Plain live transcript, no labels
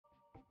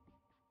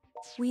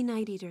We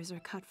Night Eaters are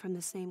cut from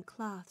the same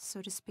cloth,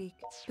 so to speak.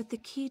 But the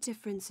key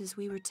difference is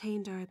we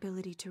retained our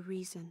ability to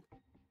reason,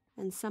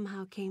 and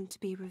somehow came to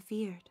be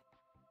revered,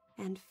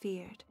 and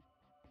feared,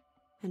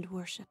 and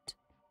worshipped.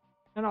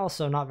 And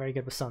also not very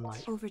good with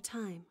sunlight. Over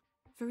time,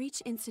 for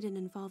each incident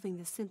involving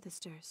the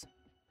Synthesters,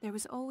 there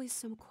was always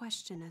some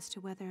question as to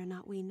whether or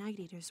not we Night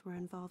Eaters were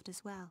involved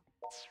as well.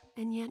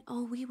 And yet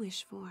all we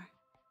wish for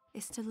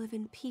is to live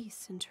in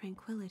peace and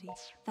tranquility.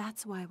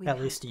 That's why we At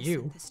least the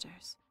you.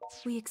 Synthesters.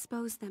 We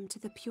expose them to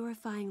the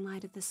purifying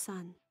light of the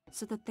sun,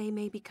 so that they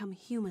may become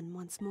human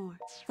once more.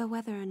 Though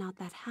whether or not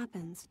that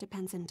happens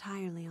depends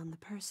entirely on the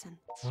person.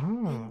 Oh.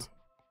 And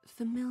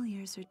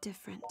familiars are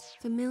different.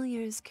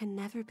 Familiars can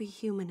never be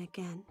human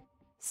again,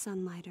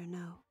 sunlight or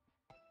no.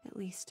 At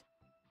least,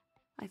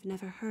 I've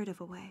never heard of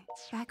a way.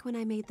 Back when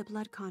I made the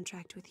blood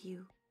contract with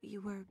you,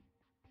 you were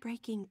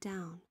breaking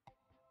down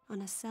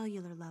on a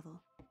cellular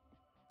level.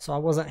 So I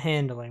wasn't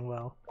handling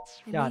well.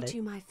 I Got made it.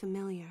 you my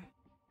familiar,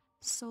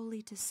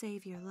 solely to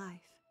save your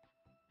life.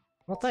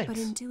 Well, thanks. But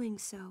in doing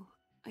so,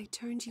 I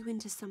turned you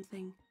into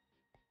something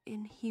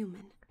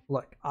inhuman.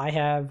 Look, I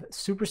have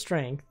super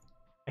strength.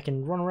 I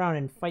can run around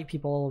and fight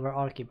people all over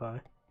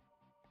Akiba.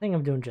 I think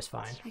I'm doing just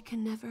fine. I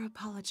can never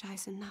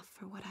apologize enough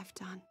for what I've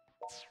done.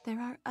 There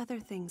are other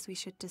things we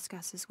should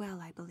discuss as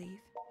well, I believe.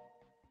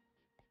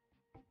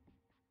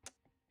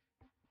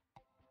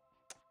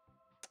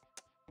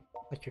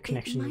 Like your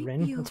connection to It might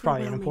Rin. be That's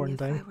probably an overwhelming important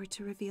thing. if I were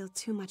to reveal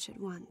too much at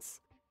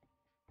once.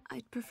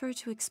 I'd prefer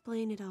to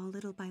explain it all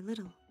little by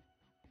little.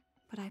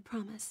 But I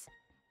promise,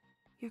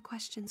 your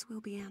questions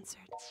will be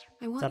answered.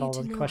 I Is want that you all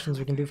to the know, questions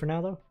we can do however, for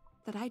now, though?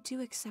 that I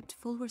do accept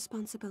full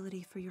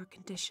responsibility for your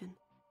condition,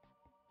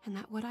 and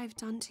that what I've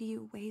done to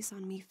you weighs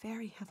on me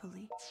very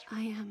heavily.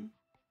 I am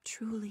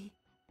truly,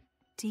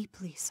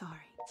 deeply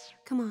sorry.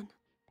 Come on.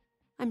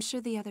 I'm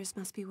sure the others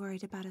must be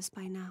worried about us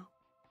by now.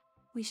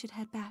 We should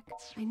head back.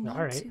 I need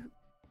Alright. to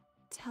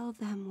tell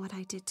them what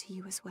I did to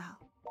you as well.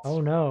 Oh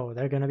no,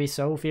 they're gonna be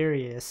so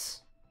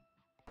furious.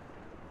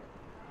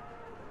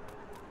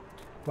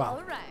 Well,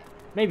 All right.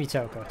 maybe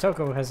Toko.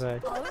 Toko has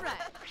a All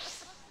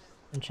right.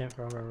 enchant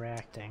for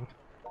overreacting.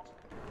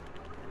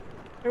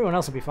 Everyone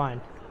else will be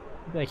fine.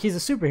 Be like, he's a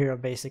superhero,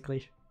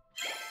 basically.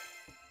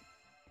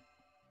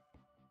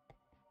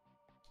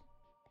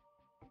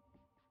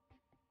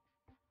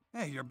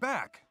 Hey, you're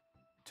back.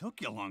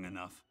 Took you long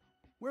enough.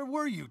 Where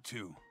were you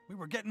two? We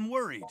were getting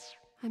worried.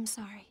 I'm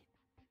sorry.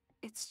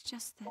 It's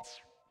just that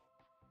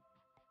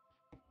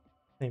I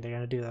think they're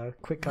gonna do the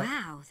quick cut.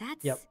 Wow,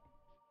 that's Yep.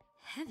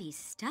 heavy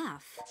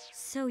stuff.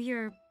 So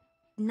you're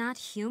not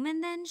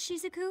human then,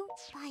 Shizuku?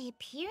 By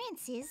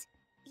appearances,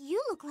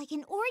 you look like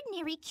an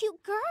ordinary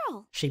cute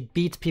girl. She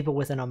beats people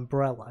with an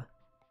umbrella.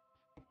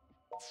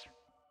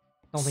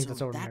 Don't think So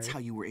that's ordinary. that's how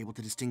you were able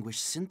to distinguish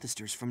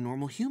synthesters from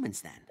normal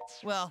humans then.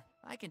 Well,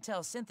 I can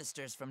tell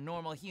synthesters from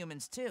normal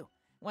humans too.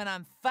 When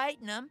I'm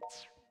fighting them.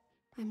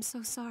 I'm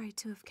so sorry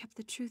to have kept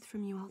the truth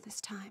from you all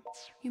this time.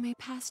 You may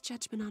pass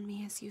judgment on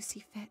me as you see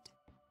fit.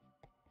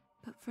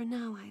 But for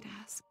now, I'd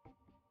ask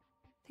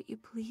that you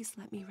please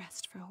let me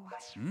rest for a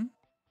while.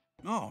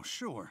 Oh,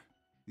 sure.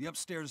 The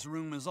upstairs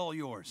room is all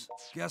yours.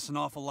 Guess an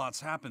awful lot's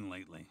happened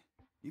lately.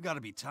 You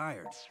gotta be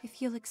tired.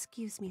 If you'll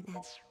excuse me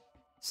then.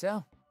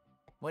 So,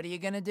 what are you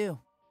gonna do?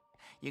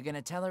 You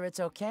gonna tell her it's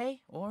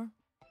okay, or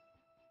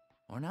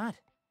not?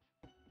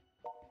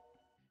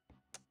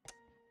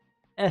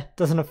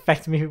 Doesn't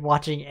affect me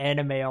watching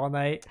anime all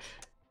night.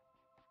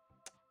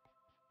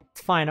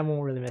 It's fine, I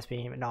won't really miss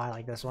being human. No, I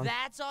like this one.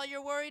 That's all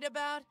you're worried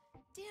about?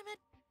 Damn it!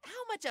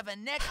 How much of a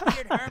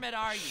neck-beard hermit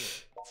are you?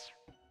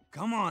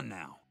 Come on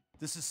now.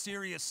 This is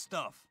serious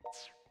stuff.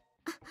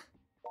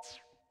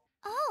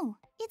 Oh,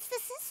 it's the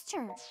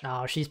sister.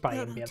 No, she's probably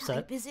gonna be upset.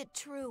 Prototype, is it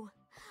true?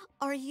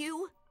 Are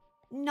you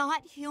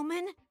not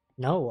human?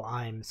 No,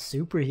 I'm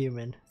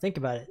superhuman. Think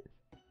about it.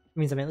 It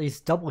means I'm at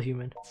least double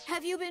human.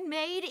 Have you been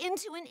made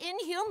into an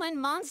inhuman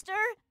monster?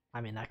 I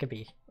mean, that could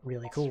be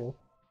really cool.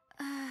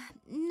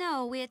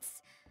 No,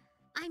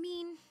 I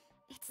mean,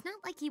 it's not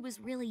like he was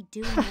really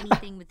doing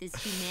anything with his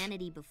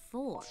humanity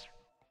before.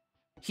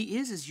 He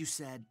is, as you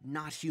said,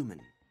 not human.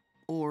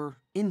 Or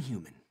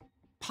inhuman.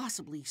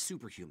 Possibly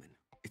superhuman.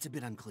 It's a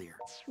bit unclear.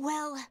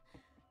 Well,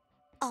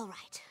 all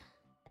right.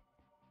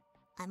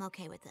 I'm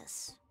okay with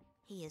this.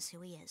 He is who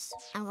he is.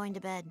 I'm going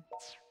to bed.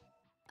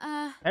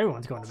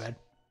 Everyone's going to bed.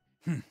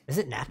 Is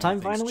it nap time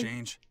Things finally?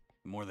 change,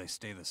 the more they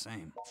stay the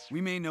same.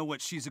 We may know what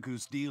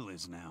Shizuku's deal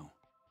is now,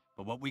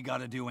 but what we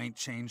gotta do ain't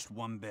changed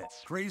one bit.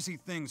 Crazy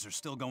things are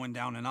still going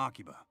down in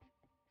Akiba,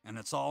 and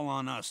it's all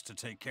on us to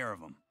take care of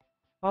them.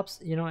 Pops,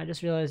 you know, I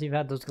just realized you've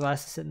had those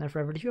glasses sitting there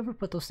forever. Did you ever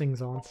put those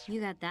things on? You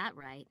got that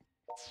right.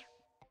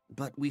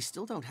 But we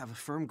still don't have a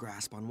firm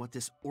grasp on what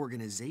this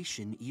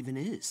organization even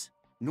is.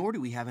 Nor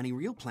do we have any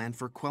real plan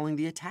for quelling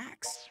the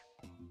attacks.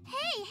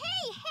 Hey,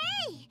 hey,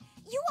 hey!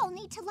 You all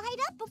need to light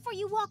up before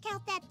you walk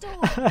out that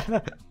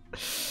door.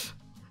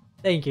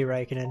 Thank you,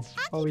 Raikkonen.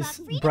 Akiba Always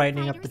freedom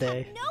brightening up the fighters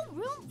day. have no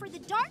room for the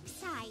dark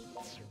side.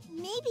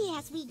 Maybe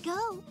as we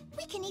go,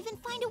 we can even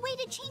find a way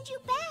to change you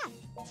back.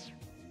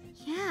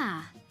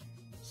 Yeah,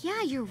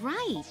 Yeah, you're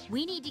right.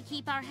 We need to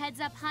keep our heads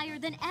up higher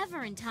than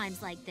ever in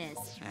times like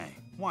this. Hey,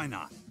 why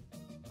not?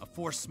 A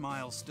forced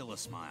smile's still a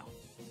smile.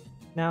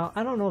 Now,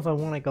 I don't know if I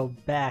want to go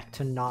back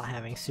to not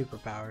having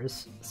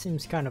superpowers. It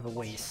seems kind of a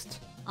waste.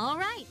 All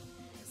right,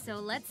 so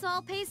let's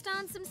all paste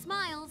on some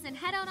smiles and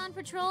head out on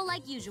patrol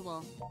like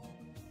usual.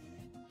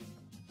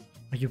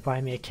 Will you buy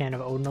me a can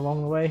of Odin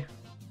along the way?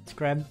 Let's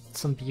grab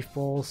some beef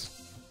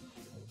bowls.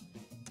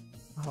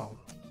 Oh.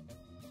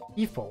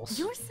 Beef bowls.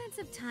 Your sense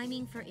of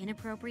timing for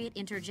inappropriate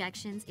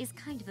interjections is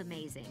kind of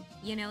amazing.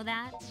 You know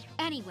that?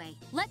 Anyway,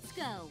 let's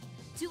go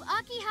to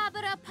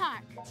Akihabara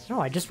Park.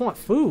 No, I just want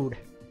food.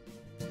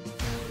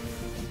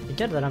 I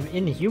get that I'm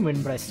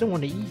inhuman, but I still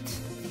want to eat.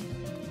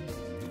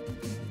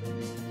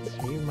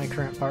 Are you my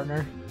current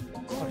partner?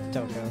 Oh,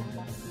 Toko.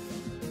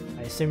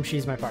 I assume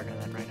she's my partner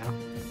then right now.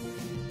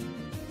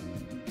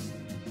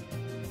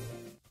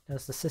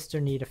 Does the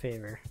sister need a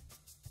favor?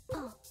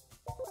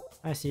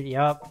 I see.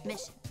 Yup.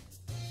 Mission.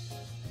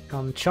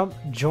 Chump,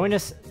 join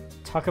us,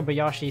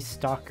 Takabayashi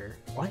Stalker.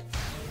 What?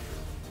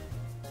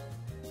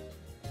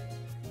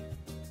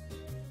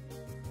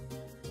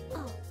 Do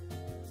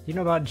you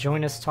know about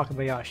Join Us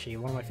Takabayashi,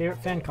 one of my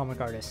favorite fan comic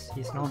artists?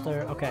 He's an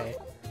author. Okay.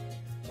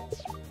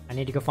 I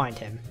need to go find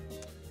him.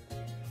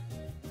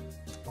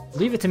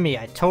 Leave it to me,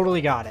 I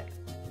totally got it.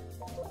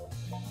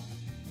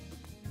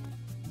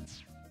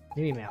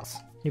 New emails.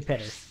 New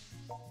pitter.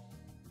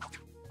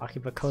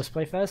 Akiba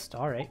Cosplay Fest?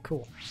 Alright,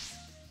 cool.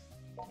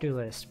 To-do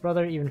list.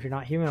 Brother, even if you're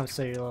not human, I'm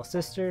still your little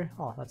sister.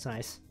 Oh, that's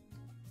nice.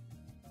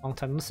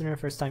 Long-time listener,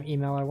 first-time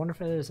emailer. I wonder if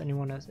there's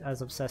anyone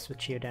as obsessed with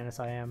Chiodan as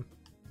I am.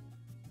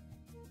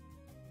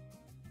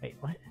 Wait,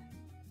 what?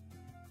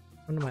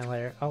 When am I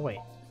later? Oh, wait.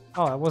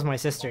 Oh, that was my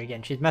sister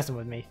again. She's messing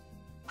with me.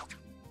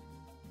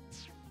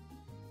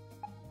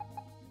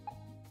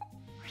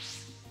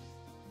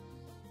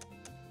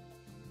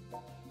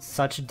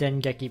 Such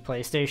Dengeki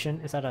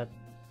PlayStation. Is that a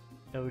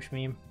Doge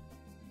meme?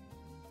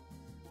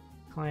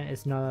 Client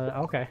is not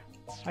okay.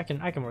 I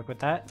can work with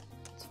that.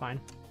 It's fine.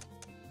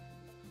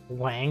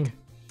 Wang.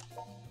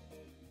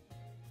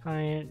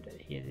 Client,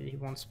 he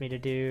wants me to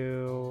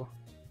do.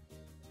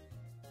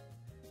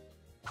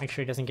 Make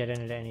sure he doesn't get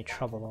into any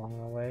trouble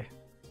along the way.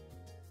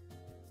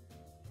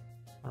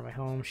 On my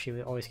home, she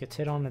always gets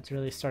hit on. It's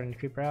really starting to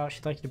creep her out.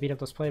 She'd like you to beat up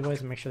those playboys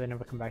and make sure they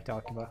never come back to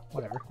Akiba.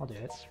 Whatever, I'll do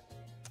it.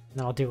 And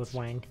then I'll deal with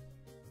Wang.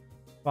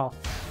 Well,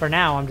 for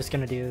now, I'm just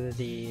gonna do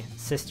the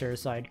sister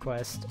side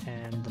quest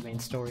and the main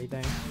story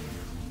thing.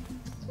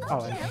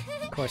 Oh, and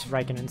of course,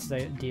 Raikonen's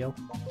the deal.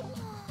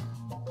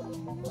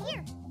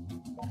 Here.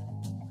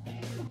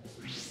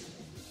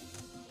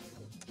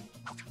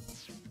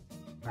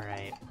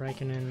 Alright,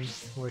 Raikkonen,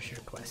 where's your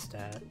quest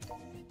at?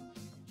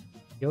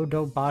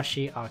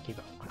 Yodobashi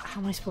Akiba. How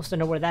am I supposed to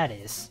know where that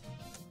is?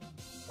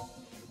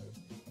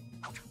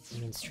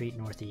 Main Street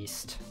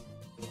Northeast.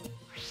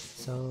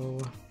 So...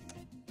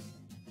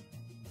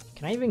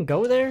 Can I even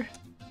go there?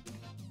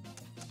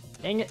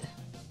 Dang it.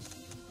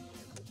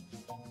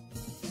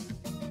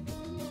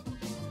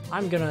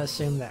 I'm gonna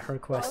assume that her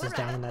quest is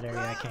down in that area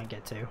I can't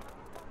get to. I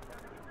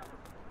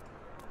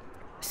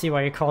see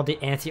why you're called the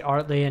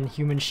anti-Artlian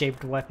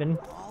human-shaped weapon.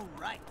 All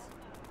right.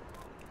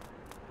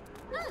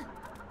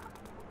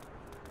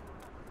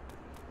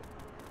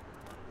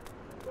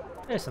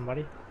 There's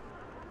somebody.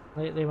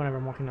 Lately, whenever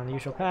I'm walking down the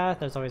usual path,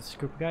 there's always this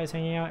group of guys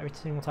hanging out. Every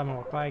single time I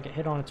walk by, I get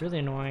hit on. It's really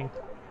annoying.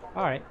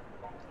 Alright.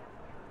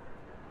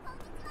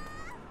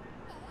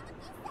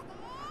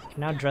 Can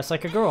now dress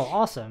like a girl.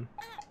 Awesome.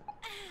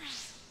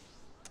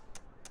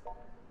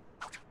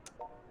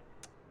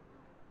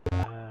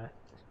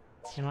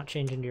 Cannot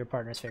change into your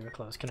partner's favorite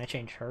clothes. Can I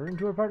change her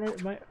into her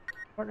my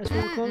partner's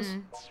favorite clothes?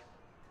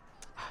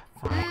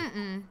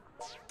 Fine.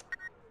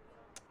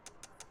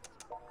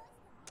 Do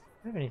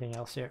I have anything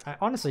else here? I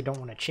honestly don't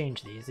want to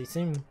change these. These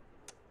seem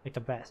like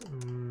the best.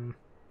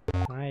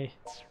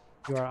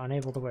 You are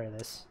unable to wear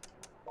this.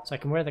 So I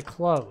can wear the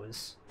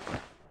clothes.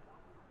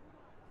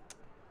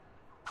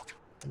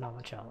 But not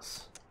much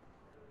else.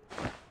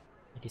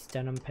 These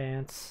denim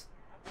pants.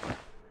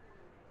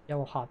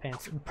 Yellow hot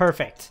pants.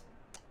 Perfect!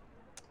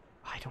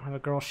 I don't have a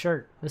girl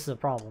shirt. This is a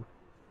problem.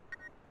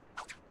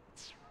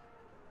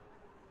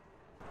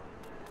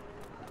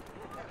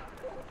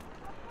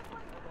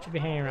 Should be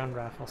hanging around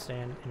Raffle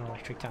Stand in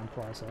Electric Town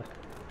Plaza.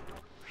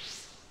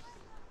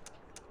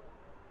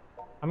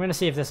 I'm gonna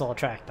see if this will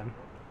attract them.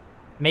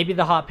 Maybe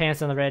the hot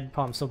pants and the red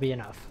pumps will be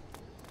enough.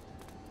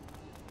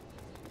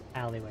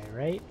 Alleyway,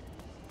 right?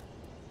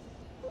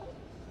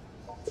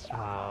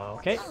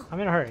 Okay, I'm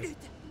in a hurry.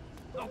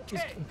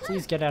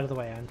 Please get out of the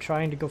way. I'm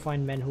trying to go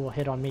find men who will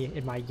hit on me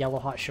in my yellow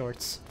hot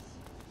shorts.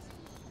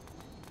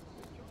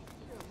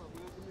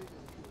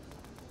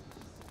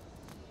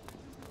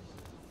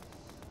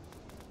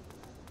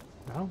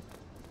 No?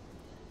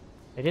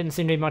 They didn't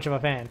seem to be much of a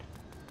fan.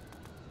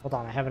 Hold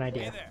on, I have an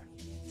idea.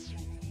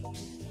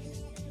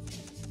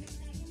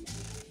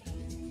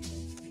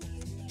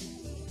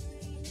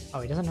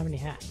 Oh, he doesn't have any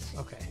hats.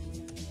 Okay.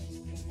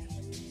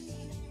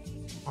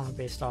 Armor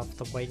based off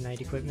the White Knight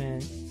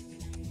equipment.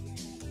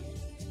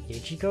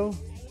 Yejiko?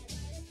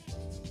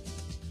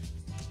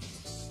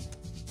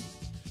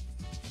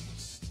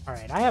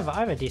 Alright, I have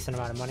a decent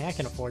amount of money. I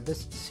can afford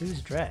this. Sue's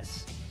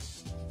dress.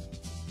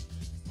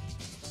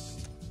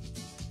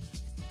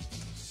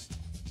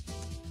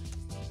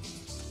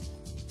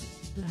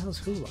 Who the hell's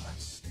Hula?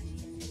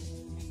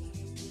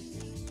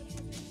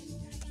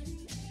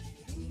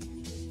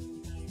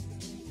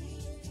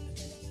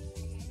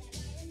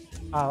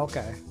 Oh,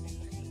 okay.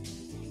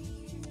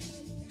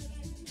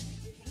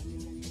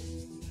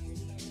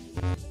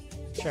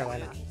 Sure, why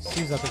not?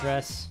 Sue's upper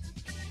dress.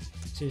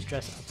 Sue's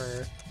dress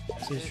upper.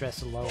 Sue's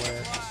dress lower.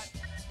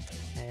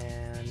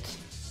 And...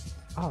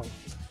 oh.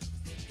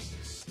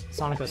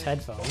 Sonico's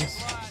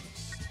headphones.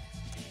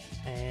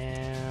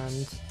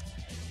 And...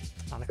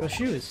 Sonico's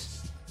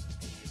shoes.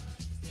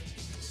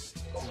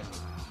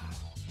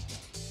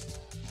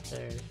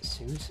 There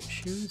Sue's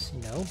shoes?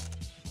 No.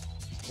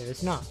 There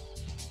is not.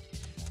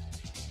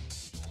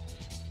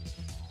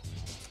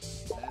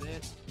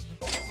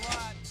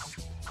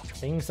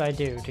 Things I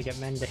do to get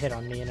men to hit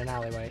on me in an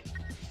alleyway.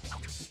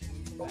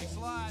 Thanks a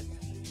lot.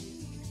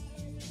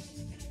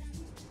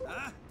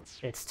 Huh?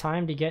 It's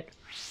time to get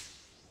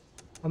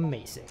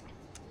amazing.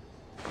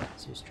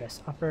 Sue's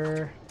dress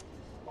upper.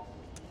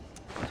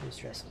 Sue's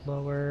dress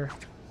lower.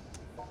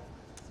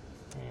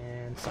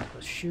 And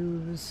Sonico's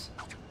shoes.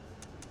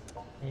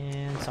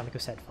 And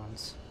Sonico's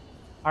headphones.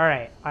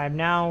 Alright, I'm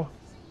now...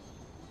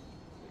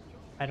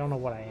 I don't know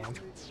what I am.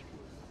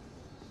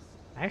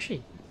 I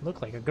actually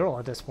look like a girl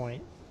at this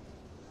point.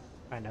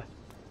 Kinda.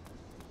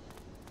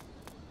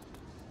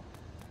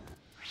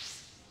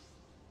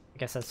 I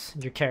guess that's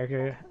your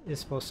character is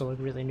supposed to look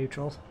really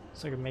neutral,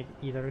 so you can make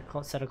either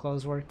set of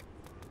clothes work.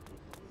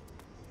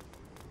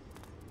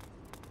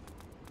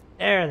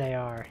 There they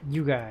are,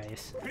 you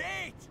guys.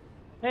 Great!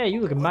 Hey,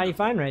 you looking mighty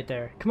fine right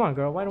there. Come on,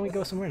 girl, why don't we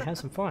go somewhere and have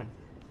some fun?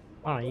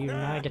 Why don't you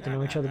and I get to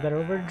know each other better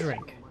over a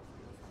drink?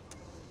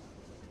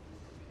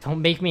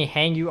 Don't make me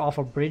hang you off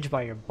a bridge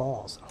by your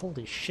balls.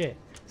 Holy shit.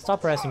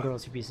 Stop harassing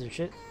girls, you piece of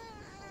shit.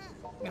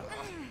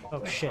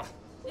 Oh shit.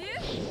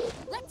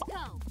 Let's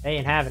go. They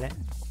ain't having it.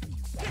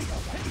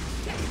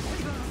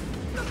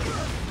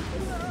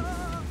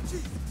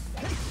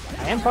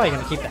 I am probably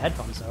gonna keep the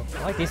headphones though.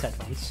 I like these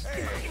headphones.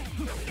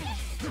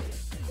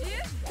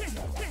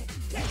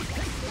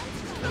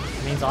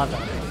 It means I'll have to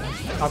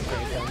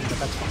upgrade them, but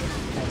that's fine.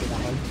 I'll do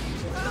that one.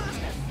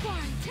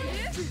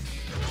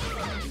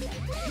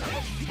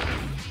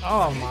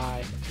 Oh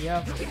my.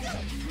 Yep.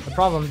 The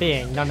problem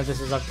being, none of this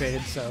is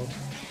upgraded, so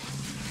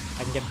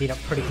I can get beat up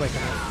pretty quick on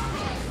it.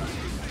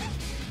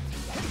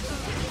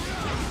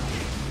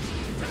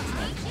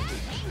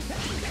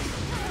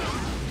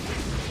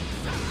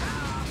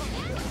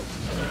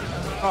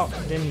 Oh,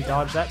 didn't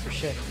dodge that for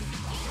shit.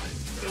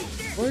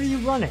 Where are you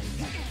running?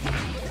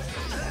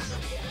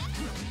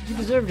 You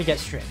deserve to get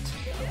stripped.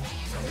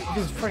 You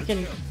just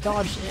freaking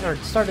dodged or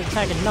started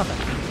attacking nothing.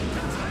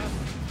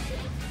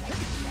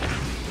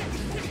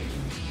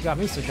 You got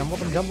me so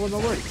jumbled, I'm jumbling the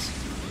words.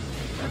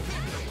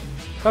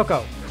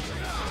 Coco.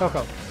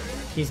 Coco.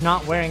 He's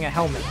not wearing a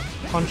helmet.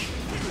 Punch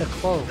the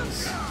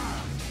clothes.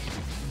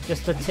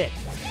 Just a tip.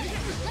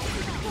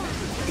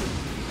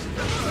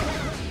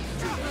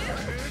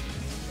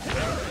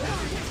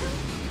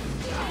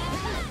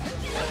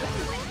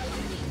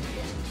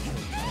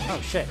 Oh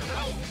shit.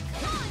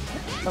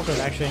 Coco's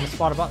actually in the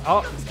spot above.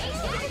 Oh!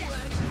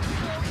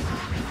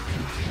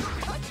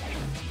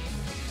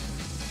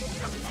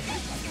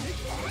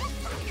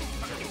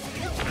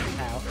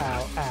 Ow,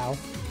 ow, ow.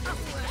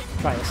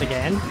 Try this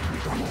again.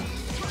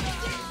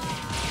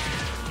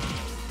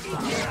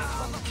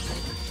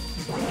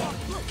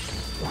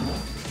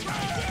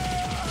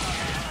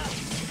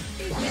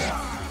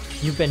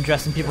 You've been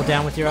dressing people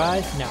down with your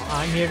eyes? Now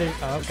I'm here to...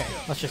 oh, okay,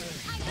 let's just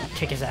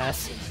kick his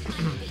ass.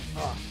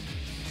 Oh.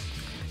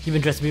 You've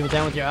been dressing people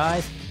down with your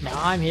eyes? Now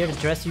I'm here to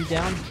dress you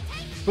down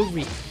for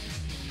real.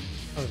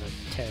 That was a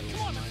terrible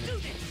reminder.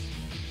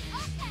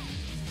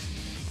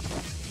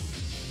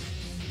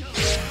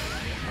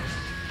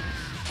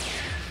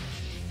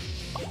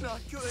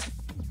 Not good.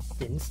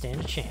 Didn't stand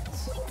a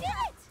chance.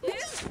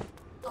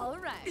 All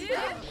right.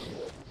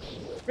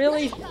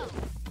 Really?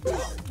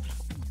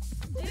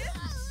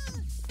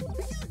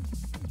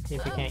 See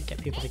if we can't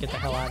get people to get the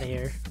hell out of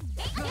here.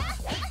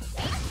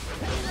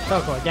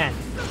 Coco again.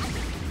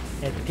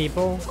 Hit the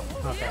people.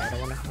 Okay, I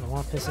don't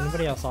want to piss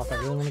anybody else off. I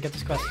really want to get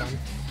this quest done.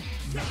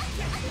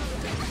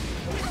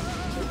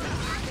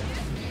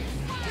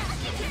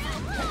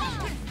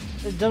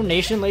 The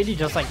donation lady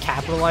just like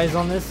capitalized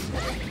on this.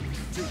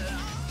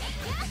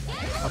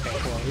 Okay,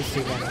 cool. At least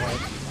he ran away.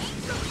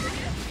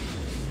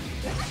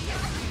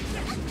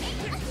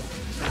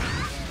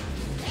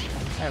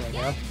 There we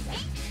go.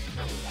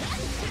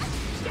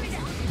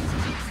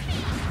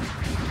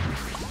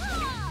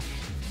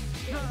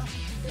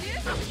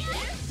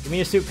 Give me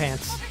your suit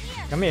pants.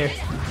 Come here.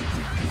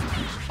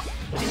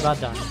 This is about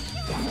done.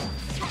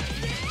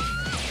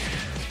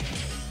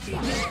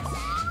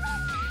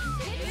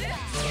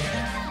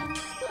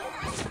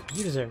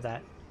 You deserve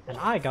that. And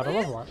I got a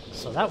level up,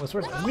 so that was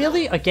worth it.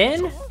 Really?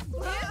 Again?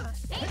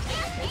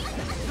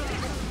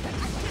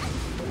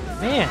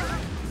 Man.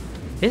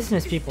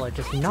 business people are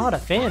just not a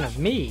fan of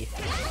me.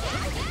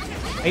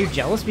 Are you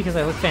jealous because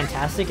I look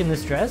fantastic in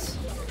this dress?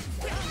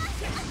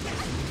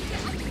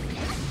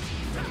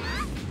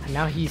 And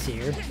now he's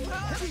here.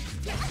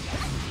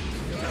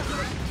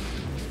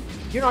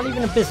 You're not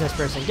even a business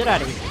person. Get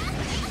out of here.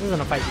 This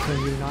isn't a fight between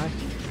you and I.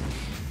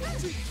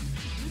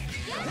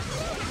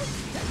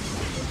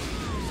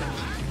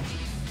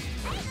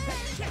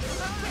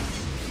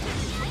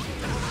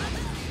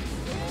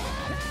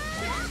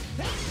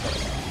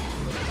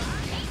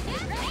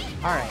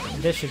 Alright,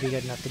 this should be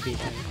good enough to beat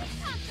him.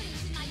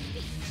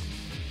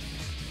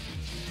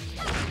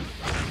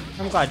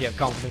 I'm glad you have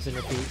confidence in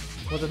your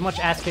feet. With as much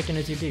ass kicking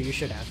as you do, you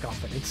should have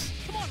confidence.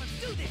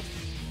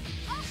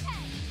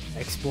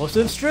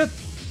 Explosive strip!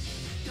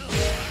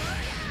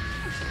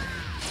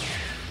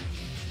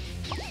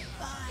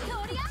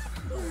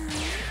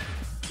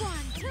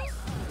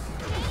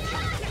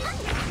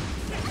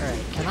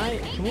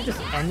 Alright, can we just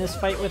end this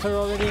fight with her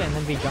already and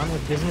then be done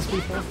with business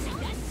people?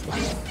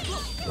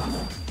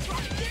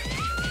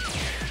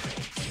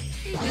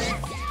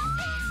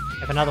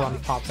 If another one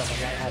pops up, I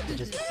have to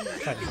just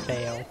try to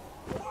bail.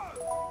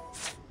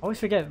 I always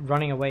forget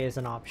running away is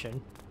an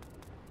option.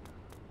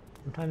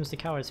 Sometimes the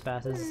coward's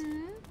path is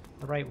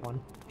the right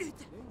one.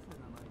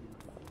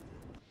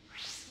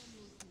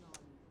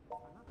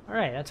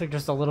 Alright, that took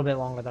just a little bit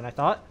longer than I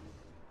thought.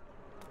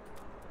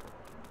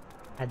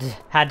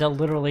 Had to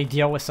literally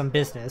deal with some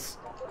business.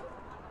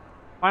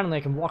 Finally,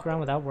 I can walk around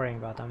without worrying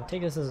about them.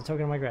 Take this as a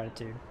token of my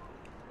gratitude.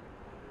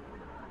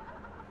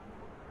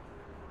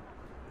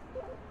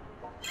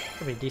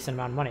 Could be a decent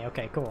amount of money.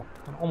 Okay, cool.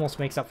 That almost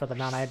makes up for the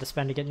amount I had to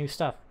spend to get new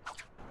stuff.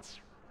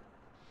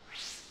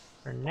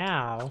 For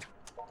now,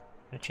 I'm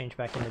gonna change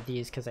back into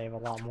these because they have a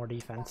lot more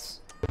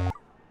defense. Well,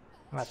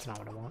 that's not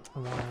what I want. I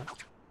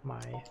want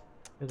my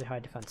really high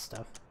defense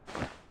stuff.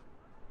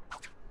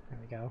 There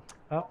we go.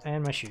 Oh,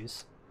 and my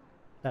shoes.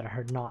 That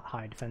are not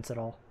high defense at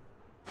all.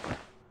 Did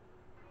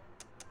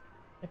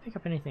I pick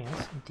up anything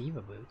else?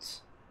 Diva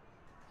boots.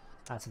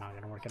 That's not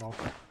gonna work at all.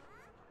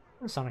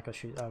 Where's Sonico's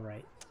shoes? Oh,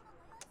 right.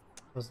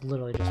 I was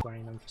literally just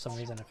wearing them for some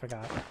reason, I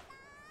forgot.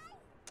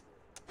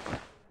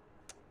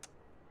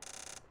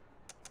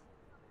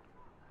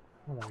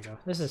 Oh, there we go.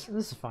 This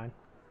is fine.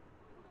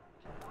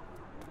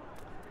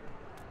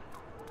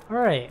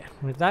 Alright,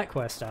 with that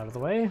quest out of the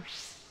way,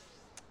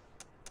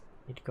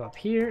 need to go up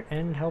here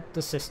and help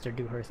the sister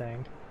do her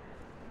thing.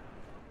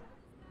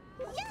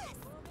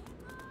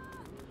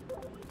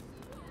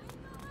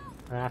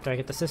 And after I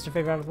get the sister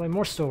favor out of the way,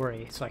 more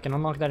story, so I can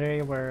unlock that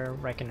area where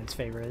Reckoning's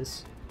favor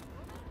is.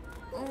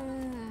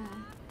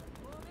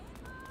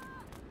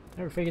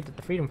 Never figured that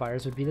the Freedom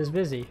Fighters would be this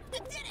busy.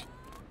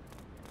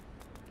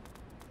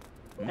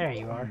 There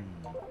you are.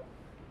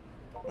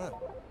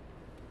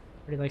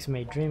 Pretty likes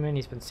Made Dreamin'.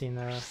 He's been seen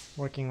there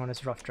working on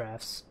his rough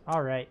drafts.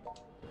 Alright.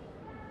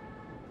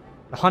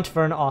 The hunt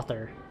for an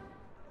author.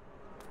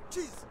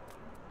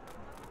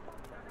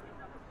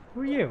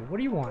 Who are you? What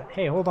do you want?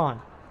 Hey, hold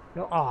on.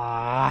 No,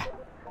 ah.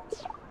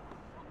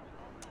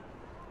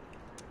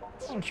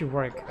 Why don't you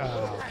work?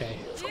 Oh, okay.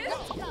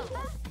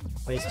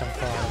 Please don't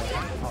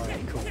fall.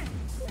 Alright, cool.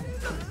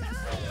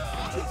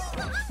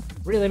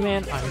 Really,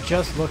 man? I'm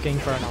just looking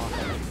for an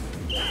author.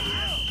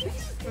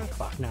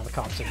 Fuck, now the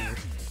cops are here.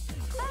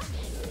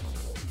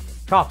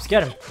 Cops,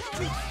 get him!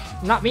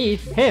 Not me,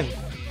 him!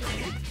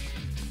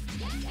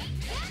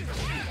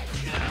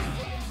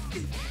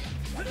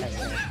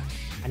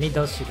 I need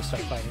those two to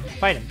start fighting.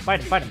 Fight him,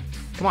 fight him, fight him!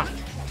 Come on!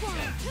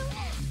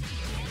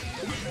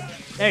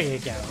 There you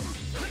go.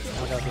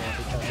 Now they'll deal with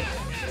each other.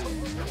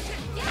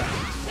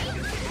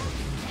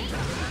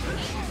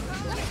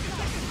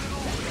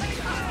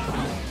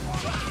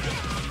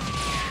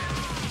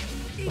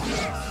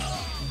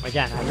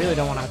 Again, I really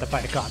don't want to have to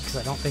fight a cop because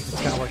I don't think it's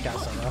going to work out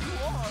so well.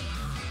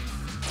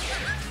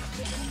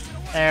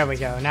 There we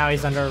go. Now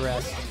he's under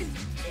arrest.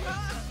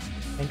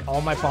 I think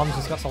all my problems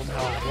just got solved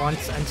all at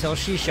once until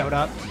she showed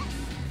up.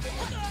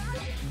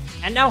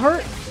 And now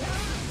her?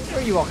 Where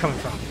are you all coming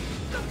from?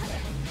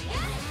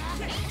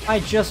 I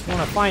just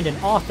want to find an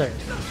author.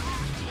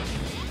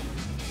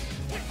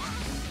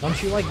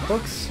 Don't you like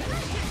books?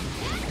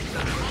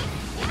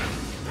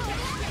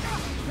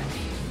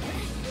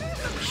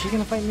 Is she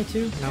gonna fight me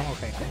too? No?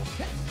 Okay, cool.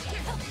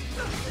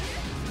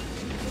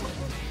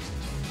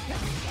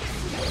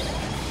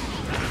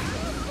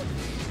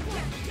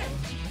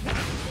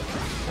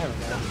 There we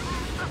go.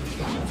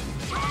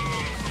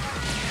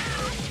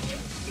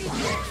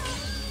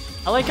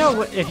 I like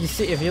how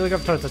if you look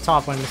up towards the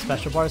top when the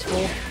special bar is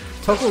full,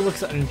 Toko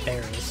looks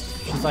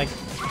embarrassed. She's like,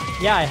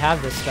 yeah, I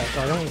have this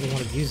special. I don't even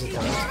want to use it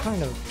though. It's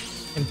kind of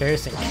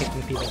embarrassing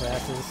kicking people's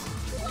asses.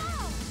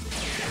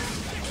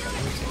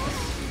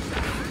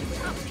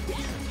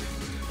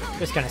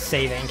 Just gonna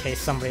save it in case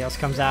somebody else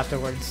comes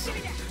afterwards.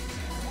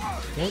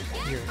 Get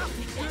your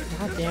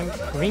goddamn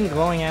green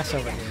glowing ass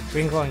over here.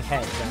 Green glowing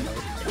head,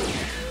 rather.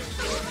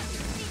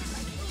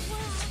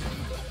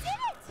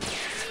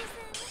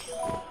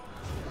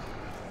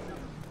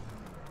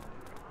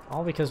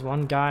 All because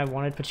one guy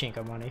wanted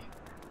pachinko money.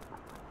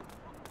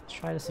 Let's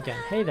try this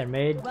again. Hey there,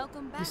 maid.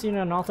 You seen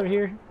an author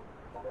here?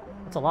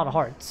 That's a lot of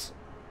hearts.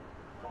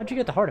 How'd you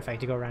get the heart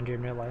effect to go around here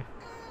in real life?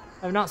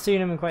 I've not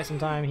seen him in quite some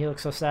time. He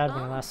looked so sad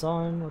when I last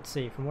saw him. Let's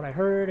see. From what I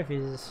heard, if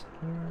he's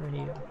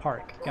in a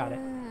park. Got it.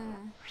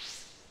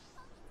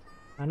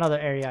 Another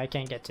area I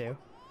can't get to.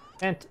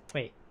 And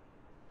wait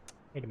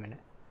a minute.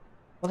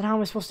 Well, then how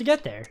am I supposed to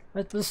get there?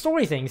 The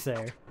story thing's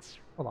there.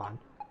 Hold on.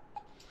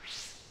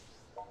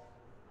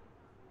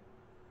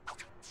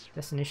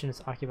 Destination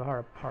is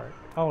Akiba Park.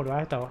 Oh, do I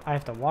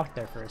have to walk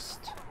there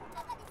first?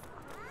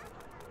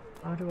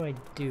 How do I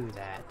do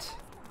that?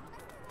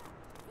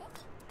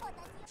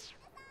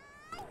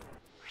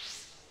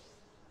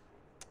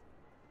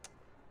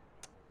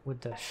 Would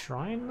the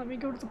shrine let me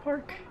go to the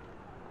park?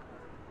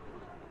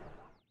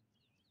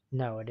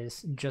 No, it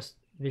is just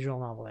visual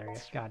novel area.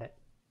 Got it.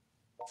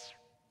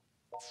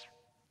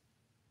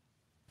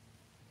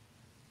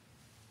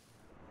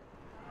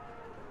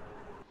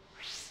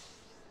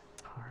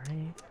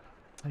 Alright.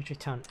 Electric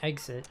Town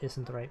exit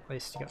isn't the right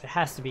place to go. It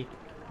has to be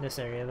this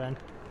area then.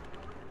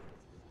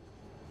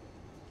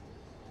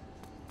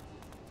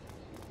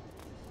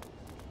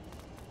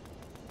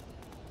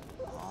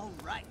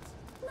 Alright.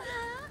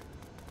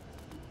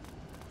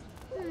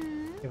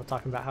 People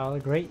talking about how the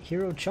great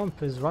hero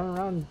Chump is running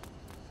around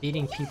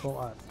beating people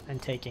up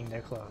and taking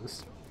their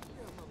clothes.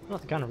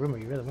 Not the kind of rumor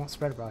you really want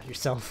spread about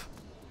yourself.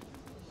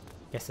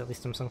 Guess at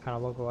least I'm some kind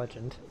of local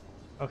legend.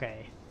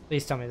 Okay,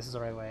 please tell me this is the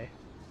right way.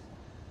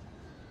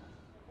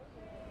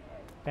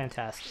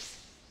 Fantastic.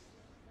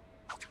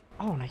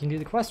 Oh, and I can do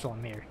the quest while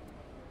I'm here.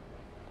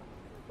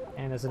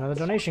 And there's another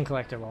donation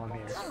collector while I'm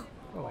here.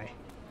 Go away.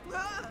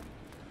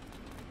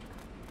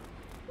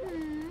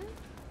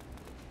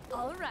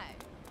 All right.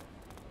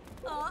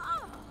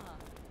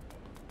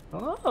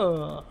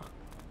 Oh!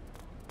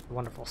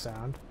 Wonderful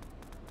sound.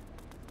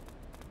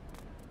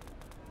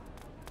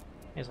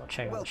 May as well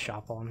check out the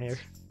shop while I'm here.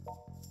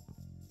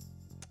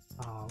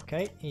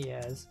 Okay, he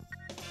has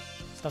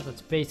stuff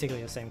that's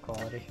basically the same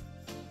quality.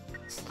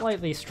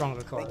 Slightly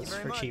stronger clothes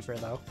for cheaper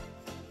though.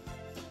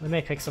 We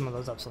may pick some of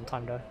those up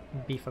sometime to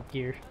beef up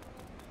gear.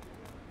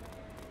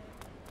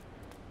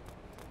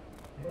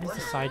 There's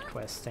a side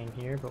quest thing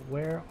here, but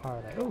where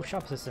are they? Oh,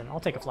 shop assistant. I'll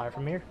take a flyer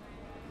from here.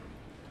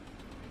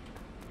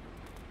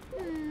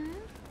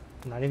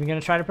 I'm not even gonna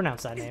try to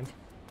pronounce that name.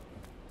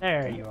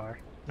 There you are.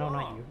 No,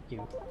 not you.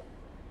 You.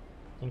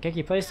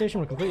 Yankeki PlayStation,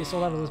 we're completely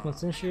sold out of this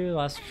month's issue.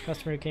 Last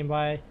customer who came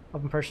by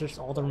up and purchased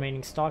all the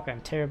remaining stock. I'm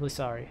terribly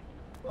sorry.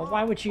 But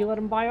why would you let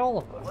him buy all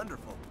of them?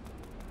 Wonderful.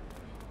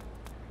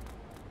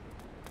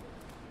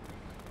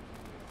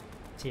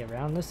 Is he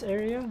around this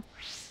area?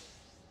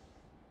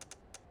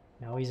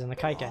 No, he's in the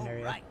Kaiken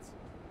area. Right.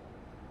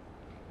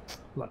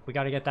 Look, we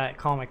gotta get that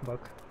comic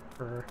book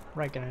for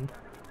Raikkonen.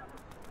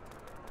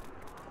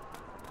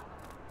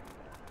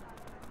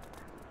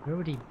 Where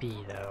would he be,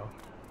 though?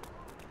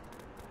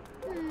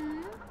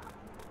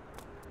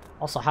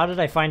 Also, how did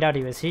I find out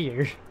he was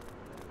here?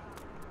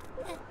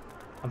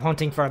 I'm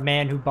hunting for a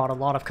man who bought a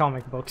lot of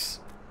comic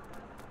books.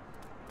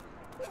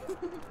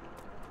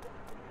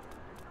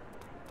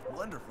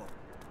 Wonderful.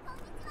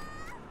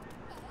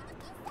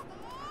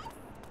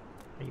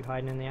 Are you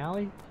hiding in the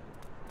alley?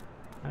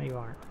 No, you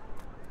aren't.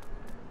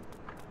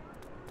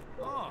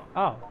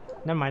 Oh,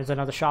 never mind. It's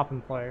another shop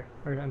employer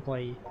or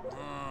employee.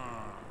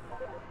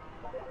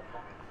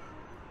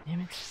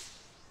 Damn it!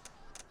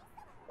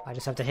 I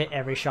just have to hit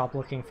every shop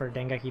looking for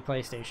Dengeki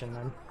PlayStation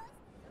then.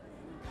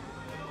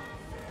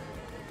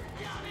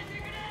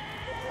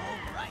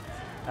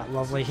 That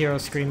lovely hero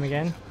scream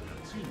again.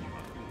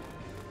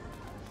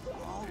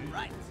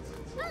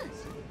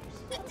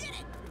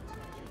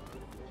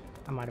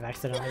 I might have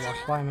accidentally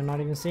walked by him and not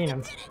even seen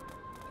him.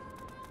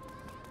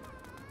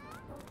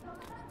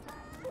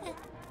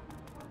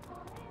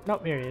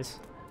 Nope, here he is.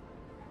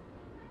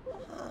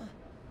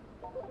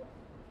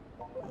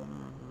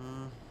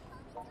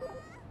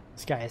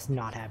 This guy is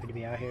not happy to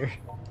be out here.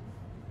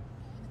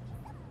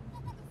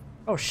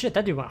 Oh shit,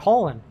 that dude went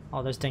hauling!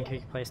 Oh, there's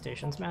Dengeki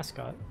PlayStation's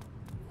mascot.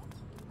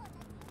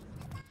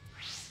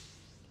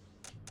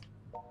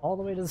 All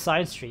the way to the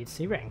side streets.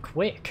 He ran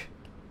quick.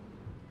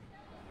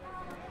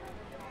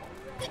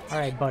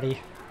 Alright, buddy.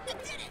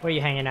 Where are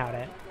you hanging out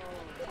at?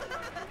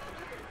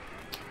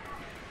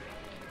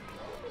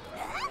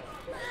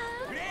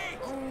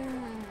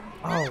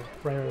 Oh,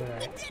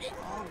 right.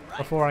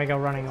 Before I go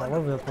running all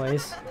over the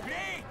place,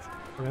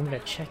 remember to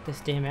check this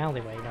damn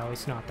alleyway. No,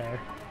 he's not there.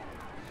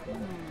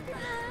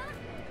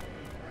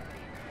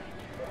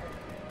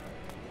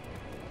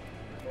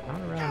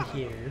 Not around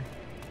here.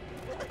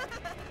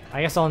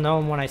 I guess I'll know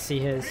him when I see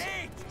his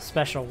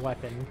special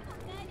weapon.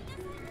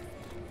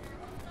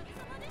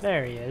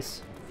 There he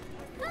is.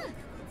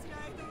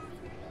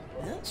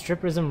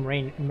 Stripperism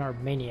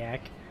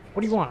maniac.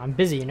 What do you want? I'm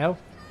busy, you know?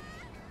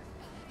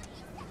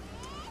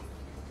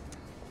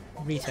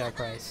 Retail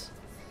price.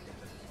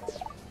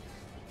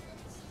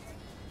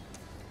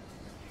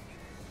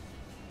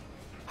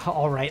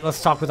 Alright,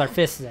 let's talk with our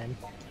fists then.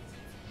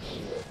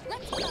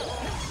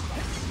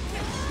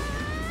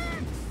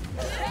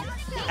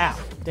 Ow,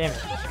 damn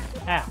it.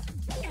 Ow.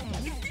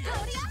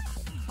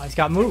 Oh, he's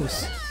got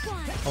moves.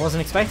 I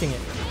wasn't expecting it.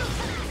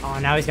 Oh,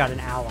 now he's got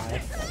an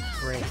ally.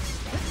 Great.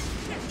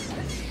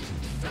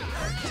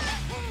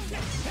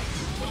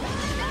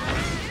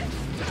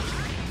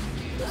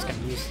 Just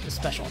gonna use the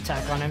special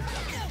attack on him.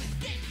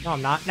 No,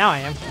 I'm not. Now I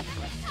am.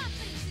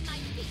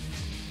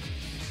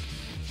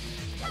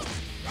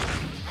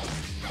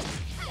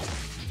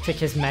 Kick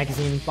his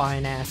magazine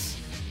buying ass.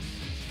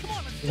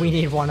 We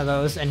need one of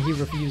those, and he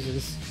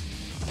refuses.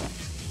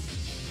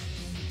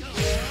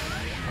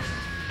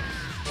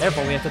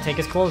 Therefore, we have to take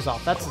his clothes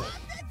off. That's a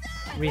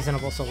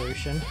reasonable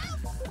solution.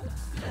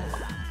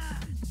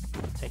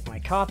 Take my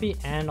copy,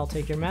 and I'll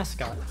take your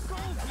mascot.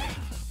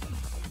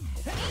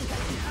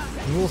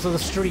 Rules of the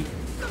street.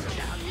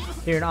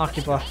 Here in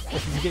Akiba,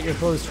 if you get your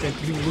clothes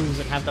stripped, you lose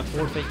and have to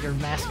forfeit your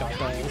mascot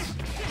dolls.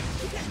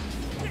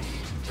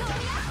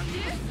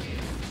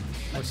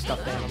 Or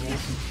stuffed animals.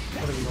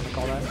 Whatever you want to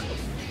call that.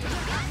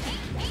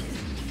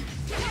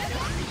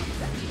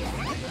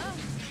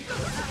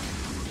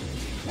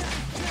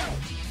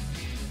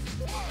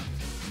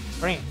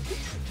 Bring it.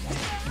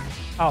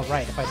 Oh,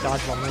 right. If I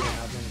dodge while moving,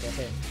 I was going to get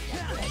hit.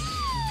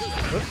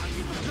 Whoop.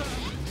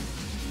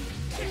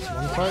 There's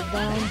one card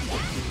down.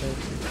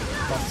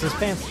 Busts his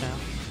pants now.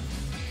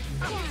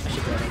 I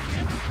should get it.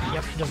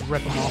 Yep, just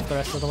rip him off the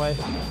rest of the way.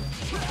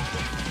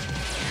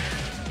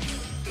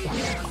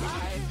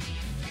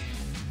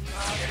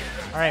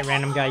 Alright,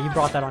 random guy, you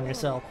brought that on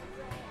yourself.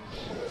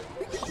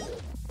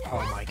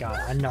 Oh my god,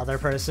 another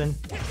person.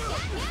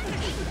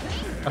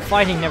 The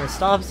fighting never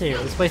stops here.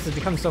 This place has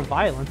become so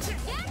violent.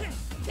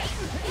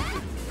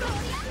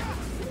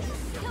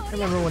 I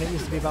remember when it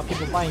used to be about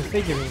people buying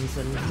figurines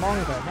and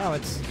manga. Now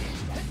it's...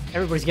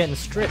 everybody's getting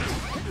stripped.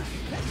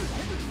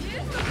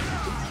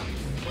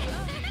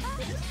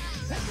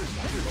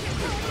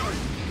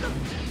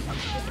 Oh,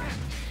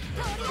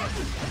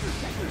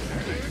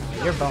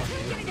 you're boned,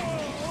 dude.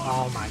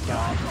 Oh my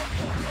god.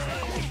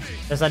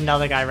 There's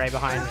another guy right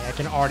behind me. I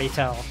can already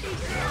tell.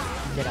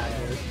 Get out of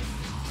here.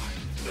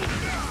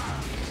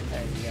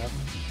 There you go.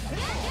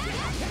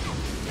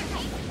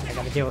 I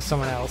gotta deal with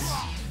someone else.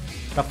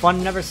 The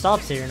fun never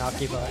stops here in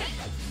Akiba.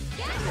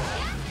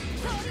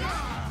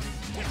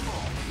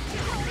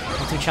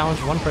 Once you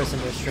challenge one person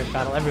to a strip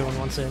battle, everyone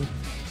wants in.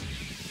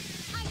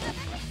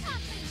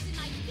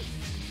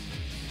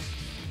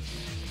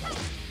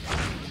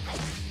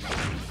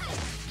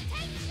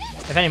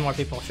 If any more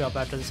people show up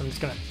after this, I'm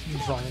just gonna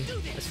run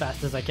as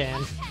fast as I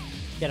can.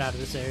 Get out of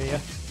this area.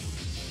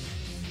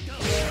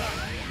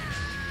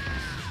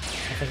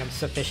 I think I'm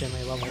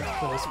sufficiently leveled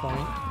for this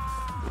point.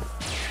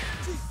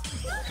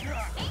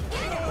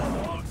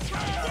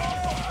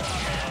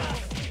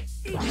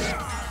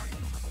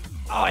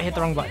 Oh, I hit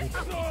the wrong button.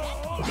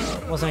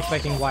 Wasn't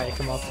expecting Y to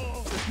come up.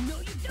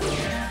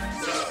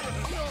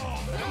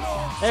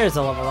 There's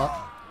a level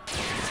up.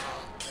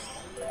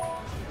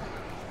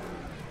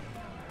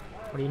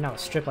 What do you know?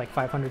 Strip like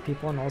 500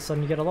 people and all of a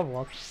sudden you get a level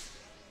up.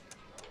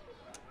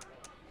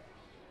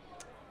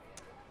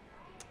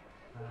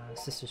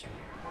 Sister's room.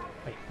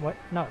 Wait, what?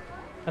 No.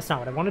 That's not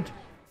what I wanted.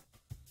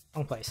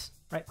 Wrong place.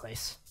 Right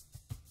place.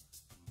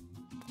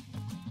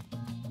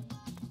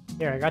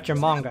 Here, I got your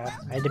manga.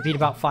 I had to beat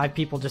about 5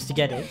 people just to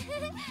get it.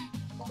 Here.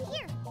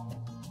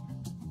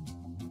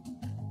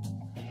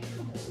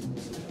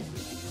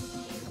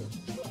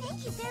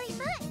 Thank you very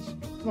much.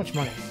 How much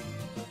money?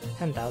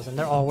 10,000.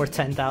 They're all worth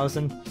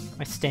 10,000.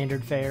 My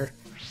standard fare.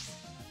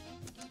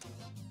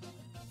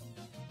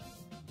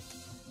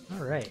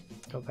 Alright,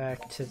 go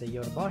back to the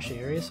Yodobashi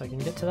area so I can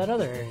get to that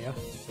other area.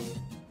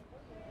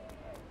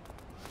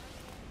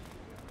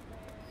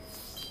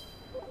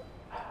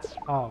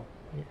 Oh,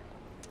 yeah.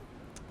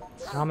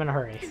 Now I'm in a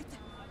hurry.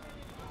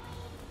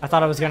 I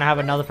thought I was gonna have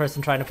another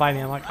person trying to find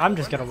me. I'm like, I'm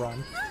just gonna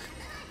run.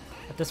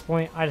 At this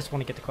point, I just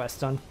want to get the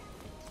quest done.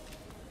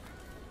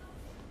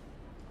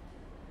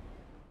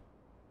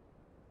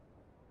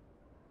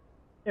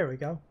 There we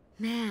go.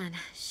 Man,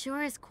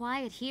 sure is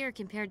quiet here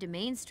compared to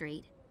Main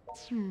Street.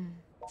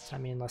 I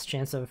mean, less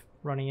chance of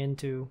running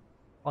into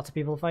lots of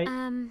people to fight.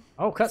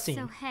 Oh, cutscene.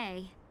 So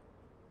hey,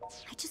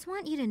 I just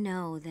want you to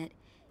know that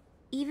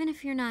even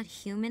if you're not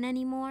human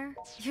anymore,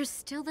 you're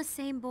still the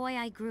same boy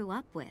I grew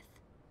up with.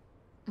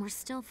 We're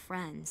still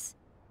friends.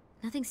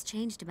 Nothing's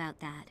changed about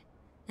that,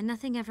 and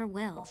nothing ever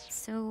will.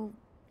 So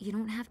you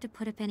don't have to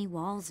put up any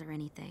walls or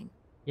anything.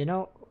 You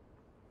know,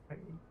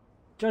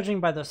 judging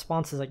by the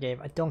responses I gave,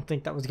 I don't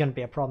think that was going to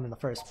be a problem in the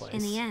first place.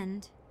 In the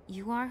end,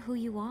 you are who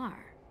you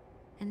are,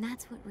 and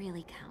that's what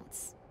really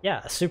counts.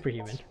 Yeah, a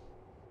superhuman.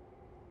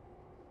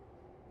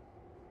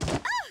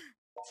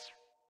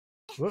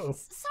 Whoa.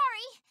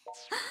 Sorry.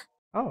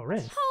 Oh,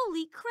 Rin.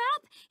 Holy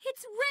crap!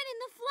 It's Ren in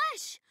the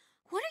flesh!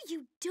 What are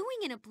you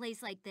doing in a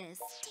place like this?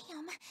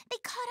 Damn, they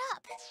caught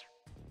up.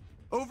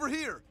 Over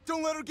here!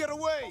 Don't let her get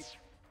away!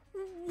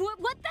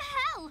 What the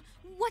hell?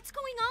 What's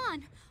going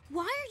on?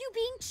 Why are you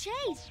being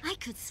chased? I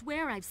could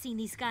swear I've seen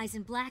these guys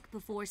in black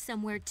before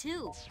somewhere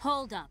too.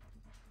 Hold up.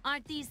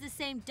 Aren't these the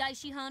same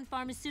Daishihan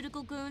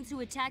pharmaceutical goons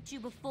who attacked you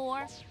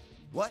before?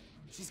 What?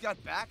 She's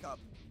got backup.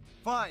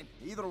 Fine,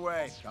 either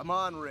way. Come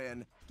on,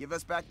 Rin. Give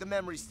us back the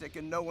memory stick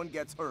and no one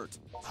gets hurt.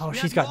 Oh,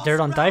 she's got dirt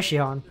on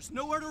Daishihan. There's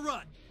nowhere to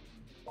run.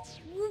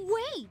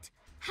 Wait!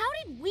 How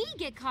did we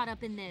get caught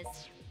up in this?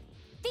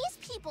 These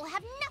people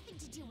have nothing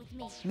to do with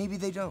me. Maybe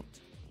they don't.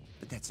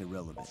 But that's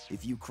irrelevant.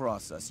 If you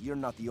cross us, you're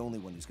not the only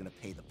one who's gonna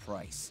pay the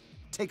price.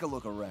 Take a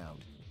look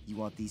around. You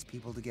want these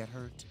people to get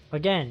hurt?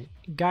 Again,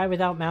 guy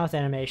without mouth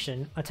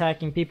animation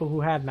attacking people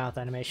who have mouth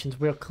animations.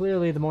 We're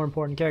clearly the more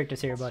important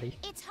characters here, buddy.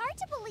 It's hard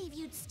to believe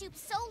you'd stoop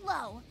so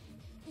low.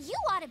 You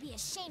ought to be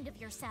ashamed of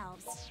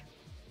yourselves.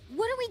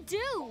 What do we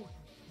do?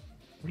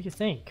 What do you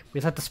think?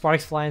 We let the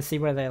sparks fly and see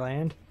where they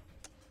land?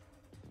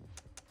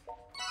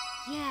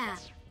 Yeah.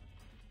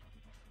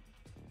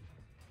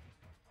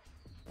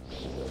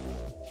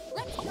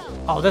 Let's go.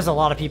 Oh, there's a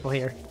lot of people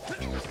here.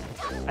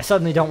 I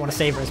suddenly don't want to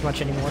save her as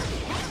much anymore.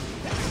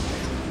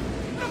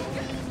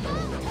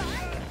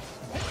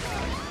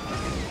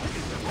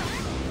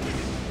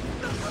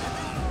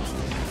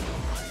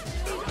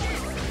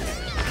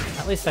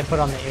 At least I put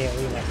on the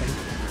AoE weapon.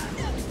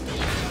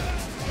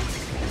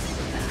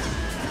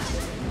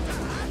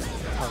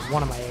 Or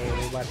one of my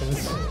AoE weapons.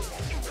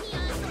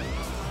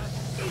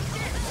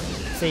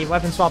 See,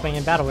 weapon swapping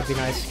in battle would be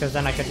nice, because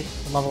then I could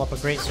level up a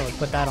greatsword,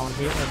 put that on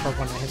here for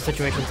when I have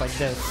situations like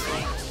this.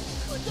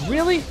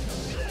 Really?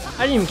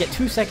 I didn't even get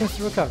 2 seconds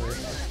to recover.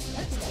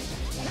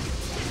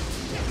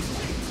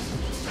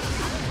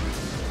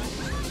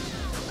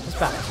 This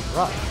battle's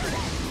rough.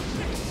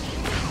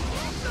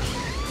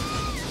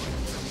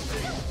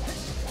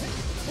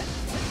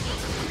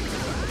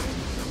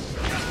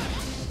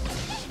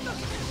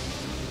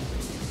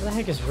 Where the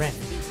heck is Rin?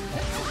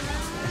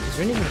 Is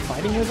Rin even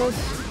fighting with us?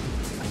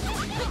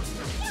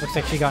 Looks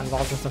like she got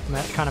involved in some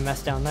kind of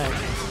mess down there.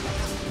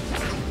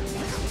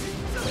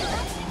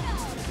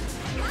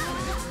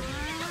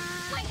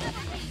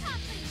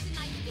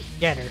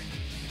 Get her.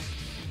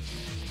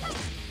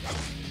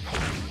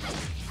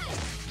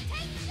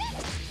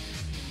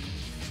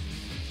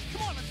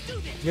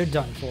 You're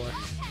done for.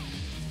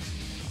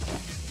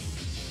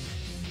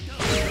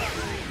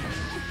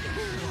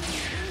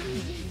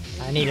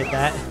 I needed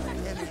that.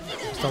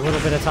 Just a little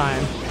bit of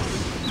time.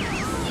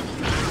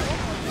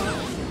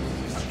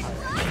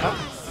 Oh,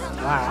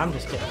 wow, I'm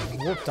just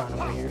getting whooped on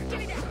over here.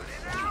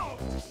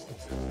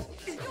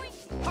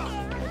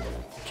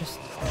 Just...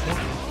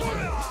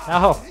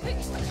 Oh!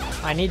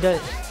 I need to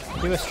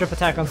do a strip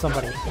attack on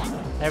somebody.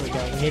 There we go.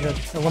 We need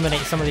to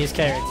eliminate some of these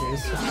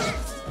characters.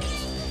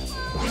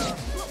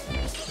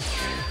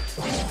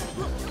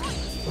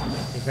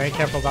 Be very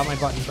careful about my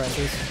button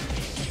presses.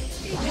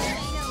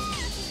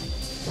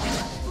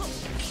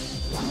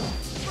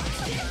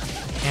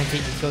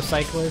 Anti-eco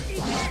cycler.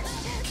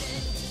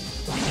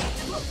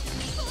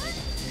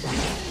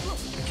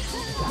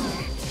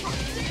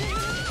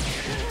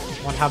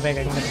 Wonder how big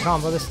I can get the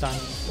combo this time.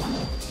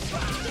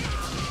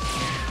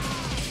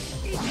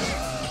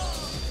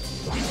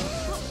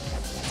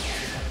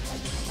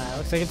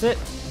 Looks like it's it.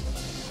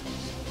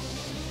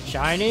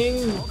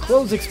 Shining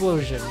clothes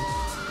explosion.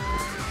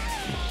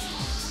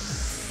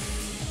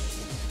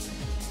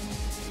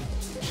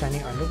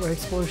 Shining underwear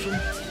explosion? I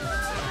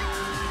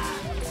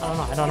don't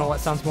know. I don't know what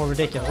sounds more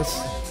ridiculous.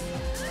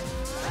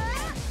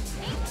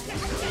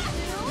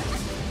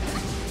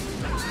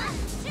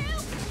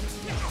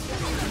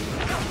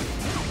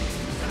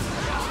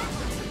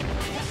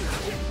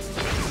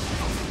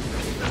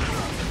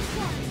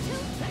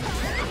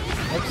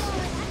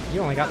 Oops.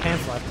 You only got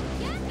pants left.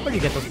 Where'd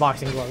you get those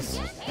boxing gloves?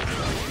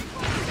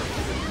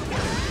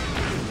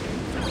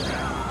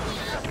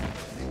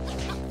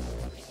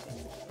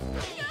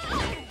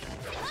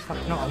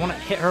 Fuck, no, I want to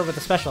hit her with a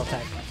special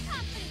attack.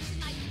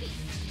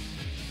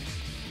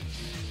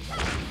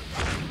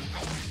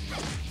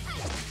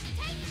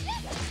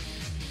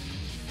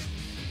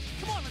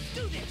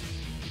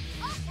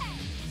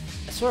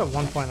 I swear at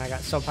one point I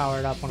got so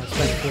powered up when I was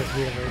playing the PS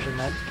Vita version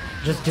that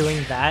just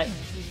doing that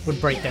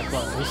would break their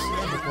clothes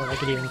before they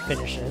could even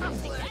finish it.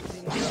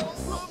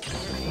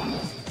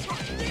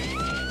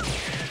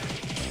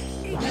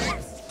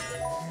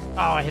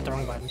 Oh, I hit the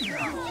wrong button.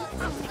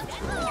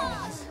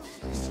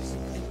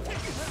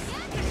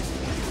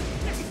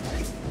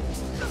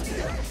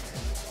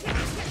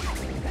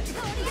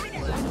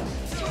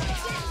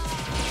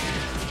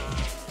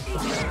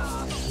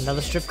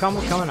 Another strip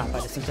combo coming up. I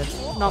just need to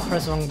not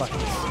press the wrong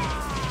buttons.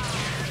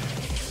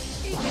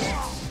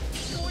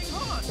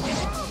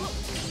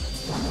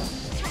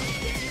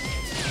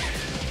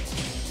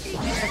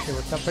 Actually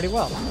worked out pretty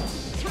well.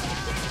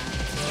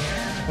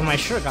 When my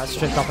shirt got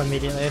stripped off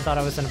immediately, I thought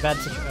I was in a bad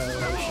situation.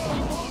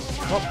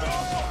 Oh.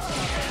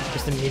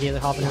 Just immediately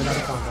hop into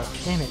another combo.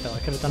 Damn it though, I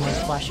could have done my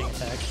flashing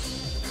attack.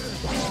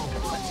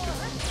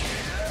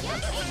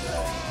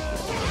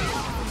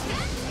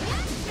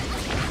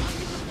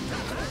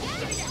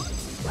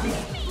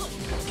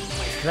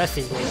 My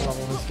dressy weight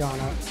level has gone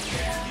up.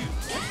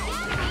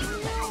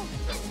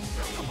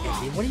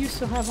 Hey, what do you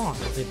still have on?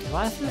 Is it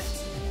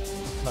glasses?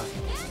 Look,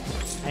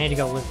 I need to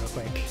go live real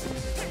quick.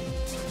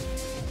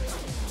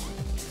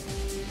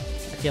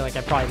 I feel like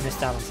I probably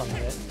missed out on some of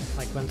it.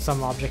 Like when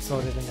some objects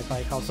loaded and it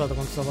like caused other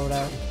ones to load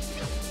out.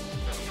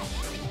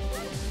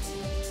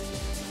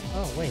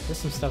 Oh wait, there's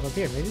some stuff up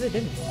here. Maybe they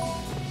didn't.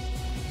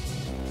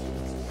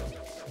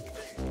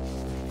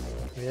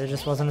 Maybe there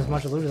just wasn't as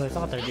much loot as I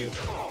thought there'd do.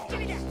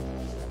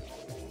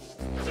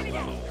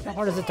 How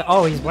hard is it to—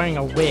 oh, he's wearing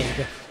a wig.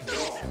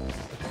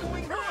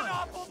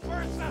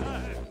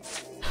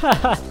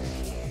 Haha.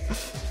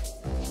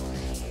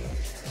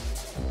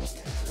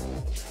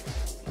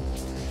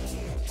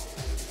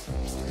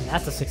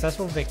 That's a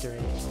successful victory.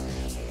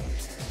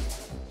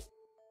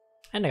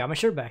 And I got my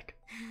shirt back.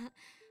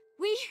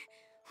 We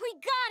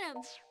got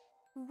him!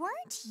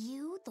 Weren't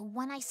you the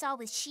one I saw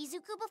with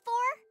Shizuku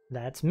before?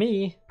 That's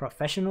me,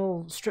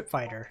 professional strip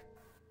fighter.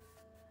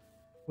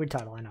 Weird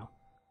title, I know.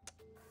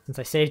 Since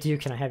I saved you,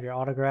 can I have your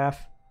autograph?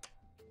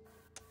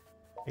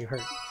 Are you hurt?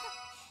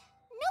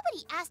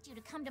 Nobody asked you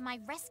to come to my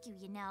rescue,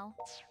 you know.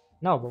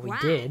 No, but we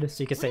did,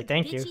 so you could say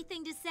thank you. Bitchy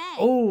thing to say.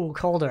 Oh,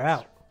 called her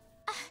out.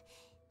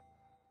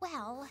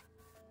 Well,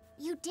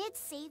 you did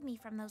save me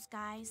from those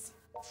guys.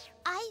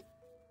 I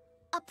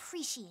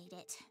appreciate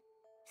it.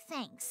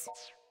 Thanks.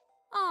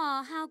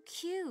 Aw, how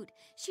cute.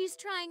 She's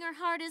trying her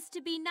hardest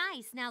to be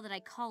nice now that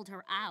I called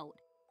her out.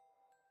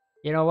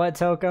 You know what,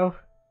 Toko?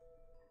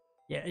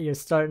 Yeah, you're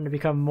starting to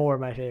become more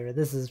my favorite.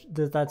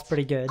 That's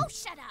pretty good. Oh,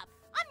 shut up!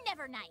 I'm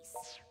never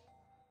nice.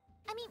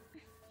 I mean,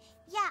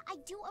 yeah, I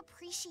do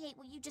appreciate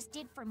what you just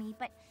did for me,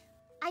 but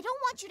I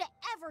don't want you to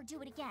ever do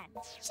it again.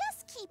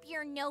 Just keep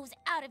your nose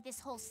out of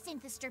this whole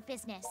Synthester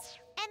business.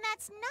 And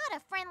that's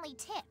not a friendly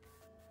tip.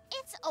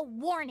 It's a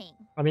warning.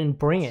 I mean,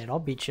 bring it. I'll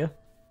beat you.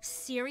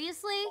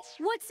 Seriously?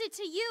 What's it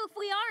to you if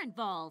we are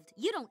involved?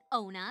 You don't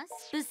own us.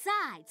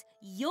 Besides,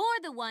 you're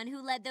the one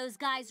who led those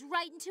guys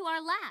right into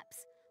our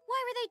laps.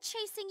 Why were they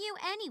chasing you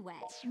anyway?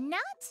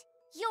 Not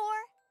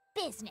your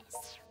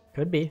business.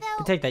 Could be. Though,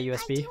 Could take that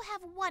USB. I do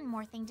have one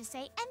more thing to say,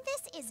 and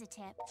this is a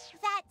tip.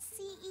 That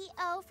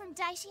CEO from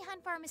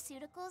Daishihan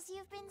Pharmaceuticals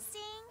you've been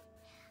seeing?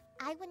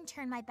 I wouldn't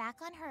turn my back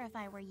on her if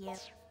I were you.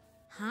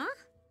 Huh?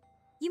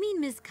 You mean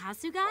Ms.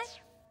 Kasugai?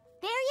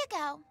 There you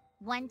go.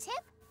 One tip,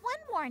 one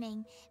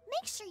warning.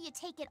 Make sure you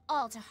take it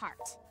all to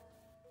heart.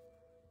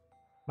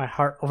 My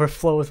heart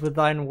overflows with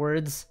thine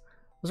words.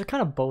 Those are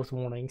kind of both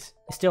warnings.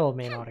 I still have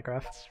main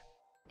autograph.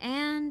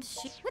 And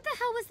what the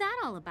hell was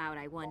that all about,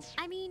 I wonder?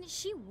 I mean,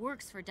 she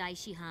works for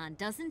Daishihan,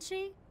 doesn't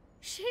she?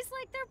 She's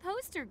like their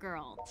poster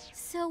girl.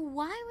 So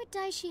why would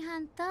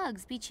Daishihan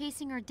thugs be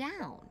chasing her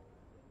down?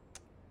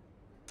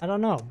 I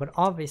don't know, but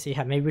obviously,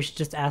 yeah, maybe we should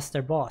just ask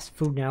their boss.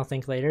 Food now,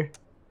 think later.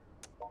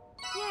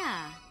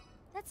 Yeah,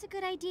 that's a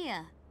good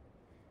idea.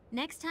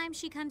 Next time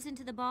she comes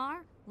into the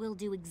bar, we'll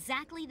do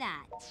exactly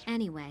that.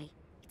 Anyway,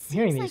 it I'm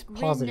hearing seems these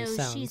like positive Rin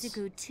knows sounds.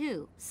 Shizuku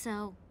too,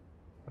 so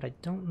But I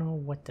don't know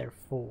what they're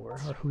for,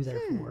 or who they're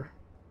for.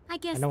 I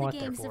guess know the what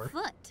they're game's for.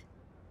 afoot.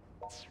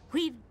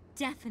 We've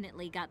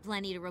definitely got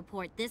plenty to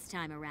report this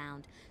time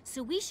around,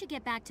 so we should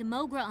get back to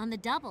Mogra on the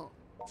double.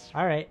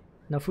 Alright,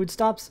 no food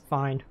stops?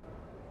 Fine.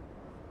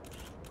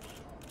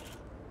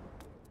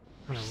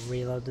 I'm gonna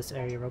reload this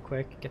area real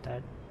quick, get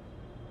that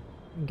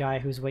guy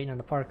who's waiting in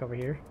the park over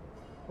here.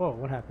 Whoa,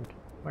 what happened?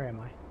 Where am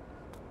I?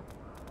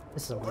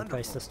 This is a weird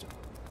place to Can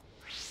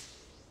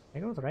I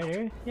go to the right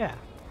area? Yeah.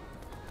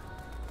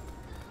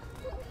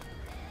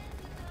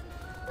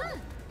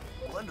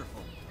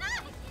 Wonderful.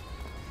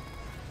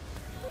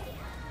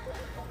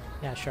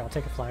 Yeah, sure, I'll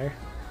take a flyer.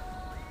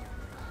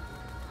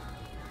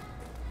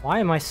 Why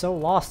am I so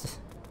lost?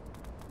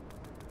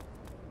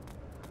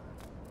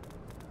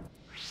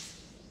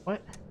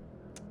 What?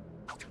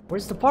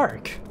 Where's the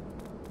park?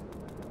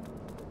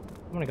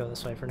 I'm gonna go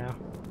this way for now.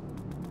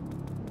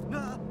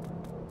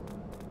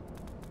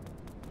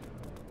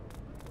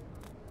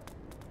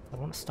 I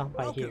want to stop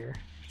by here.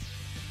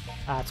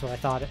 Ah, that's what I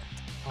thought.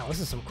 Oh, this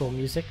is some cool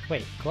music.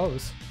 Wait,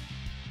 clothes.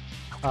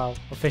 Oh,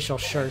 official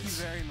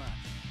shirts. Thank you very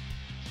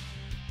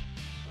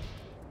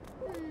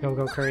much.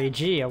 Go Curry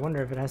G. I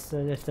wonder if it has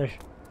to, if they're,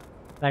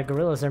 that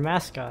gorilla's their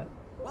mascot.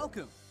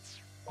 Welcome.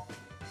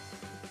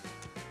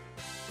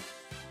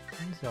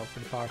 He's all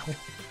pretty powerful.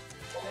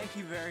 Thank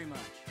you very much.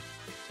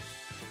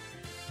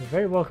 You're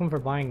very welcome for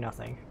buying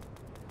nothing.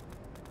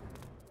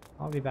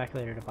 I'll be back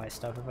later to buy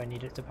stuff if I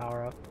need it to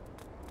power up.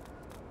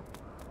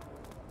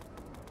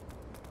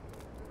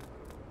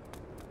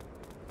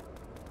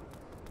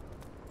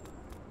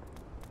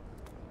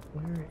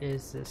 Where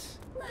is this?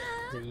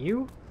 Is it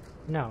you?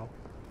 No.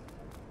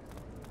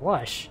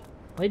 Blush.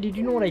 Lady, do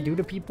you know what I do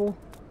to people?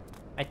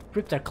 I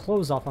rip their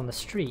clothes off on the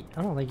street.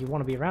 I don't think you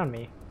want to be around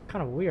me.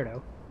 Kind of a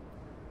weirdo.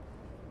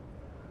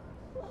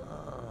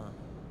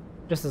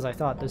 Just as I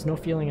thought, there's no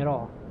feeling at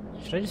all.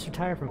 Should I just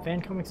retire from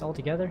fan comics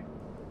altogether?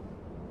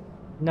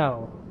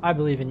 No, I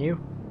believe in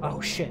you.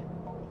 Oh shit.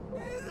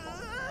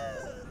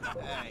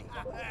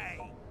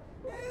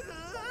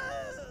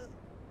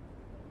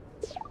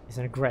 He's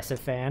an aggressive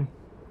fan.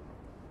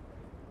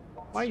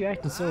 Why are you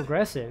acting so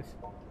aggressive?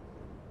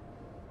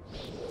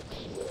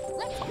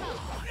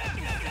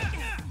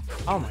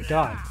 Oh my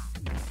god.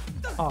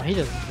 Oh, he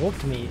just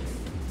whooped me.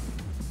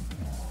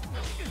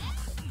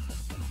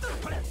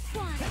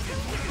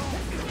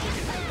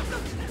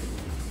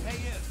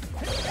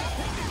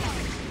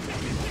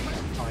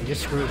 you're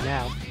screwed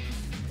now.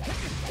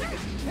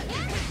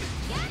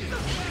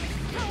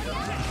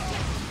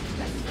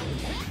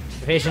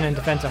 Evasion and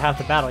defense are half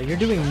the battle. You're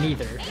doing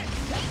neither.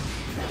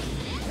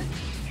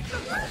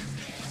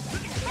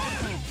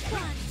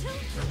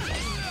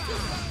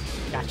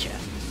 Gotcha.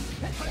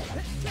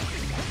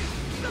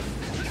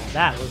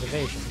 That was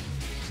evasion.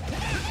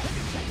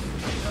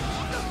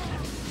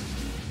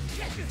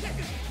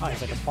 Oh,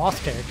 he's like a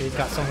boss character. He's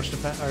got so much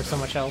defense or so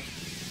much health.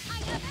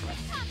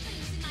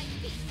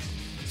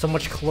 So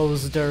much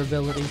closed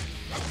durability.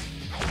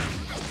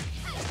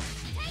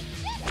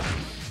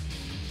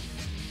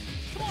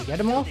 Did we get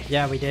them all?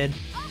 Yeah, we did.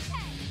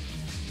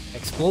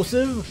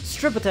 Explosive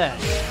strip attack.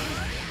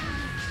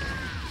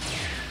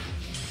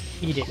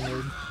 Eat it,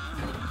 nerd.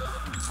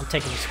 I'm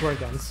taking the squirt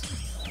guns.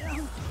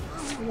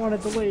 I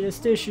wanted the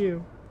latest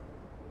issue.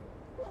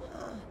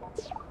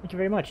 Thank you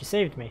very much. You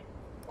saved me.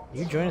 Will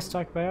you join us to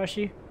talk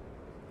Bayashi?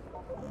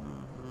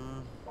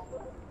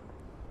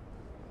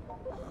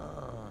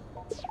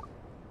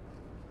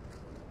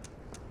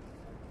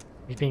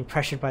 He's being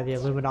pressured by the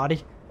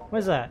Illuminati. What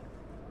is that?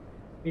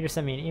 Reader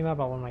sent me an email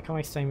about one of my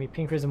comics telling me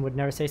Pink Prism would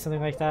never say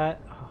something like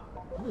that. Oh,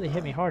 it really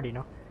hit me hard, you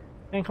know.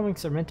 Fan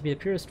comics are meant to be the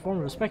purest form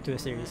of respect to a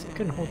series. I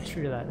couldn't hold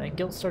true to that. That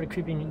guilt started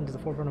creeping into the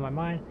forefront of my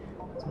mind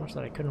so much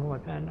that I couldn't hold my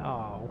pen.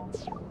 Oh.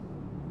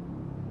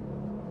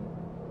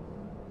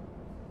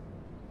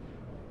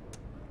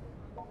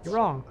 You're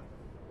wrong.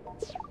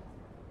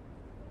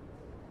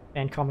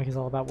 Fan comic is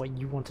all about what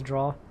you want to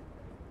draw.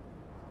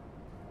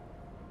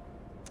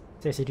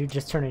 Seriously, dude,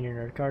 just turn in your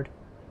nerd card.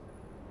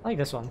 I like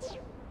this one.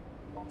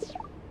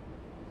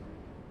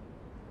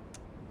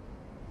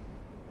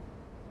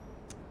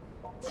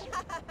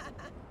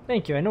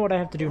 Thank you, I know what I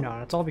have to do now,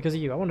 and it's all because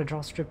of you. I want to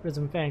draw Strip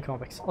Prism fan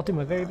comics. I'll do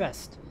my very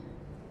best.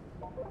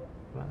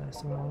 Well, there's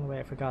somewhere along the way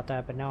I forgot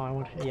that, but now I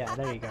want to... Yeah,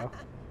 there you go.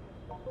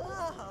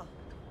 Oh,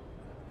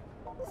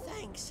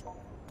 thanks.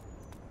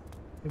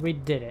 We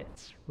did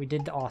it. We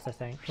did the author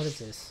thing. What is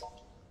this?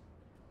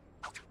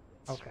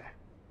 Okay.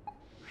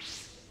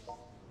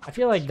 I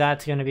feel like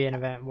that's going to be an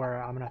event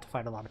where I'm going to have to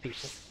fight a lot of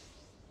people.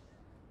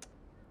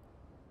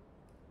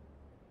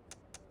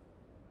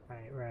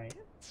 Right.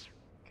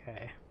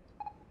 Okay.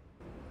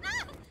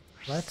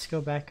 Let's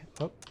go back.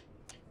 Oh.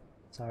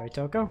 Sorry,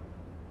 Toko.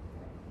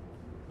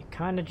 You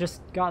kind of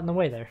just got in the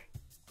way there.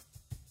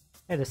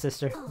 Hey there,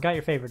 sister. Got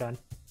your favor done.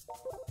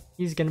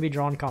 He's going to be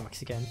drawing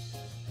comics again.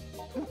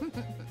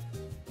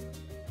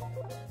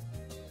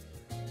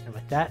 And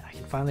with that, I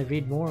can finally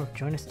read more of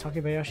Join Us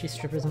Takebayashi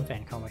Strippers and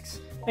Fan Comics.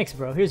 Thanks,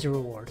 bro. Here's your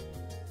reward.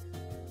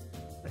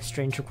 A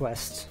strange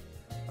request.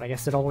 But I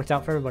guess it all worked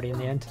out for everybody in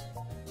the end.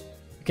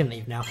 You can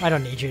leave now. I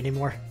don't need you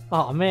anymore.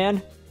 Aw,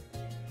 man.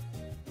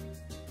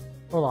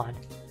 Hold on.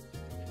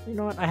 You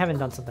know what? I haven't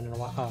done something in a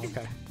while. Oh,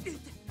 okay.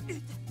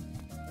 I'm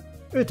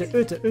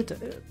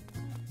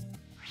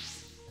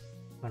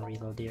gonna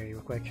reload the area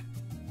real quick.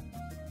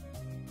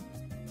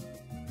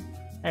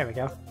 There we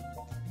go.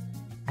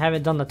 I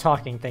haven't done the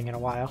talking thing in a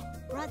while.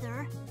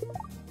 Brother.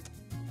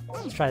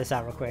 Let's try this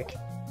out real quick.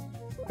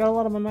 I've got a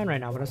lot on my mind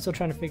right now, but I'm still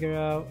trying to figure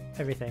out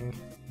everything.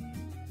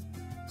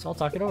 So I'll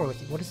talk it over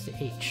with you. What is the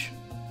H?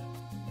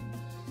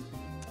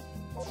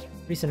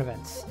 Recent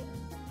events.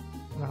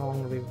 I don't know how long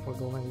it'll be before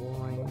global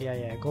warming.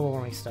 Yeah, global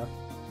warming stuff.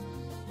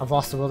 I've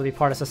lost the will to be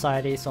part of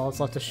society, so all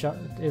that's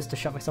left is to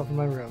shut myself in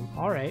my room.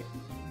 Alright.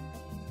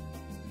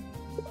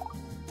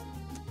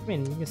 I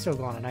mean, you can still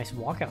go on a nice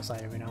walk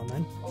outside every now and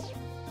then.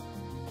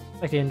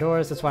 Like the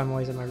indoors, that's why I'm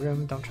always in my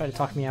room. Don't try to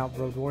talk me out,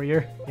 road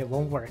warrior. It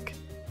won't work.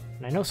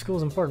 And I know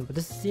school's important, but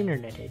this is the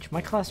internet age. My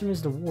classroom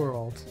is the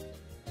world.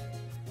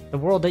 The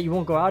world that you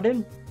won't go out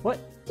in? What?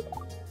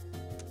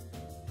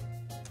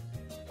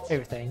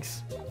 Favorite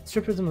things.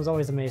 Striprism was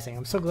always amazing.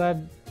 I'm so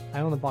glad I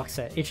own the box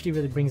set. HD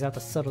really brings out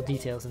the subtle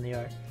details in the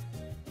art.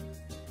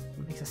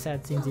 It makes the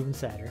sad scenes even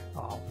sadder.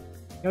 Oh.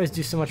 You always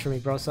do so much for me,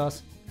 Bro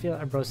Sauce.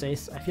 Bro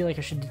Sace. I feel like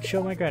I should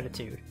show my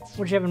gratitude.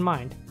 What do you have in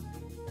mind?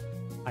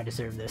 I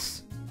deserve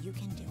this. You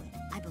can do it.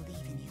 I believe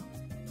in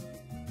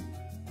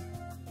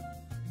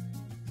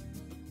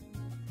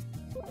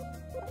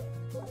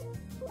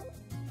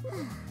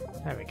you.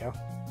 There we go.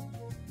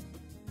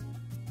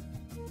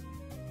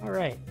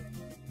 Alright.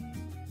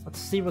 Let's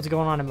see what's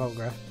going on at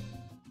Mogra.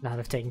 Now that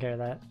I've taken care of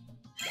that.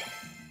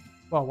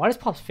 Well, why does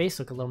Pop's face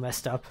look a little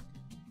messed up?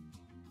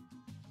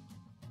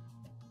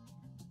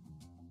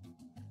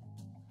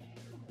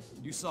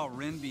 You saw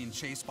Rin being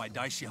chased by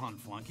Daishihan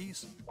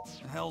flunkies?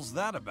 The hell's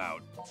that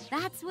about?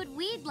 That's what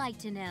we'd like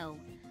to know.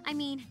 I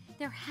mean,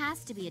 there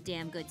has to be a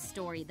damn good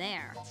story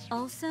there.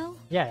 Also,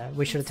 yeah,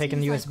 we should have taken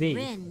the USB.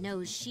 Like Rin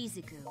knows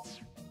Shizuku.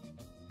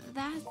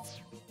 That's...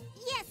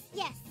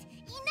 Yes.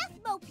 Enough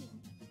moping.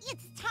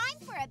 It's time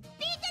for a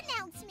big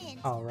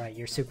announcement. All right,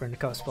 you're super into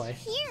cosplay.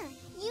 Here,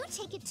 you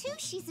take it too,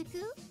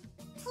 Shizuku.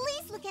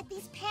 Please look at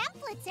these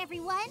pamphlets,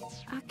 everyone.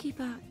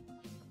 Akiba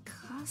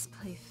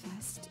Cosplay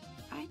Fest?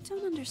 I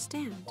don't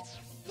understand.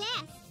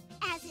 Fest,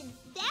 as in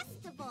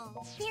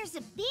festival. There's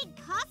a big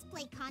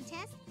cosplay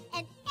contest,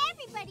 and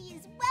everybody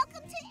is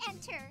welcome to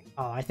enter.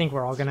 Oh, I think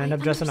we're all gonna end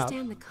up dressing up. I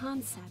understand the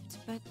concept,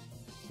 but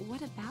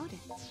what about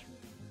it?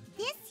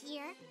 This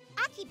year,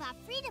 Akiba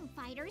freedom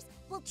fighters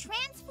will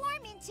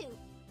transform into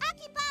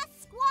Akiba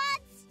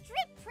Squad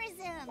Strip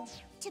Prism.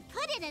 To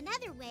put it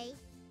another way,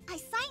 I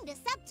signed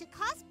us up to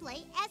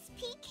cosplay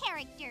SP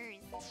characters.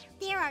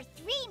 There are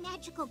 3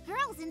 magical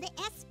girls in the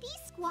SP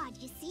squad,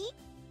 you see?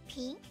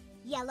 Pink,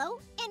 yellow,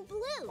 and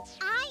blue.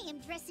 I am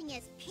dressing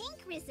as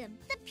Pinkrism,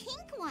 the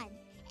pink one.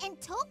 And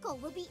Toko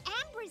will be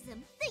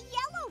Ambrism, the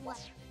yellow one.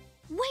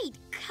 Wait,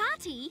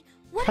 Kati?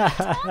 What are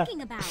you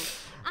talking about?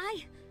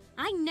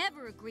 I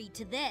never agreed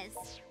to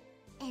this.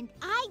 And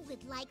I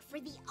would like for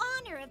the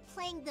honor of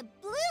playing the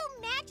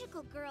blue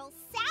magical girl,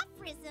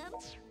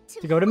 Sapphism,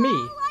 To go to me.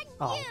 fall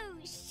on Oh.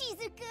 you,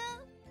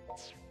 Shizuku.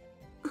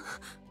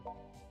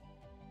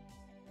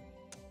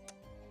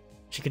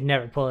 She could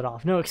never pull it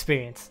off. No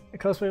experience. The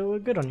cosplay will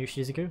look good on you,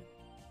 Shizuku.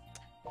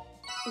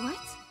 What?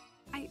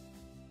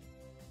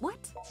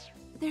 What?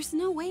 There's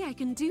no way I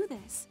can do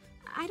this.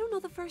 I don't know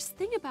the first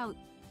thing about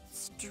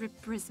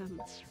striprism.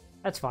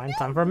 That's fine.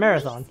 Time for a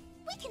marathon.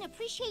 We can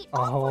appreciate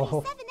all Oh.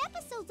 47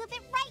 episodes of it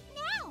right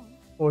now.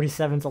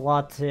 47's a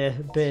lot to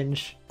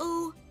binge.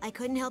 Ooh, I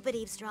couldn't help but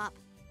eavesdrop.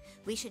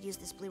 We should use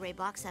this Blu-ray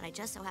box set I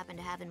just so happen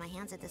to have in my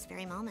hands at this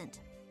very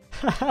moment.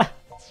 Yes,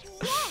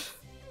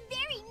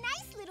 very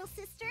nice, little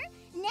sister.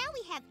 Now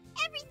we have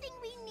everything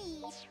we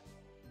need.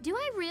 Do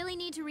I really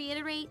need to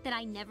reiterate that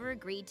I never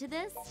agreed to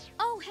this?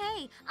 Oh,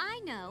 hey, I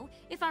know.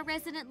 If our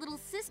resident little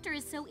sister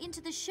is so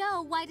into the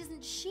show, why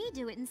doesn't she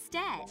do it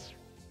instead?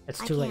 It's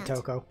I too late, can't.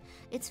 Toko.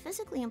 It's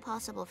physically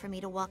impossible for me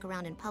to walk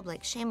around in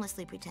public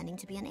shamelessly pretending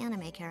to be an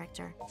anime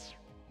character.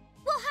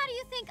 Well, how do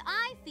you think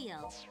I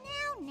feel?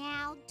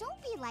 Now,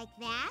 don't be like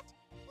that.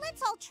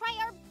 Let's all try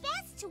our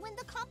best to win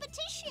the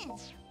competition.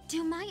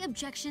 Do my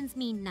objections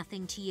mean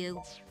nothing to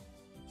you?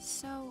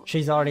 So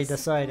She's already I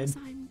decided.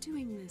 suppose I'm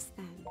doing this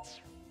then.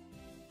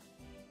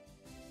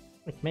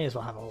 We may as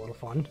well have a little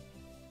fun.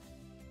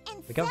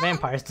 And We got so,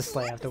 vampires to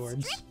slay let the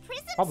afterwards. strip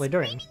prism Probably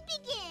during.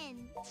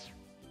 screaming begin.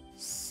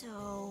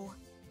 So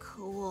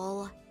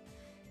cool.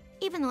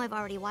 Even though I've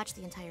already watched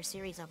the entire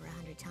series over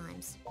 100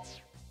 times.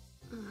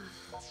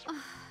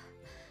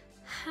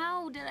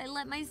 How did I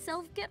let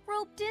myself get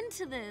roped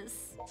into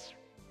this?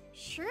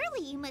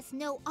 Surely you must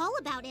know all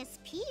about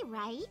SP,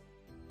 right?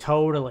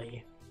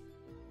 Totally.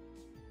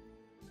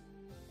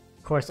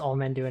 Of course, all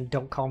men do and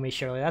don't call me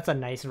Shirley. That's a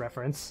nice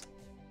reference.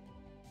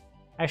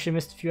 I actually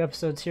missed a few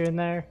episodes here and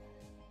there.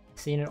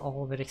 Seen it,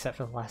 all of it except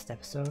for the last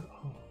episode.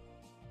 Oh.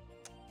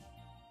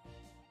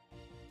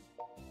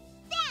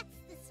 That's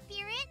the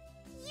spirit.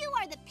 You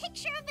are the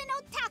picture of an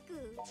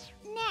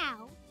otaku.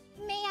 Now,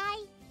 may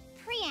I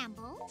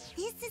preamble?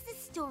 This is the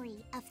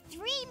story of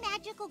 3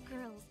 magical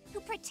girls who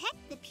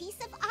protect the peace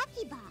of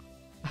Akiba.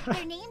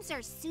 Their names are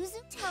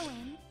Suzu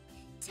Toen,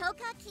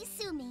 Toka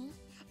Kisumi,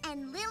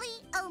 and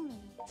Lily Omi.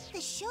 The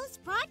show's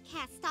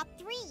broadcast stopped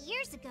 3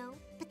 years ago,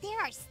 but there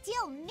are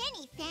still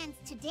many fans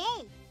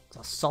today. It's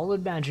a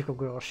solid magical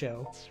girl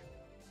show.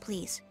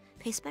 Please,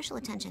 pay special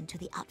attention to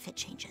the outfit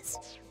changes.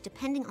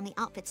 Depending on the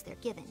outfits they're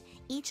given,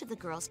 each of the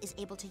girls is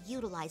able to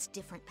utilize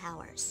different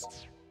powers.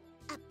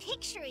 A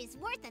picture is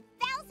worth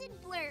 1,000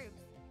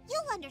 blurbs.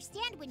 You'll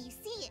understand when you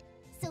see it.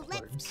 So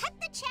let's Blurbs. cut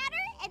the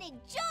chatter and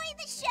enjoy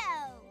the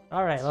show.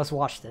 Alright, let's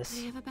watch I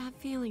this. have a bad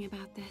feeling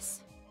about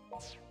this.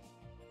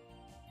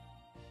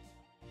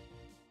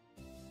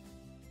 Are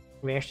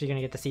we actually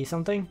gonna get to see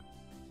something?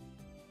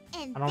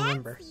 And I don't that's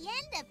remember. the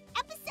end of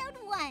episode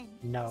 1.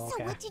 No, So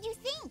okay. what did you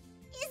think?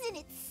 Isn't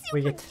it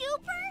We super get-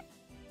 duper?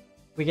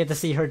 We get to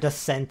see her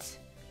descent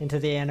into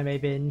the anime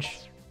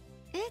binge.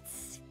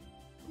 It's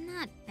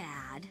not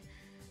bad.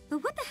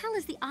 But what the hell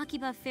is the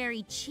Akiba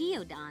fairy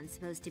Chiyodan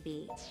supposed to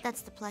be?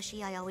 That's the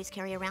plushie I always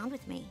carry around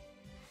with me.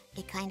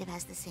 It kind of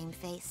has the same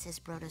face as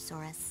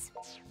Brotosaurus.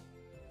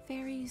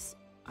 Fairies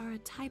are a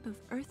type of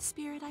earth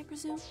spirit, I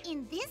presume?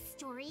 In this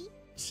story,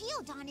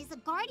 Chiyodan is a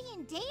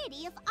guardian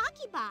deity of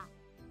Akiba.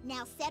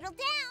 Now settle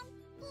down.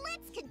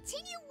 Let's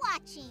continue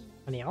watching.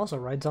 And he also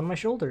rides on my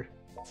shoulder.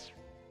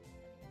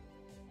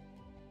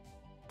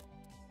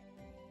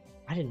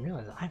 I didn't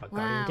realize I have a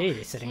guardian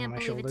deity sitting on Can't my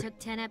believe shoulder. it took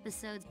 10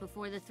 episodes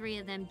before the 3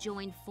 of them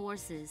joined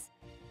forces.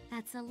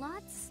 That's a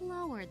lot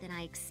slower than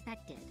I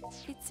expected.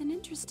 It's an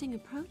interesting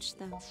approach,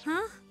 though.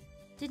 Huh?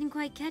 Didn't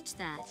quite catch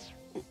that.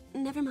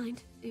 Never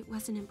mind. It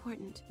wasn't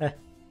important.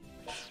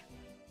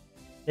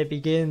 It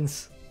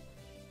begins.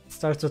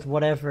 Starts with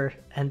whatever,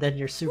 and then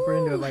you're super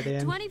into it by the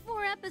end.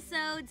 24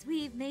 episodes.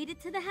 We've made it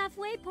to the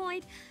halfway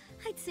point.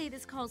 I'd say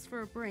this calls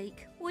for a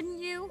break, wouldn't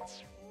you?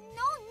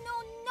 No.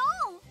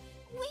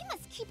 We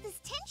must keep this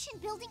tension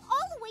building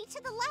all the way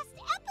to the last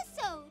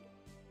episode.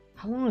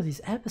 How long are these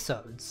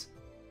episodes?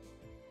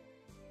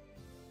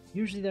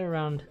 Usually they're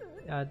around,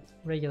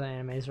 regular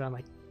animes around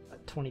like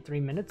 23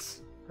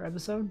 minutes per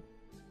episode.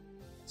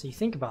 So you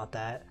think about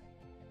that.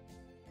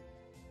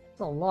 There's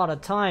a lot of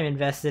time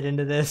invested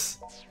into this.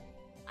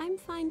 I'm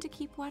fine to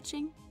keep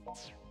watching.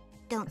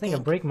 Don't I think a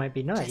break might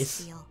be nice.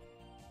 Just feel.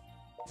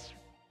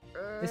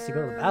 Just to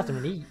go to the bathroom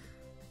and eat.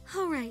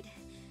 All right,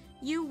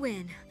 you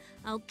win.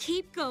 I'll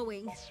keep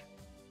going.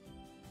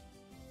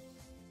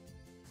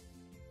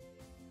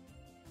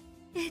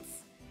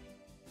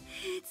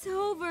 It's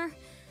over.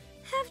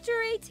 After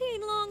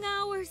 18 long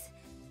hours,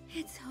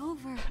 it's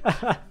over.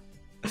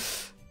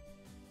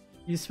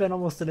 You spent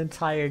almost an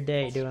entire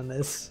day doing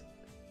this.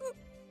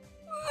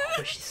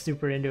 But she's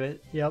super into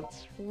it. Yep.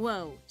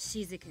 Whoa,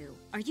 Shizuku,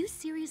 are you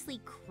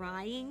seriously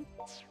crying?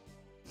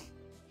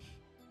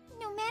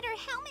 No matter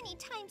how many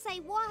times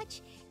I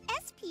watch,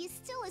 SP is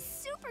still a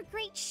super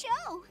great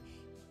show.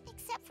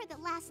 Except for the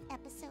last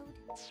episode.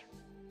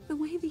 The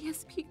way the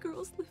SP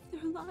girls live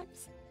their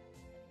lives,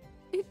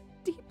 it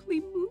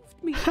deeply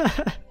moved me.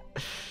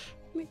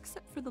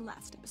 Except for the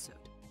last episode.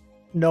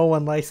 No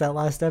one likes that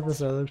last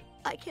episode.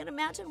 I can't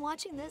imagine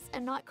watching this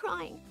and not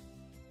crying.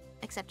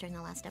 Except during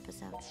the last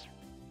episode.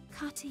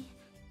 Kati,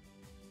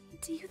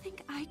 do you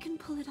think I can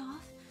pull it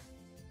off?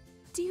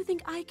 Do you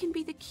think I can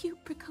be the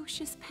cute,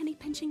 precocious,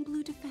 penny-pinching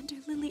blue defender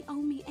Lily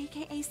Omi,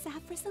 aka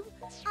Sapphism?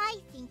 I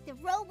think the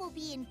role will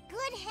be in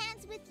good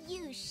hands with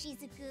you,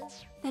 Shizuku.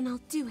 Then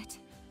I'll do it.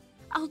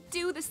 I'll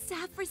do the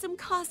Sapphism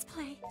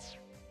cosplay.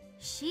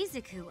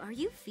 Shizuku, are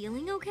you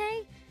feeling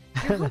okay?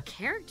 Your whole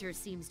character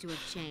seems to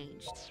have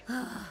changed.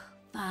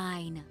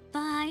 Fine.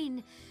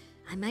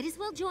 I might as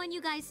well join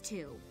you guys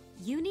too.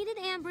 You need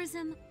an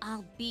Ambrism,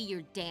 I'll be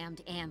your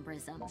damned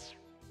Ambrism.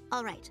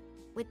 All right.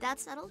 With that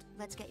settled,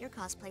 let's get your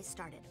cosplay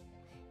started.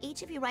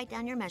 Each of you write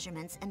down your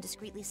measurements and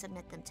discreetly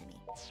submit them to me.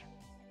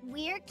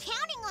 We're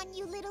counting on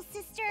you, little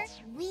sister.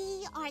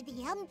 We are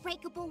the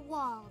unbreakable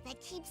wall that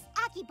keeps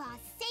Akiba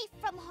safe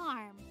from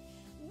harm.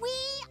 We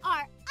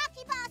are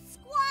Akiba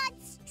Squad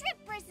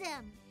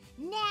Stripperism.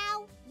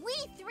 Now, we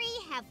three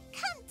have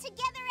come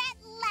together at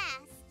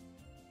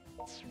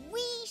last.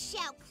 We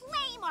shall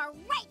claim our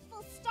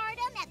rightful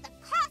stardom at the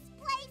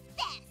Cosplay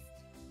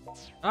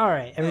Fest.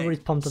 Alright, everybody's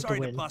pumped up to Sorry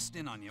win. to bust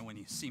in on you when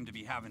you seem to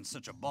be having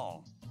such a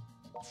ball.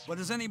 But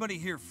is anybody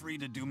here free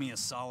to do me a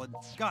solid?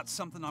 Got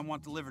something I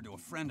want delivered to a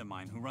friend of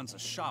mine who runs a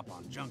shop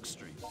on Junk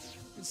Street.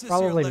 It's this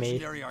Probably here me.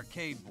 legendary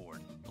arcade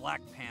board,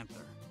 Black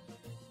Panther.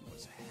 It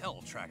was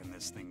hell tracking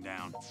this thing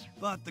down.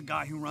 But the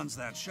guy who runs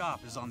that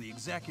shop is on the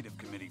executive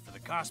committee for the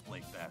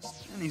Cosplay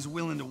Fest, and he's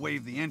willing to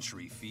waive the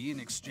entry fee in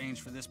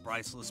exchange for this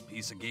priceless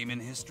piece of gaming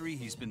history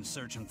he's been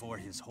searching for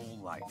his whole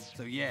life.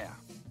 So yeah,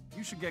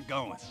 you should get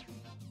going.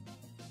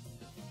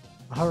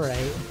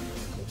 Alright,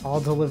 I'll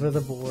deliver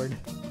the board.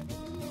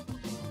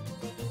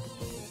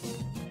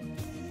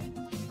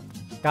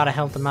 Gotta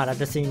help them out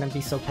after seeing them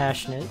be so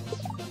passionate.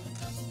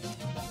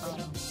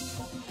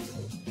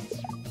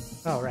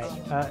 Oh, right.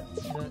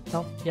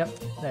 No, yep,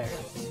 there.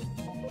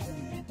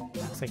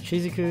 Looks like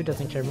Shizuku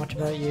doesn't care much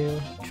about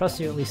you. Trusts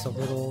you at least a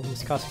little.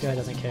 Miss Kasuga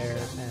doesn't care.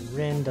 And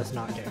Rin does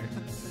not care.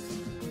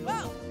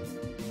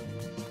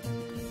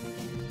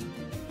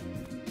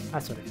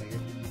 That's what I figured.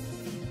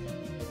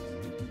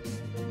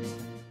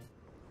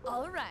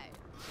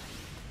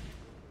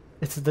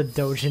 It's the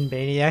Dojin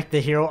Maniac,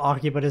 the hero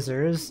Akiba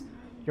deserves.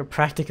 You're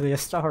practically a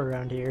star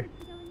around here.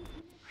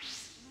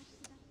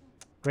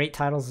 Great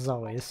titles as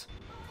always.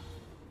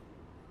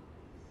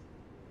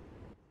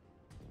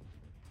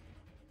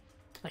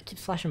 That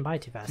keeps flashing by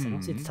too fast, I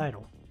don't see the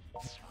title.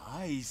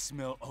 I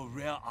smell a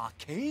rare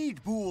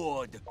arcade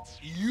board.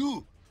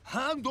 You,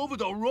 hand over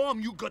the ROM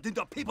you got in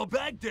the paper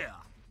bag there.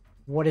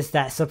 What is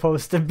that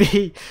supposed to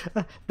be?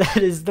 That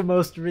is the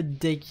most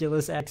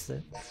ridiculous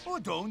accent. Or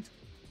don't,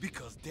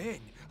 because then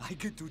I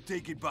get to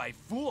take it by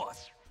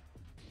force.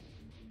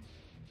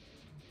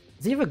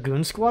 Does he have a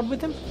goon squad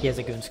with him? He has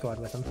a goon squad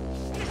with him.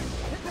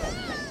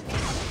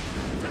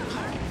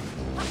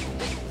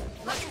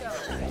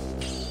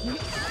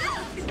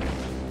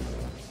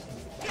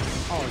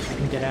 Oh, you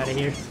can get out of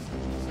here.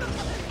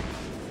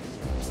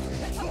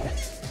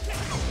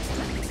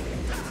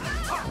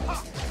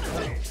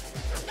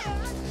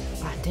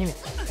 Ah, damn it.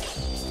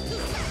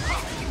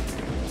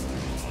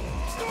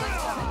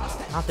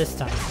 Not this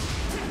time.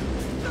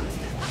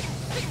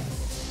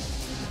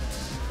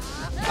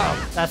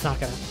 Oh, that's not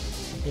gonna...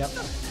 Yep.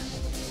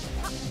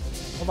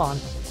 Hold on.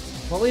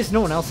 Well, at least no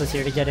one else is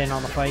here to get in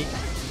on the fight.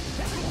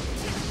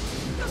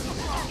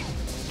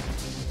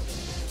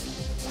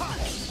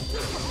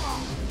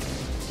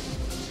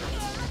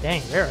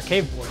 Dang, there are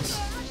cave boards.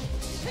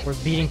 We're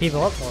beating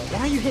people up for it. Why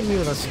are you hitting me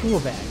with a school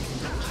bag?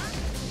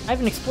 I have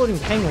an exploding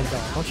penguin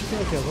doll. Don't you feel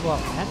like you're a little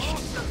outmatched?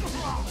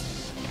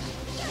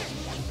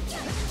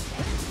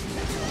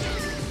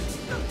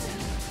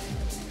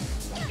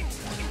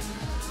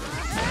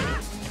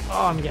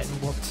 Oh, I'm getting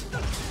whooped.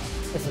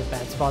 This is a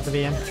bad spot to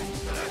be in.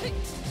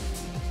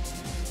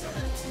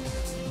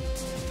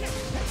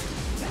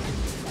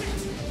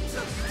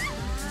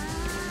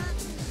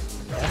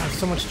 That has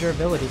so much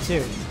durability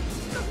too.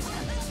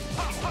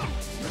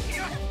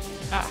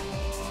 Ah.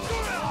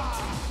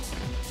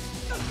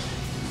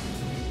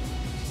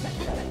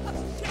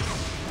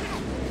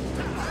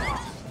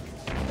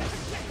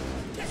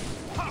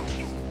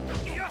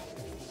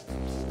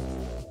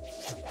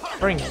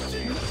 Bring it.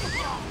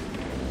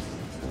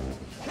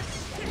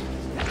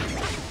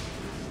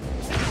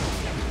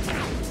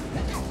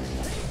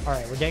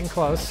 Alright, we're getting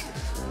close.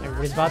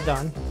 Everybody's about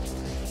done.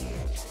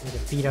 I'm gonna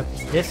beat up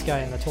this guy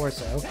in the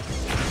torso.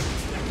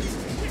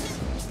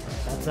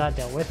 That's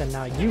that dealt with, and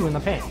now you in the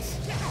pants.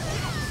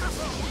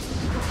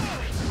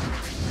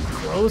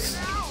 Gross.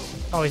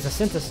 Oh, he's a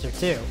synthesizer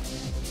too.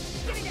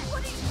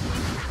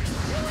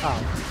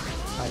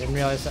 Oh, I didn't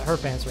realize that her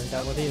pants weren't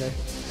dealt with either.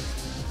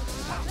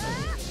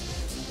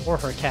 Or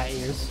her cat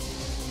ears.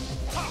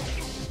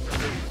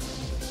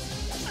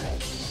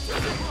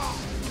 There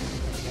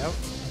we go.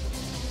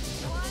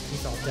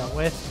 He's all dealt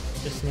with.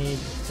 Just need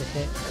to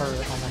hit her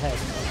on the head.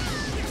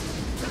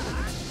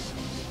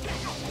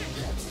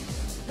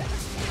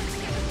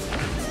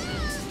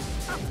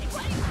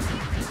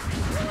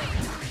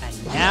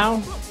 And now,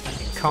 I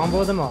can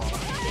combo them all.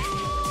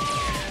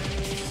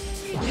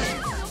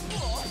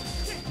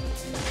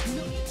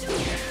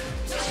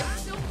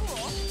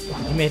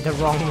 You made the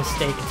wrong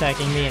mistake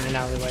attacking me in an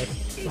alleyway.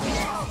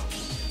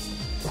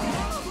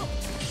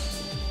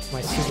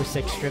 My super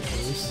sick strip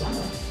moves.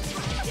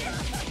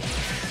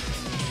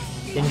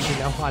 Didn't you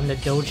know I'm the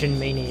Dojin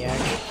Maniac?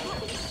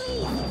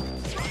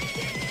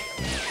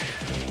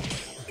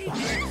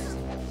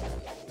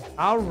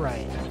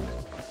 Alright.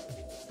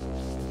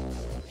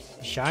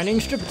 Shining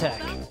Strip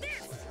Attack.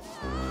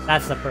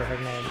 That's the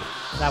perfect name.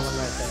 That one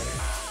right there.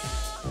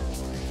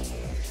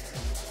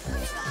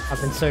 I've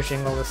been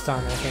searching all this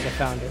time and I think I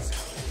found it.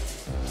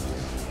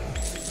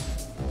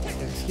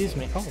 Excuse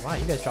me. Oh wow,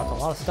 you guys dropped a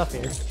lot of stuff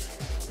here.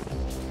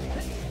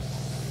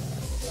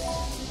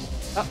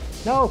 Oh,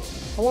 no!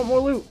 I want more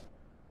loot!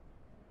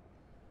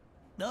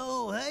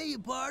 Oh, hey,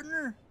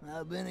 partner.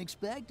 I've been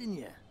expecting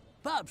you.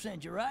 Pop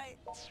sent you, right?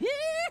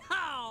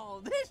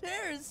 Yeehaw! This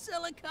here is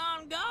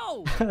silicon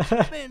gold.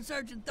 Been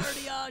searching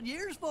 30-odd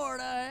years for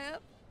it, I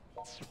have.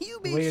 You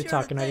be the way you're sure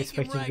talking, to I'd thank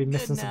expect him you to be right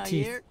missing good some now,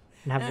 teeth here.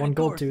 and have And one of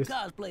gold course, tooth. The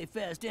Cosplay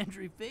Fest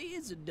entry fee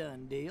is a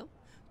done deal.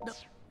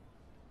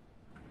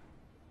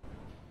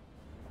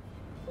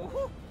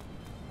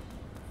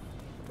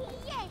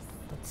 Yes!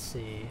 Let's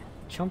see.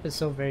 Chump is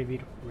so very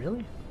beautiful.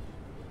 Really?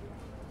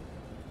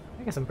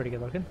 I guess I'm pretty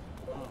good looking.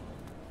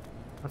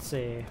 Let's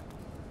see.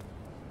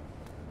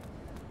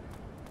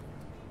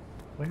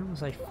 Where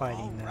was I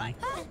fighting then? Alright.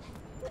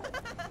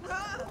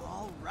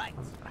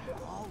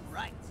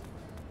 Alright.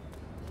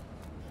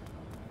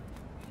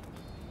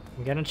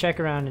 I'm gonna check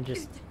around and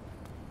just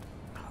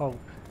hope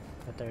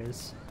that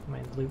there's my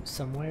loot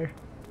somewhere.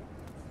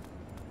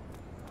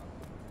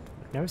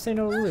 Never say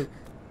no to loot.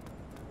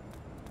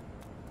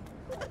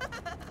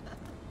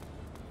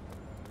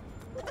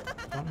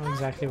 Don't know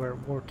exactly where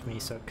it warped me,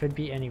 so it could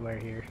be anywhere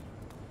here.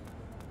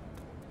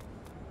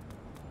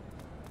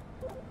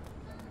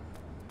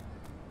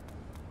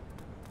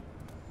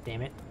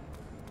 Damn it.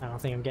 I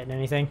don't think I'm getting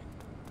anything.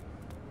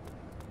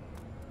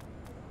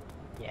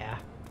 Yeah.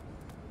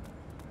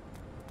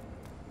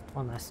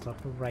 One last look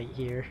right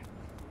here.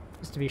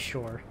 Just to be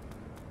sure.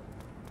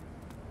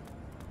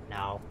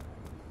 No.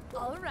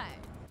 Alright.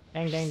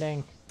 Dang, dang,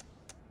 dang.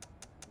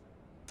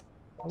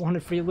 I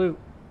wanted free loot.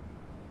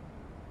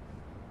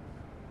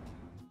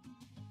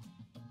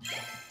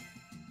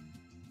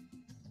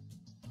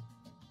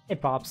 Hey,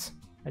 Pops.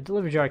 I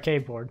delivered your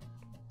arcade board.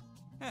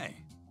 Hey,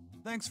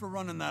 thanks for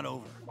running that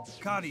over.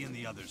 Cotty and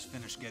the others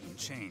finished getting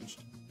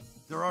changed.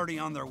 They're already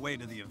on their way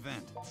to the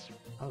event.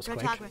 That was quick.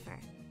 Photographer,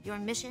 your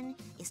mission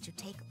is to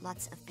take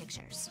lots of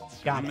pictures.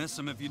 Got You'll it. miss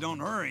them if you don't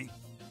hurry.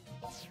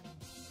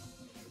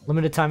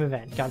 Limited time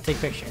event. Gotta take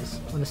pictures.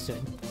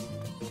 Understood.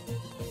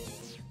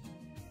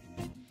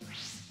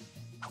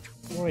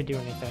 Before I do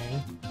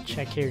anything,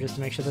 check here just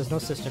to make sure there's no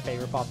sister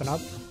favor popping up.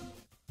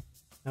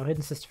 No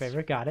hidden sister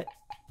favor. Got it.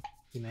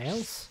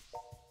 Emails.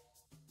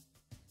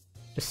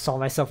 Just saw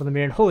myself in the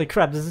mirror and holy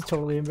crap, this is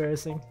totally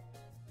embarrassing.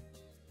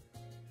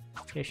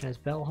 Location is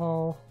Bell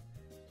Hall.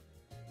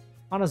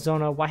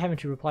 Anazona, why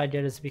haven't you replied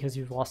yet? Is it because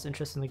you've lost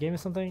interest in the game or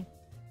something?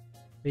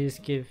 Please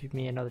give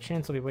me another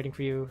chance. I'll be waiting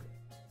for you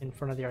in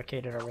front of the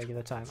arcade at our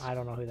regular time. I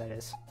don't know who that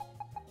is.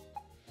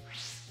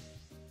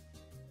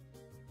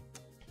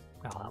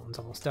 Oh, that one's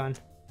almost done.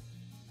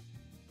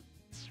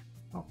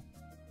 Oh,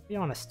 to be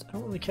honest, I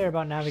don't really care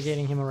about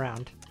navigating him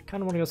around. I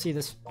kind of want to go see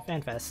this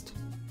fan fest.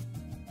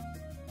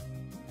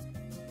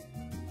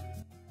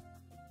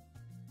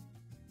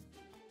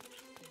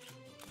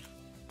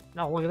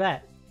 No, look at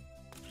that.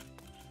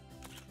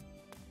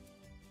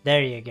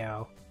 There you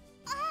go.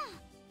 Ah,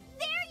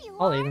 there you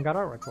Oh, are. they even got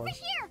artwork for Over it.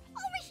 here,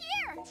 over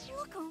here.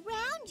 Look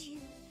around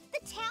you. The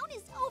town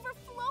is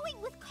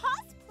overflowing with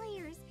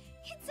cosplayers.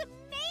 It's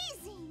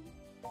amazing.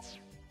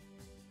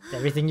 It's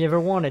everything you ever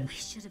wanted. I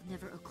should have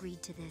never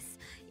agreed to this.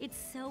 It's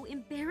so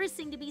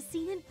embarrassing to be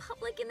seen in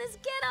public in this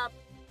getup.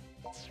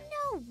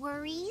 No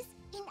worries.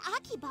 In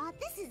Akiba,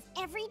 this is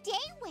everyday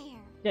wear.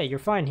 Yeah, you're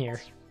fine here.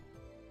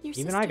 Your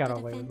Even sister I got did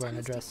away with wearing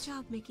a fantastic dress.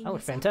 job making I look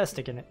this outfit.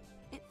 fantastic in it.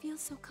 It feels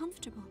so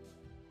comfortable.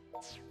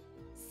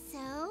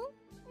 So,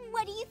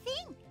 what do you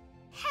think?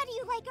 How do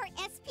you like our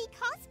SP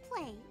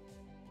cosplay?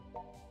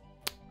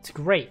 It's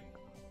great.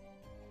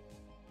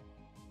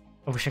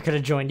 I wish I could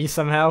have joined you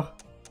somehow.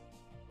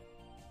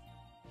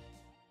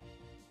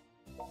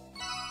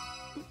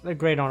 They're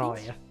great on all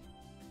of you.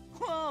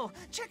 Whoa,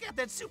 check out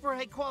that super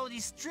high quality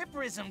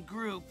stripperism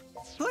group.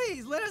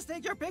 Please, let us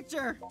take your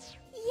picture.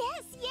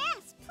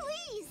 Yes,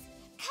 please.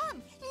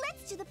 Come,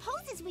 let's do the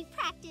poses we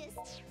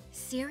practiced.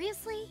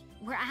 Seriously?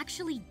 We're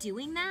actually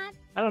doing that?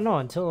 I don't know,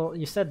 until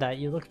you said that,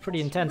 you looked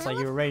pretty intense, like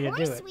you were ready to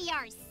do it. Of course we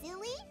are,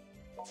 silly.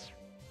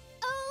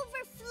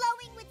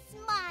 Overflowing with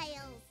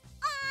smiles.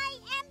 I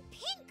am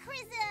Pink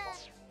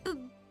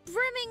Prism.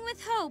 Brimming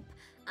with hope.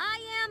 I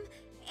am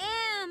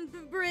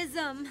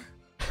Ambrism.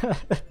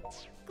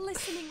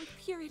 Glistening with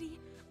purity.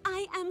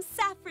 I am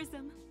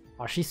Sapphism.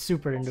 Oh, she's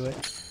super into it.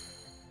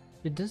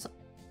 It does.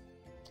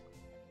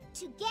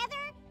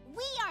 Together,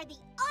 we are the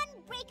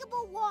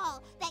unbreakable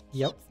wall that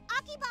keeps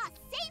Akiba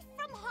safe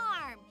from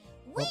harm.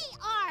 We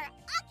are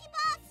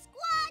Akiba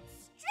Squad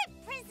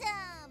Strip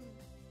Prism.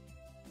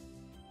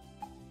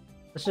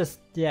 Let's just,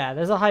 yeah,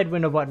 there's a hide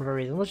window button for a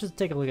reason. Let's just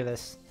take a look at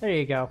this. There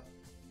you go.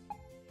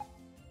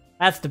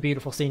 That's the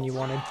beautiful scene you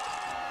wanted.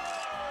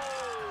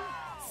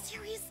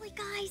 Seriously,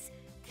 guys,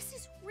 this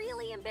is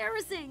really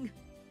embarrassing.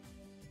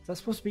 Is that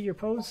supposed to be your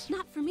pose?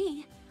 Not for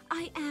me.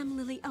 I am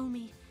Lily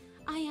Omi.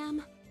 I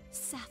am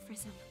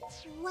Sapphism.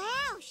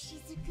 Wow,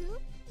 Shizuku,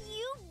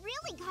 you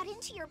really got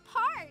into your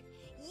part.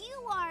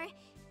 You are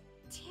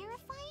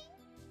terrifying?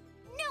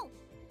 No,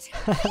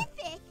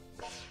 terrific.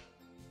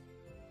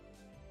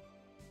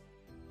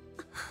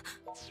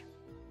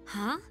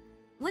 Huh?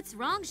 What's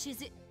wrong,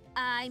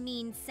 I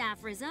mean,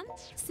 Sapphism?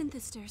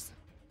 Synthisters.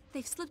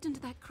 They've slipped into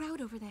that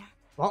crowd over there.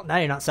 Well, now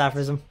you're not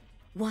Sapphism.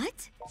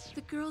 What?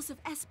 The girls of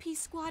SP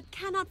Squad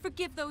cannot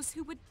forgive those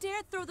who would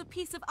dare throw the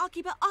piece of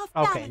Akiba off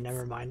balance. Okay,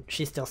 never mind.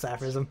 She's still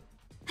Sapphism.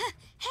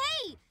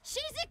 Hey,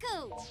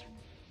 Shizuku!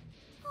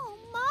 Oh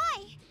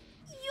my!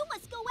 You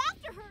must go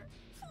after her,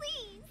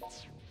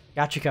 please.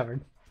 Got you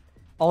covered.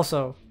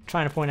 Also,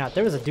 trying to point out,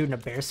 there was a dude in a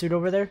bear suit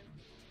over there.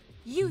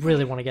 You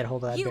really want to get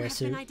hold of that you bear have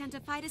suit. been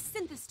identified as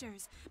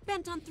synthisters,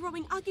 bent on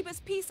throwing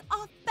Akiba's piece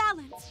off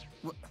balance.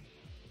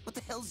 What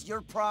the hell's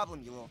your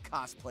problem, you little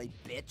cosplay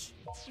bitch?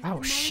 Oh,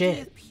 the shit.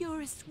 melody of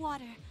purest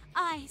water,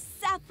 I,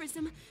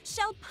 Sapphism,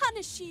 shall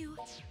punish you.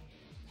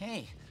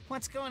 Hey,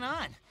 what's going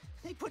on?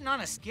 They putting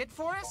on a skit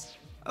for us?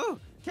 Oh,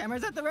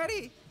 cameras at the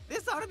ready.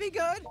 This ought to be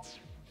good.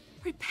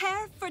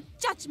 Prepare for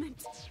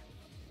judgment.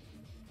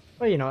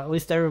 Well, you know, at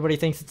least everybody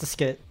thinks it's a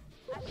skit.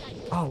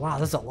 Oh, wow,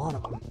 there's a lot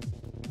of them.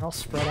 They're all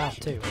spread out,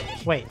 too.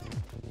 Wait.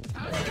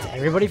 Is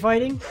everybody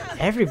fighting?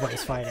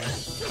 Everybody's fighting.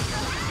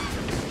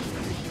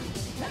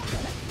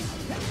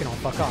 You know,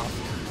 fuck off.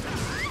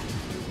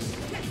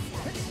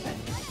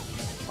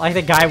 I like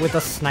the guy with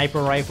the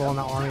sniper rifle and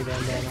the army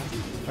bandana.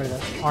 Or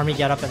the army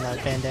getup and the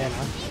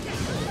bandana.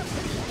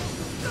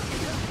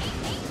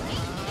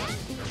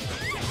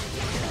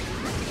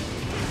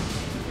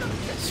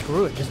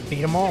 Screw it, just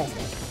beat them all.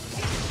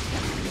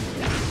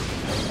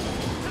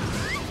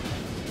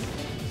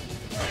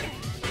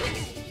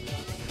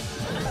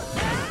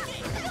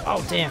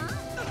 Oh, damn.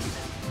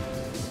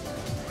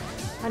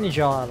 I need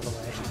y'all out of the way.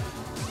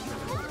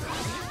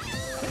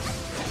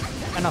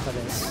 Enough of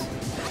this.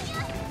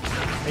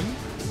 Are you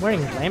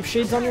wearing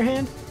lampshades on your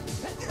hand?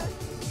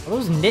 Are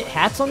those knit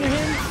hats on your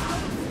hand?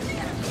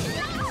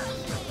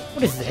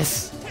 What is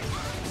this?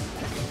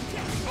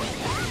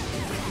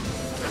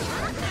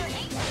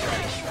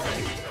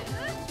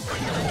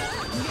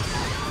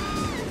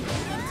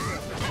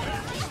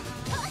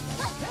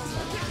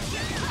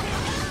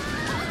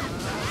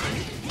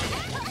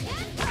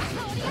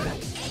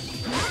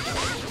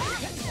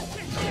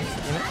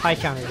 High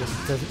counter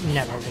just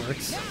never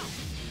works.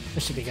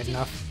 This should be good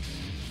enough.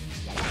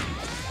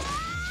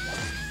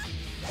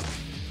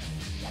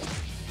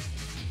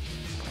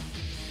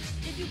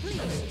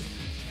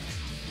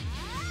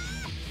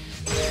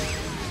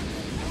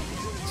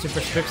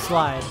 Super strict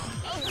slide.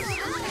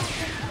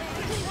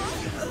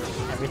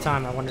 Every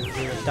time I wanted to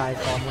do a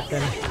dive bomb with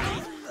him.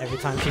 Every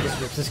time she just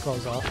rips his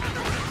clothes off.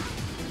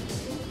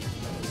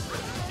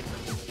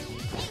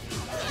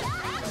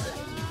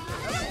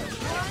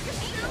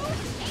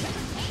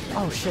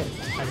 Oh shit,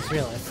 I just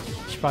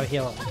realized. Should probably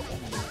heal up.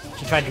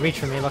 She tried to reach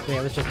for me, luckily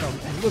I was just a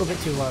little bit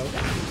too low.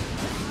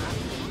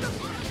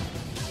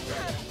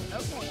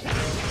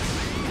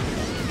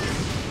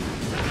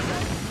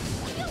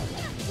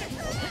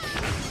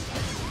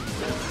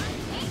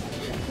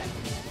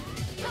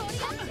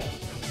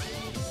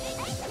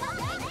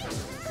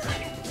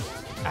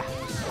 Ah,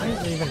 why is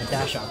there even a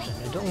dash option?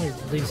 It only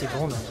leaves you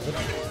vulnerable.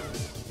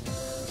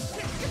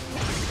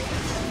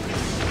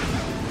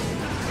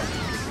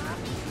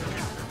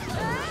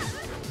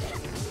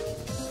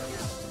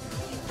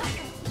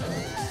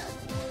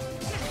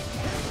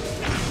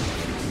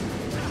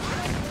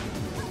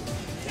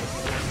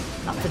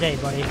 Today,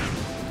 buddy.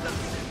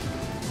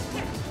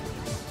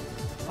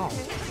 Oh,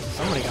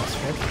 somebody got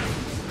stripped.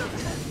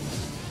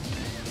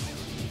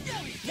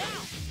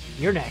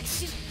 You're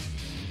next.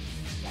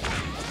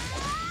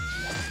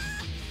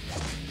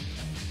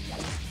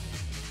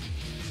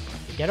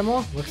 Get them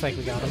all? Looks like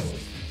we got them.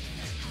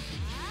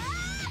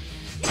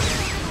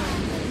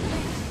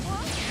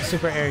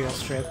 Super aerial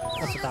strip.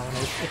 That's what that one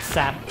is. It's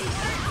sap.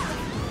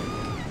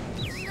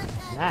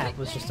 That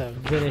was just a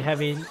really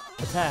heavy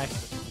attack.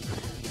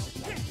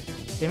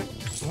 Damn it.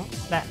 Oh,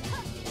 that.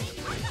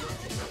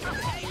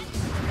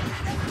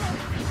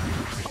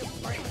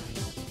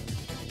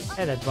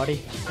 Hey there,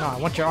 buddy. No, I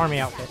want your army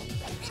outfit.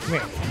 Come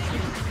here.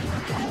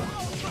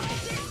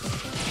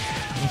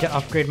 I need to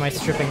upgrade my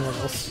stripping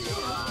levels.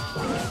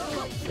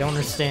 Don't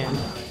understand.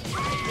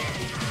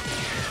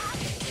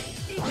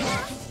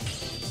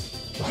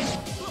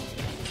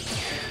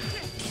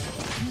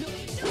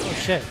 Oh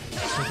shit.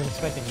 I wasn't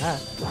expecting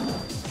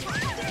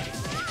that.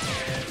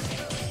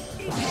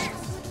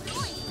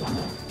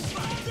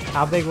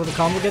 How big will the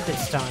combo get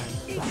this time?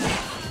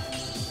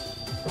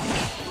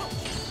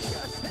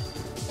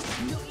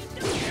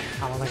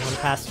 I don't think I'm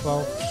past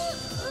 12.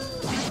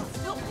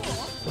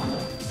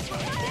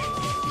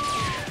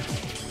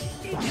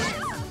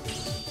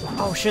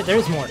 Oh shit,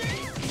 there's more.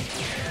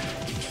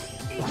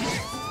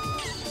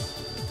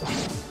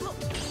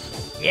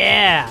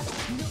 Yeah!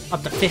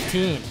 Up to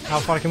 15. How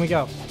far can we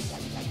go?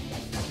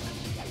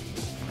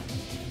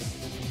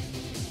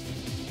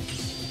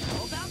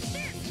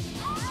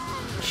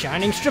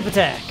 Shining strip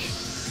attack!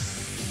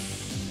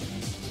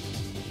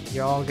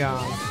 You're all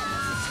gone.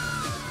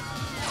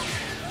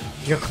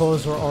 Your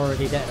clothes were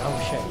already dead. Oh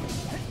shit.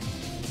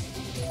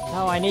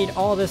 No, I need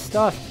all this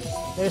stuff.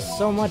 There's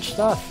so much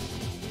stuff.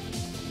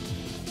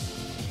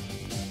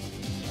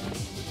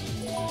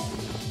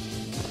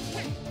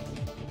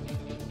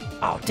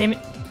 Oh, damn it.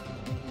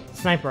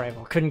 Sniper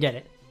rifle. Couldn't get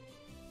it.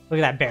 Look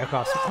at that bear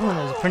costume. Oh,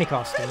 there's a pretty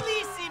costume.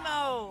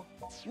 Bellissimo!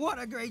 What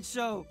a great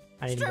show!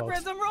 I need both.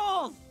 Strippers and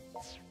rolls!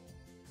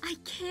 I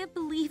can't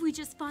believe we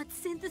just fought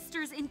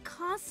synthesters in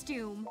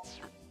costume.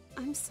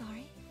 I'm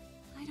sorry.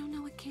 I don't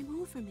know what came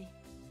over me.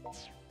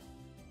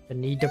 The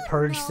need to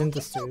purge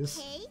synthesters.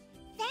 Okay.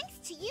 Thanks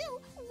to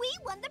you, we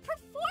won the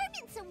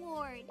performance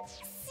award.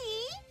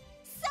 See?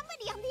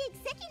 Somebody on the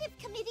executive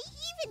committee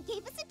even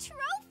gave us a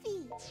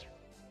trophy.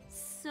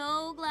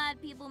 So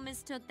glad people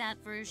mistook that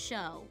for a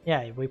show.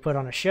 Yeah, we put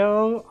on a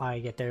show, I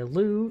get their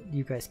loot,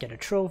 you guys get a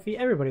trophy,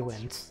 everybody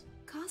wins.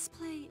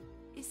 Cosplay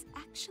is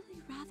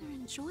actually rather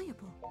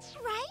enjoyable.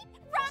 Right?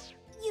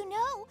 You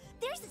know,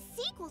 there's a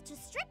sequel to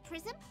Strip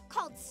Prism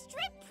called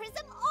Strip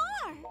Prism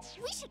R.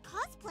 We should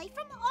cosplay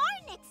from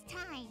R next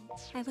time.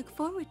 I look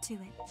forward to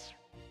it.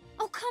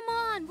 Oh, come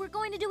on! We're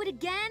going to do it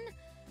again?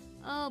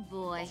 Oh,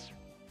 boy.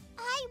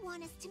 I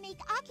want us to make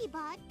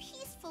Akiba a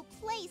peaceful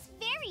place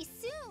very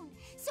soon,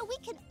 so we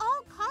can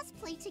all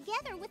cosplay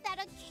together without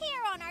a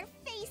care on our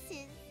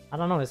faces. I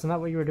don't know, isn't that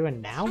what you were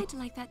doing now? I'd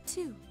like that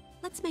too.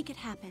 Let's make it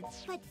happen.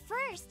 But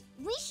first,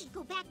 we should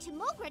go back to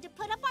Mogra to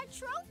put up our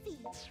trophy.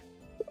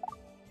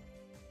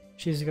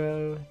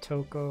 Shizuko,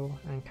 Toko,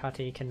 and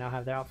Kati can now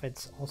have their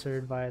outfits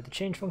altered via the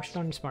change function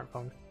on your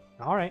smartphone.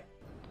 Alright.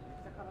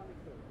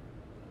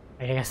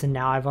 I guess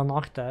now I've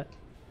unlocked that.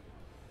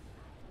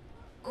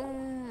 Yes!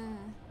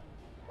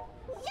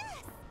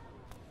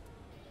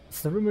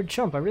 It's the rumored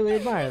Chump. I really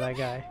admire that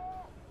guy.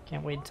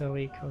 Can't wait until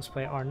we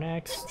cosplay R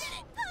next.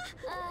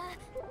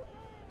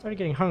 Started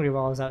getting hungry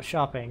while I was out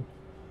shopping.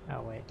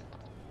 Oh wait.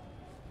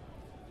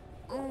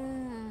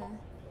 Oh,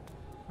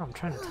 I'm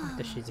trying to talk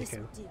to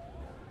Shizuku.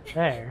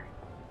 There.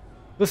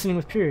 Listening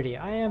with purity.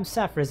 I am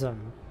Sapphism.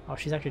 Oh,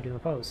 she's actually doing the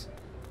pose.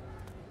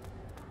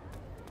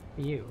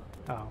 You.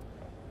 Oh.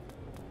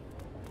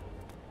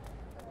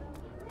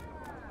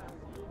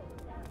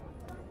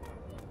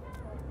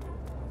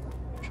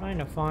 Trying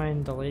to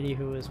find the lady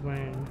who is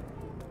wearing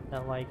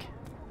that, like,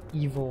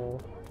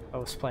 evil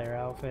cosplayer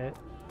outfit.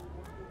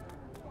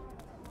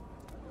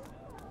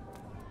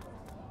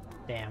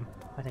 Damn.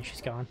 I think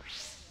she's gone.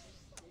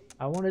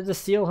 I wanted to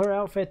steal her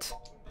outfit.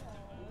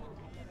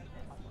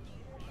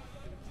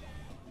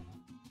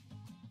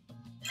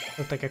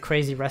 Looked like a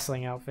crazy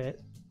wrestling outfit.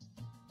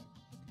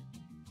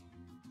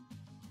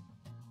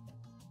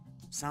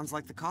 Sounds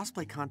like the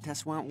cosplay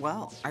contest went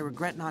well. I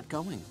regret not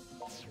going.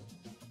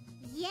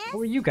 Yes, What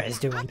were you guys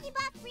doing? Akiba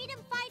freedom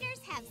fighters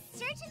have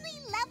certainly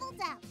leveled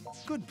up.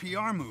 Good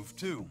PR move,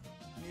 too.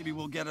 Maybe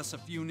we'll get us a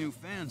few new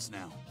fans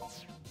now.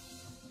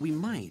 We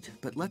might,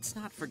 but let's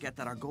not forget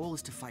that our goal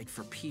is to fight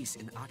for peace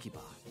in Akiba,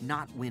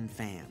 not win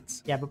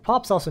fans. Yeah, but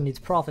Pops also needs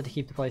profit to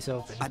keep the place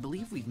open. I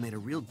believe we've made a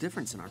real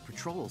difference in our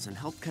patrols and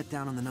helped cut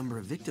down on the number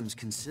of victims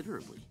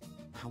considerably.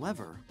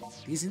 However,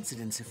 these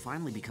incidents have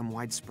finally become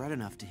widespread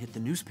enough to hit the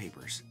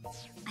newspapers.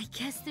 I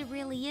guess there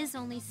really is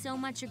only so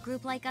much a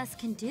group like us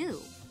can do.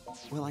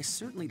 Well, I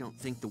certainly don't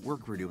think the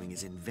work we're doing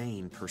is in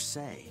vain per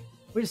se.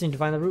 We just need to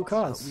find the root But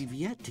cause. we've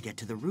yet to get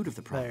to the root of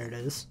the problem. There it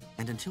is.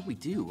 And until we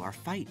do, our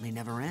fight may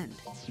never end.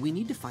 We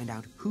need to find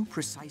out who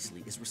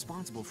precisely is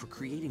responsible for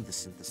creating the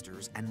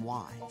synthesters and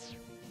why.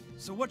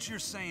 So what you're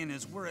saying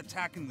is we're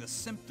attacking the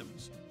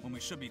symptoms when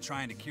we should be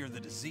trying to cure the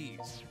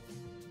disease.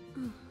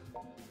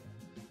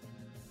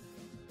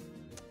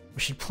 We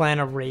should plan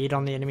a raid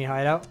on the enemy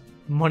hideout.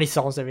 Money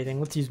solves everything.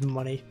 Let's use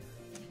money.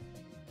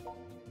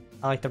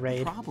 I like the The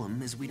raid.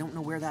 problem is we don't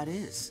know where that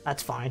is.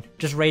 That's fine.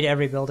 Just raid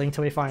every building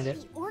till we find it.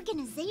 The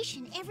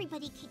organization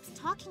everybody keeps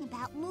talking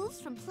about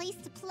moves from place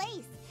to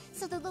place,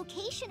 so the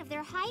location of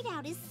their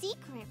hideout is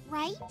secret,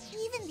 right?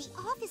 Even the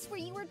office where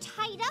you were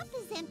tied up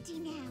is empty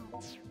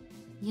now.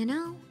 You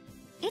know,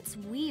 it's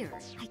weird.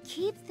 I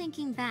keep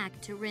thinking back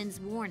to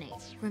Rin's warning.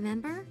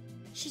 Remember?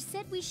 She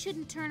said we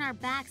shouldn't turn our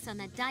backs on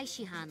that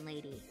Daishihan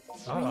lady.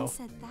 Rin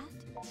said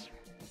that?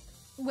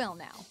 Well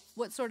now,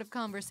 what sort of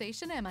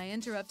conversation am I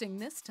interrupting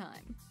this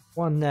time?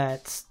 One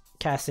that's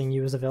casting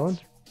you as a villain.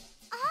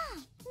 Ah,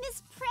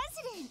 Miss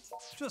President!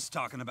 Just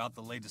talking about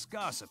the latest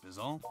gossip is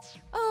all.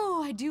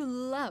 Oh, I do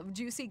love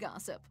juicy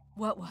gossip.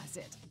 What was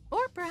it?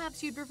 Or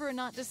perhaps you'd prefer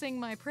not to sing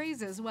my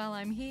praises while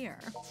I'm here.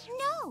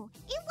 No,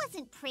 it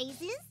wasn't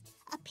praises.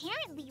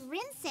 Apparently,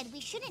 Rin said we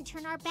shouldn't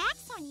turn our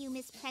backs on you,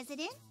 Miss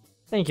President.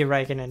 Thank you,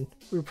 Raikkonen.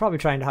 We were probably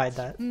trying to hide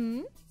that.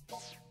 Man,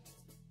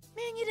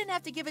 you didn't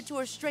have to give it to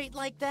her straight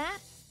like that.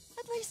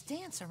 At least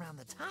dance around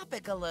the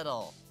topic a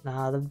little.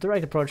 Nah, the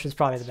direct approach is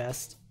probably the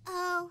best.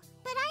 Oh,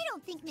 but I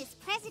don't think Miss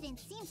President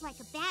seems like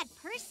a bad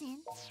person,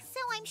 so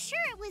I'm sure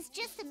it was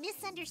just a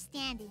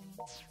misunderstanding.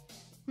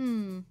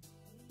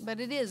 But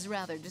it is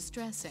rather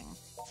distressing.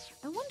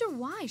 I wonder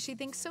why she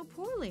thinks so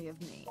poorly of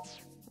me.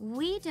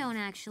 We don't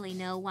actually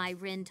know why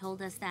Rin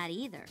told us that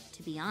either,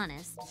 to be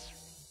honest.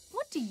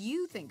 What do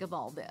you think of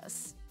all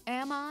this?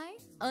 Am I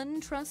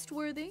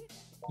untrustworthy?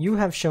 You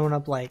have shown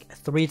up like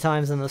 3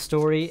 times in the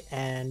story,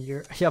 and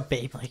you're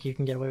babe, like you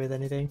can get away with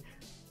anything.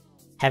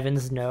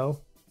 Heavens no.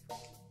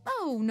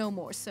 Oh, no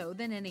more so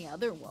than any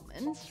other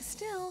woman.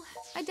 Still,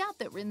 I doubt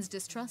that Rin's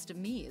distrust of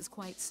me is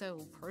quite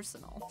so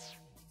personal.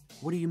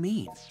 What do you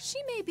mean? She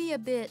may be a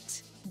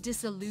bit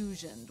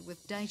disillusioned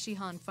with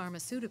Daishihan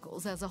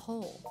Pharmaceuticals as a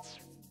whole.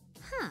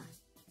 Huh.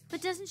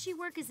 But doesn't she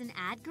work as an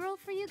ad girl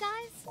for you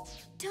guys?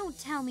 Don't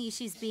tell me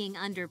she's being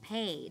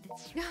underpaid.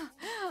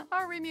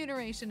 Our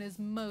remuneration is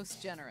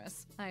most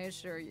generous, I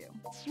assure you.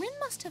 Rin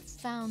must have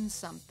found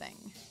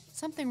something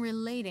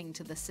relating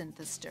to the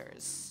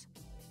synthesters.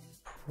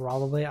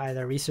 Probably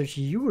either research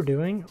you were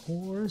doing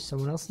or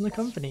someone else in the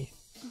company.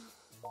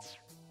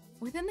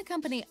 Within the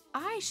company,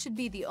 I should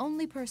be the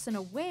only person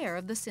aware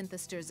of the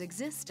synthesters'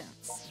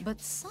 existence. But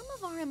some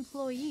of our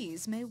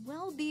employees may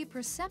well be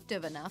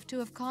perceptive enough to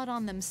have caught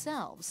on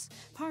themselves,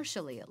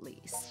 partially at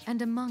least.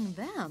 And among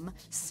them,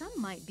 some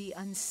might be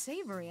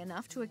unsavory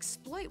enough to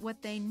exploit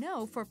what they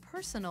know for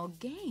personal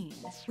gain,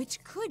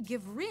 which could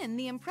give Rin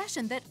the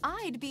impression that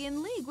I'd be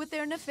in league with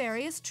their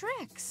nefarious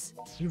tricks.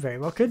 You very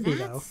well could be,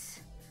 though.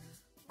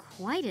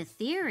 Quite a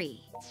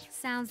theory.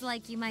 Sounds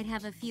like you might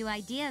have a few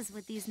ideas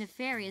what these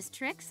nefarious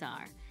tricks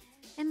are.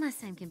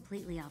 Unless I'm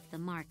completely off the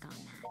mark on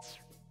that.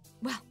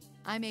 Well,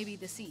 I may be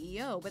the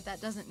CEO, but that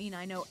doesn't mean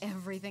I know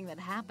everything that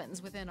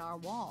happens within our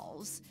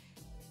walls.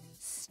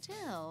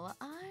 Still,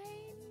 I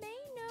may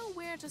know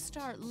where to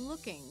start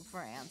looking for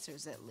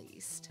answers at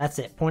least. That's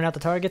it. Point out the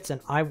targets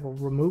and I will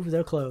remove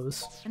their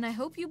clothes. And I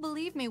hope you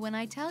believe me when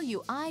I tell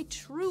you I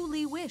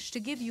truly wish to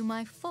give you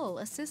my full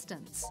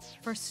assistance.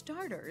 For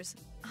starters,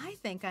 I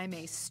think I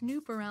may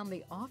snoop around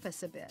the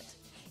office a bit.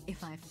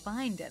 If I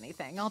find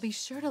anything, I'll be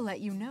sure to let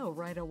you know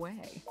right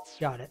away.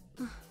 Got it.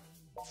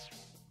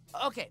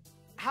 Okay,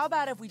 how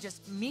about if we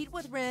just meet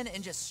with Rin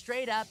and just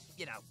straight up,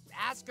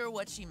 ask her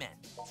what she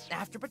meant?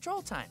 After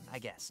patrol time, I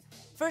guess.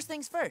 First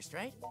things first,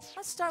 right?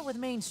 Let's start with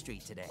Main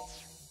Street today.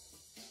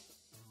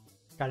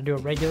 Gotta do a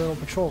regular little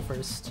patrol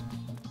first.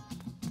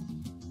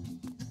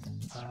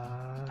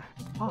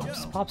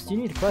 Pops, do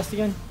you need a quest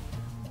again?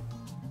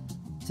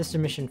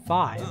 System Mission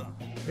 5.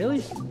 Really?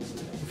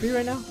 You free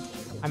right now?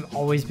 I'm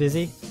always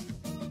busy.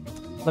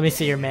 Let me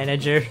see your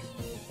manager.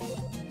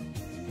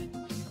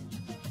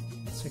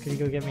 So could you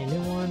go get me a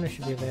new one? It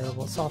should be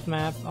available. Soft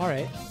map.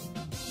 Alright.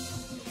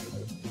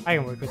 I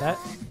can work with that.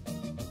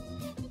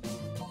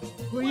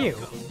 Who are you?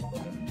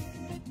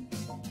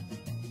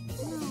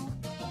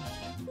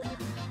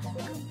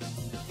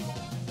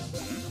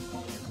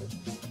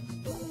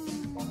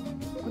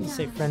 I wouldn't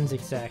say friends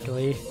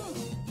exactly.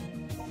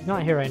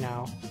 Not here right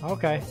now.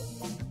 Okay.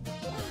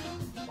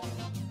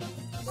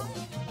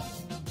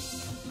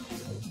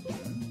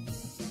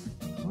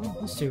 Well,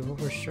 let's see.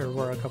 We're sure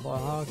we're a couple.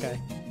 Oh, okay.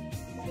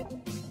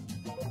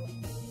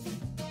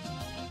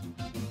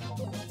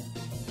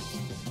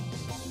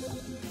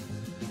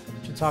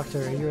 Should talk to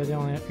her.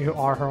 You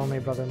are her only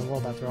brother in the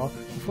world, after all.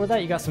 Before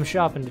that, you got some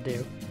shopping to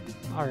do.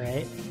 All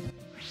right.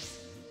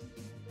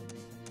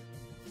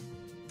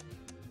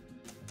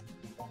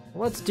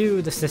 Let's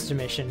do the sister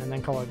mission and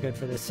then call it good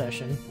for this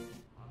session.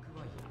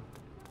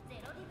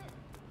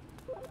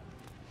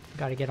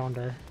 Gotta get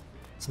onto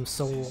some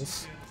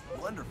souls.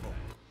 Wonderful.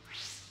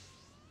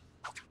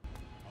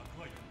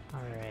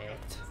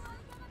 Alright.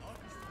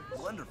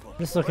 Wonderful.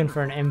 Just looking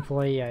for an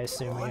employee, I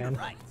assume, again.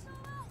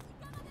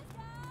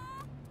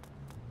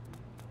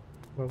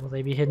 Where will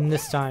they be hidden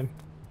this time?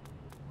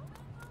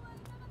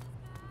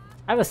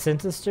 I have a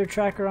synthesizer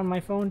tracker on my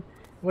phone.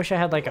 Wish I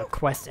had like a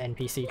quest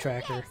NPC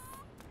tracker.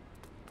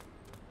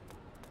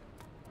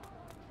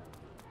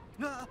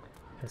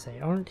 Because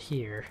they aren't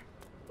here.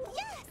 I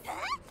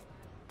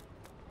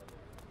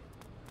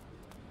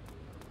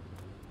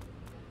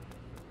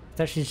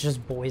thought she's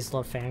just boys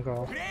love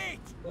fangirl.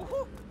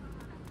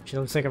 She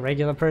looks like a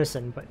regular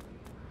person, but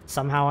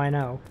somehow I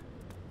know.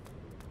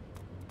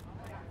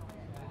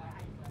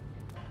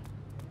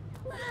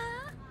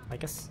 I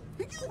guess.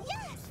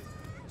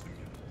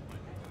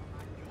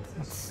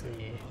 Let's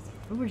see.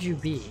 Where would you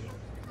be?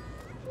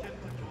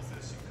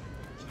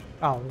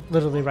 Oh,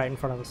 literally right in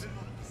front of us.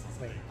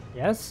 Wait,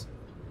 yes?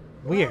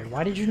 Weird.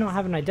 Why did you not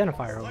have an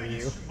identifier over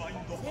you?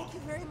 Thank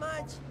you very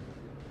much.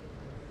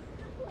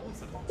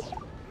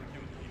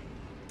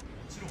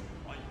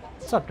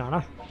 What's up,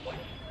 Nana?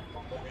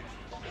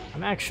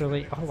 I'm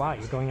actually... Oh, wow,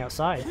 you're going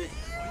outside.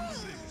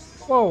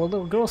 Whoa, a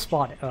little girl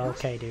spotted. Oh,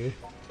 okay, dude.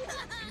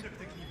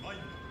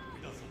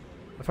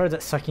 I've heard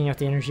that sucking out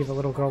the energy of a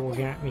little girl will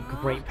grant me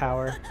great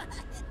power.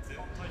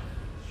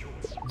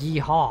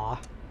 Yeehaw.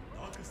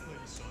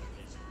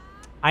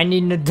 I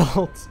need an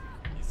adult.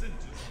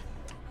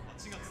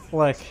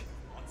 Look.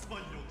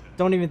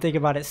 Don't even think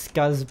about it,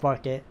 Scuzz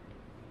Bucket.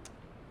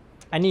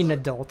 I need an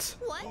adult.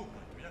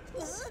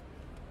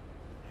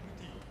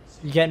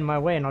 You get in my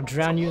way and I'll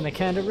drown you in the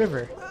Canada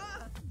River.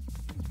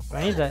 Do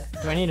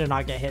I need to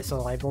not get hit so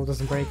the light bulb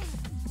doesn't break?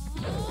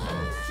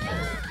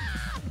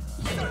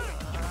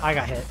 I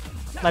got hit.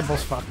 Light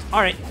bulb's fucked.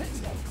 Alright.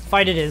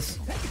 Fight it is.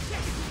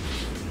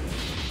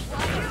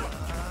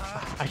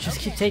 I just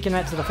keep taking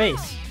that to the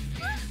face.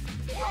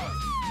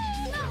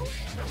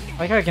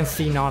 Like I can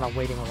see Nana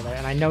waiting over there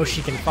and I know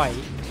she can fight.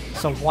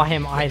 So why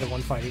am I the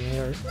one fighting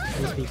her,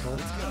 these people?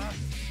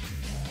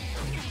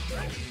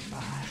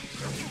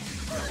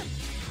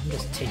 I'm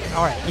just taking...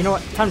 Alright, you know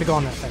what? Time to go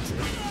on the offensive.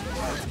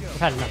 I've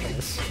had enough of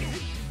this.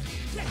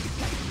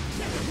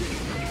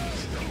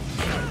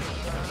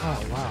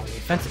 Oh wow, the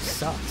offensive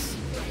sucks.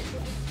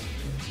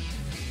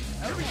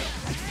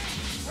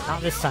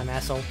 Not this time,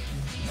 asshole.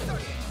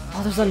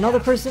 Oh, there's another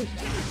person?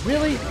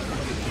 Really?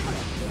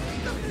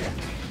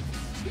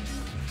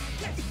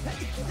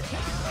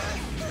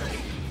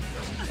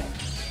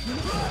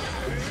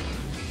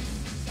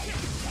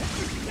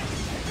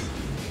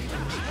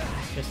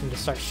 Just need to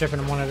start stripping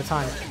them one at a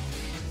time.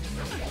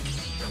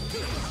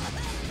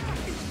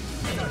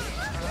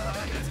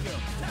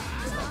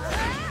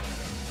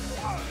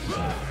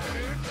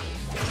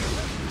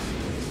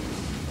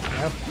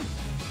 Nope.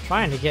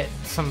 Trying to get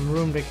some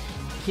room to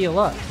heal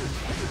up.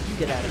 You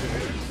get out of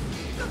here.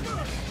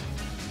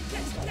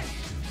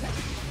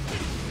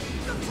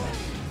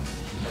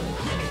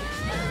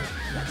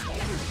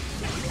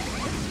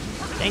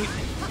 Dang it.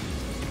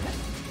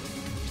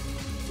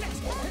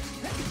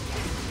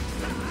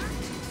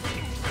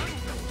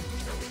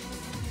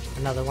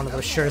 Another one of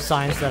those sure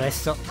signs that I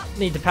still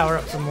need to power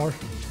up some more.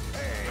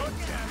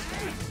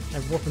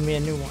 They're whooping me a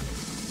new one.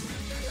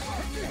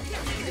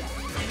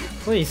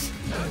 Please.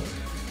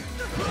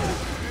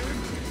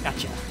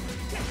 Gotcha.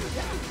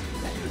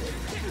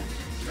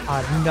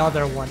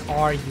 Another one.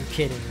 Are you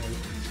kidding me?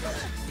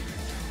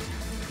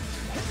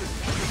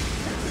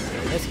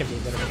 This could be a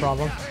bit of a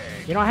problem.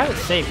 You know, I haven't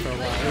saved for a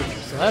while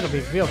either, so that'll be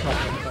a real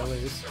problem if I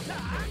lose.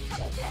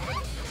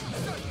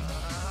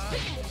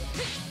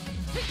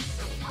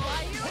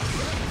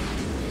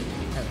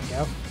 There we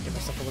go. Give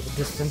myself a little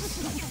distance.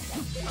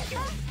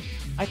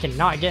 I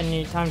cannot get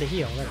any time to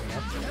heal. There we go.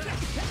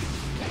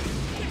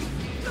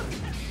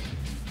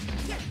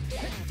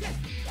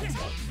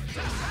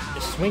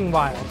 Just swing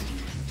wild.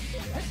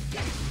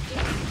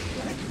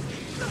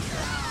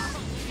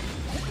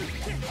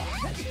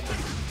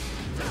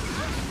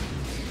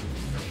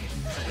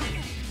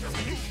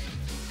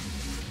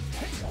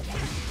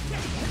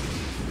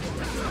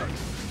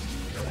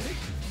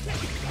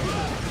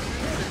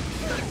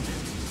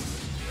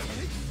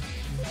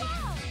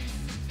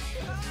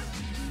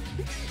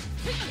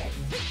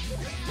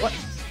 What?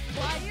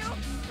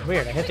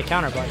 Weird, I hit the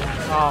counter button.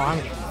 Oh, I'm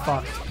getting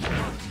fucked.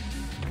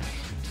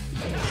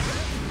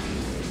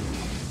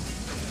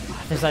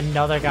 There's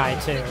another guy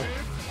too.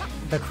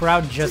 The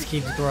crowd just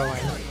keeps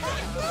growing.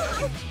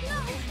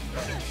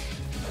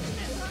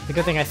 The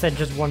good thing I said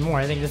just one more.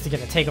 I think this is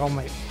gonna take all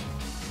the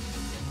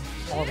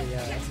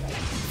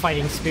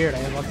fighting spirit I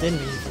have left in me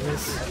for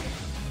this.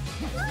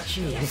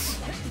 Jeez.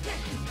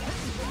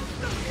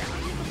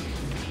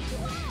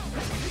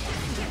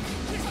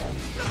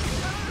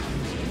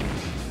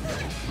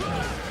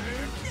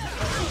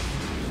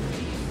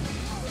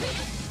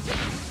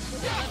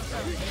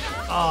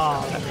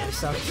 Oh, that really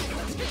sucks.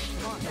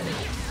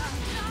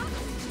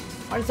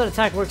 Why does that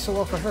attack work so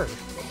well for her?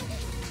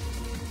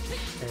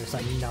 There's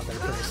another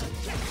person.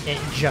 It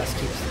just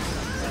keeps...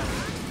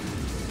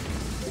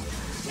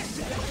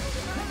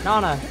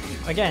 Nana,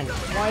 again,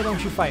 why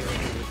don't you fight with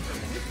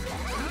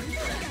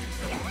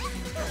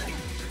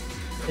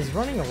me? Is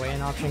running away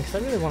an option? Because I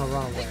really want to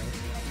run away.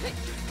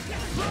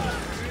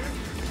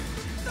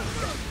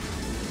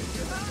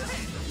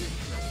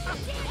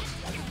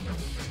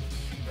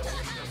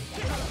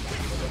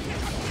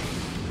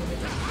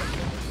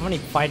 How many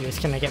fighters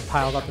can I get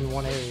piled up in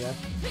one area?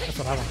 That's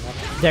what I want to know.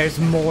 There's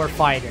more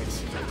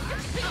fighters.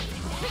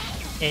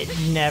 It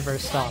never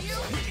stops.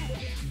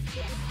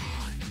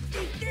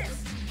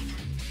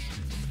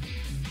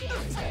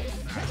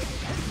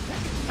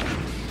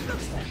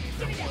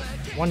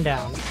 One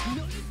down.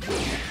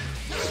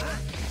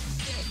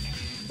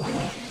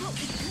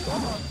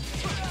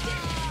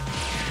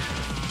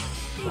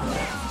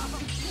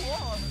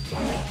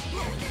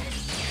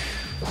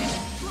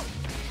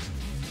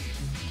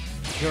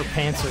 Your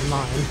pants are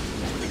mine.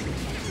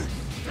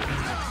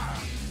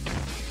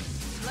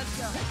 Let's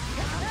go.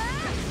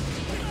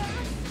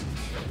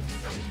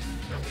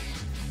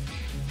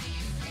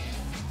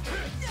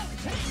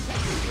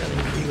 Really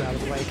need you out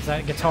of the way, because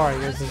that guitar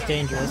of yours is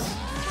dangerous.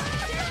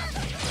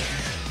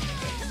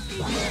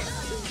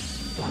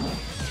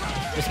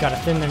 Just gotta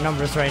thin their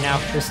numbers right now.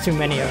 There's too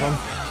many of them.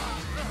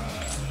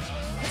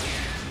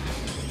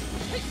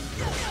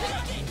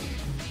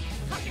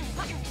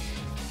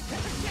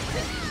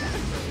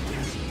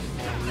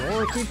 And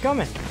more keep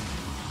coming.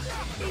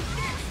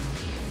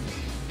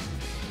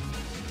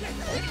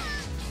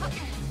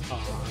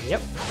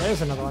 Yep,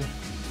 there's another one.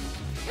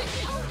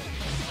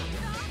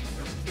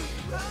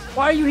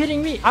 Why are you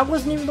hitting me? I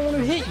wasn't even the one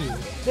who hit you.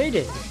 They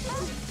did.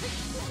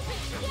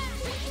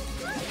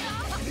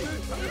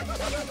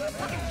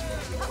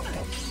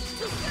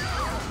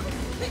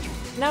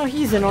 Now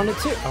he's in on it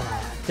too.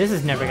 Oh, this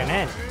is never gonna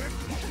end.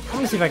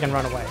 Let me see if I can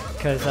run away,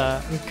 because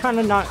I'm kind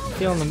of not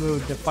feeling the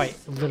mood to fight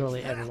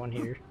literally everyone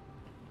here.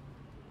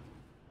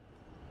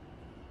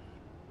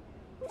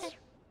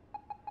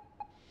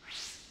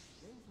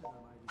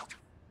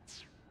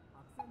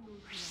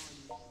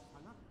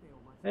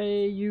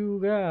 Hey, you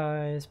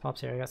guys.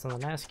 Pop's here. I got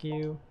something to ask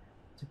you.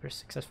 Super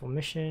successful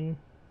mission.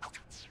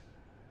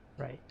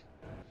 Right.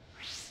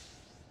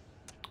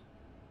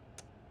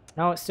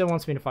 No, it still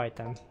wants me to fight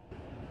them.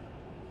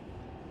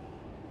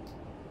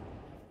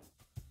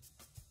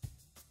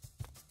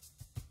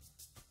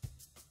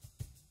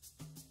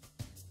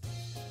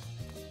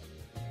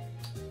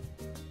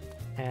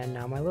 And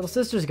now my little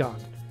sister's gone.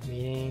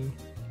 Meaning...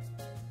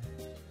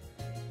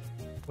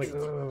 Wait.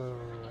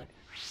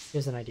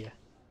 Here's an idea.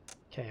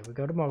 Okay, we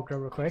go to Mogura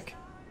real quick.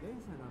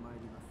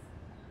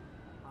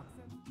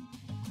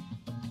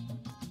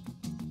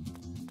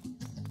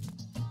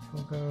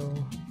 Togo,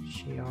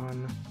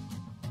 Shion,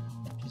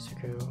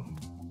 Shizuku,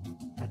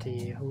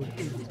 Ati, who would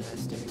be the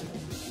best dude?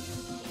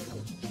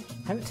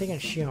 I haven't taken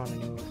Shion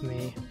anywhere with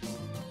me.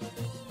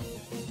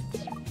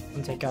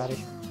 And take Gotti.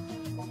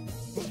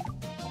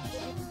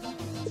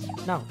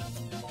 No,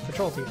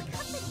 patrol team.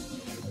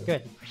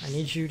 Good. I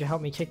need you to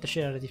help me kick the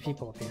shit out of these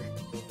people up here.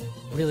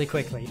 Really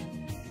quickly.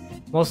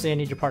 Mostly I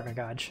need your partner,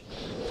 Gaj.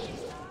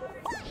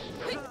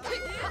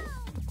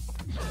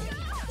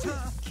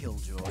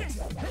 Killjoy.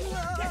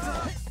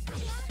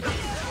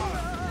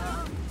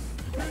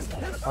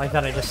 I like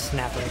that I just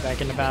snapped right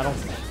back into battle.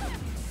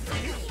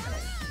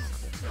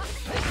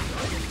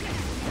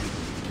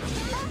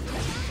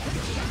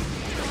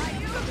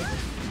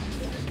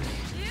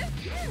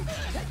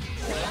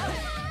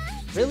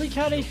 Really,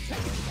 Cuddy?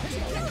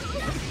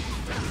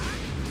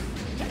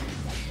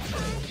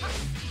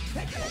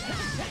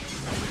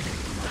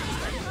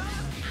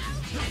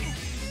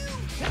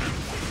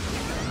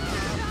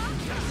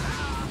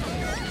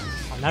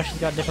 Oh, now she's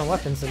got different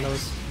weapons than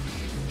those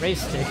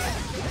race sticks.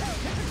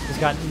 She's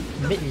got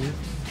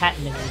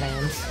patent in her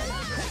hands.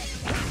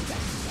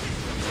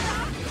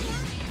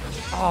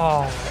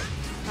 Oh,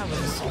 that was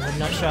a solid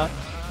nut shot.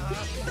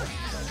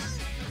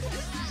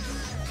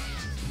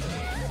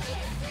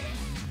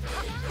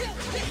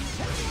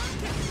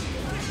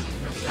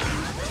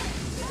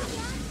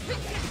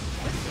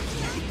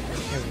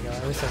 There we go,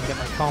 at least I can get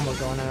my combo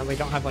going and we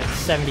don't have like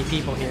 70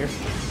 people here.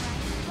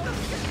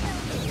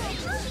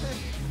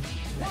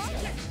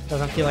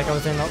 Doesn't feel like I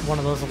was in one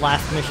of those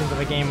last missions of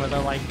a game where they're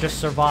like, just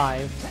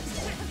survive.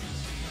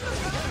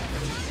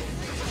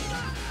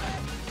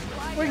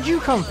 Where'd you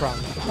come from?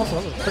 Also,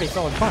 that was a pretty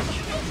solid punch.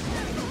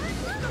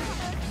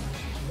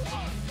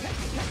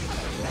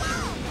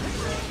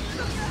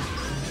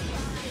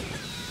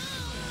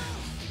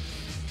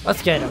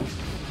 Let's get him.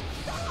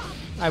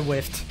 I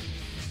whiffed.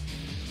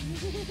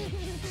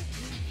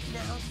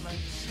 Now's my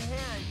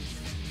chance.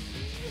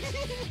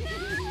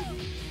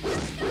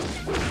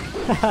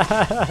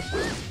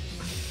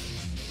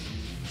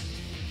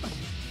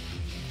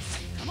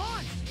 Come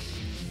on.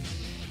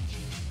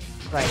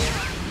 Right.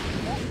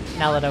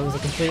 Now that I was a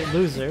complete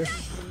loser,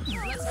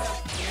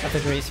 that's a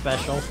great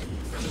special.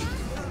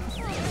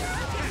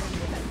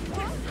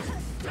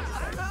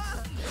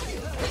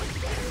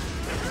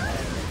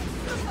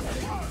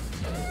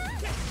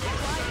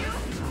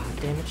 Oh,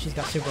 damn it, she's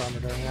got super armor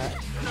during that.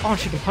 Oh,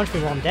 she can punch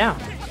me while I'm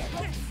down.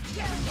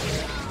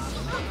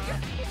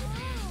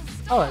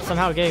 Oh, it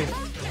somehow gave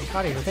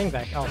Cuddy her thing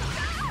back. Oh,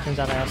 turns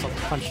out I also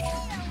punched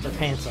their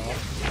pants off.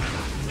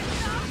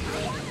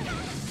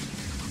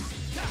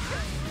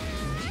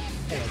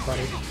 Hey,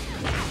 buddy.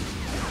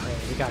 Hey,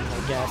 we got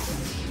more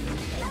guests.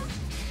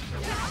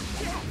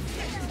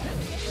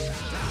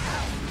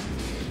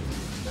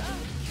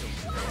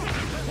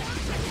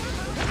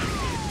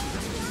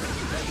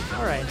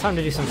 Alright, time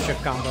to do some strip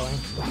comboing.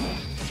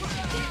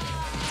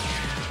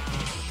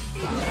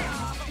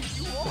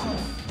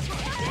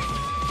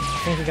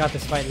 I think we got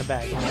this fight in the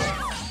bag,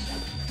 huh?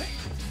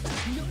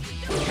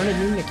 Turn a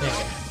new nickname.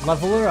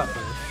 Level her up.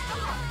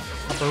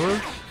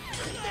 Upper?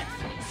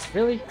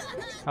 Really?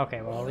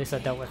 Okay, well at least I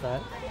dealt with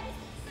that.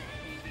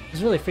 I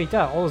was really freaked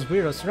out. All those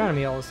weirdos surrounded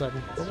me all of a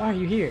sudden. But why are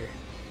you here?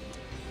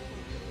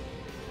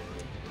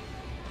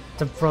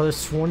 the brother's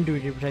sworn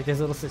duty to protect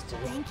his little sister.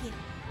 Thank you.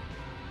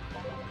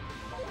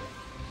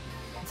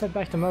 Let's head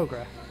back to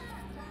Mogra.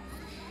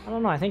 I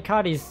don't know, I think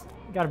Kadi's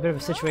got a bit of a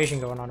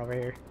situation going on over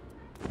here.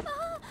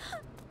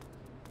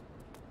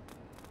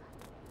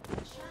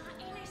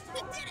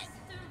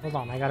 Hold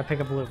on, I gotta pick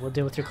up Blue. We'll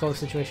deal with your clothes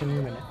situation in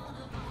a minute.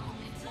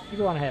 You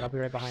go on ahead, I'll be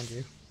right behind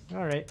you.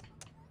 Alright.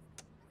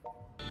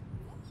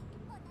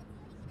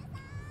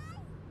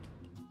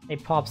 Hey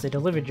Pops, they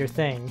delivered your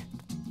thing.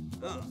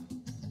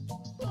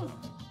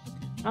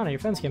 I don't know, your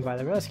friends came by,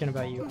 they were asking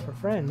about you. For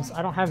friends?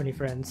 I don't have any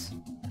friends.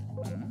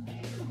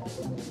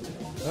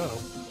 Oh.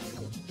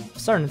 I'm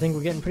starting to think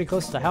we're getting pretty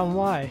close to how and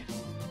why.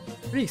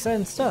 Pretty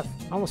exciting stuff.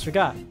 I almost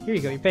forgot. Here you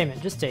go, your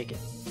payment. Just take it.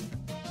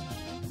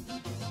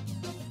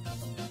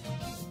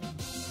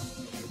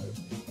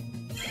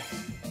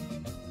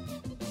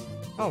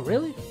 Oh,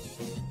 really?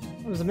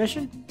 That was a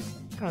mission?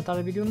 Kinda thought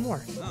I'd be doing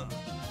more.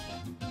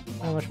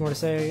 Not much more to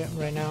say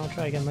right now. I'll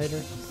try again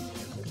later.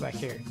 Go back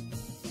here.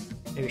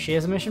 Maybe she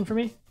has a mission for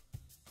me?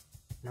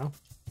 No?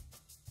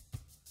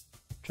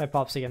 Try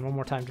Pops again one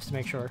more time just to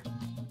make sure.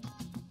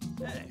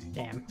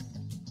 Damn.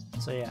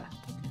 So yeah.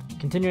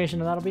 Continuation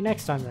of that'll be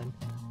next time then.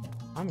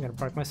 I'm gonna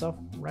park myself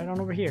right on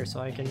over here so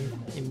I can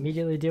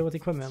immediately deal with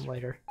equipment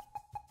later.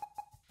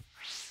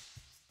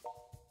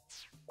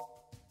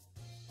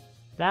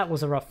 That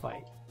was a rough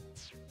fight.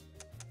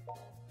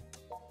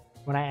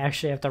 When I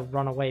actually have to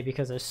run away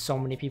because there's so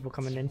many people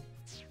coming in.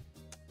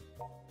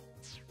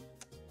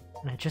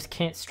 And I just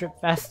can't strip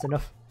fast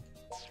enough.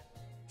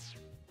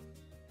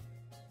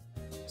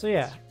 So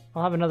yeah,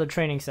 I'll have another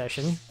training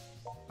session.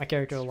 My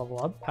character will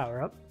level up,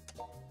 power up,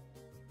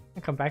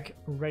 and come back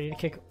ready to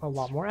kick a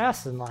lot more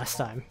ass than last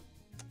time.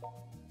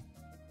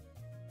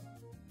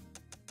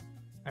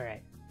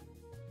 Alright.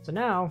 So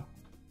now,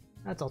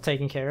 that's all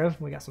taken care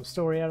of. We got some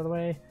story out of the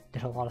way.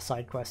 Did a lot of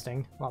side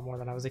questing, a lot more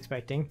than I was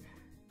expecting.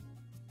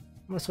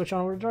 I'm gonna switch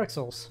on over to Dark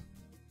Souls.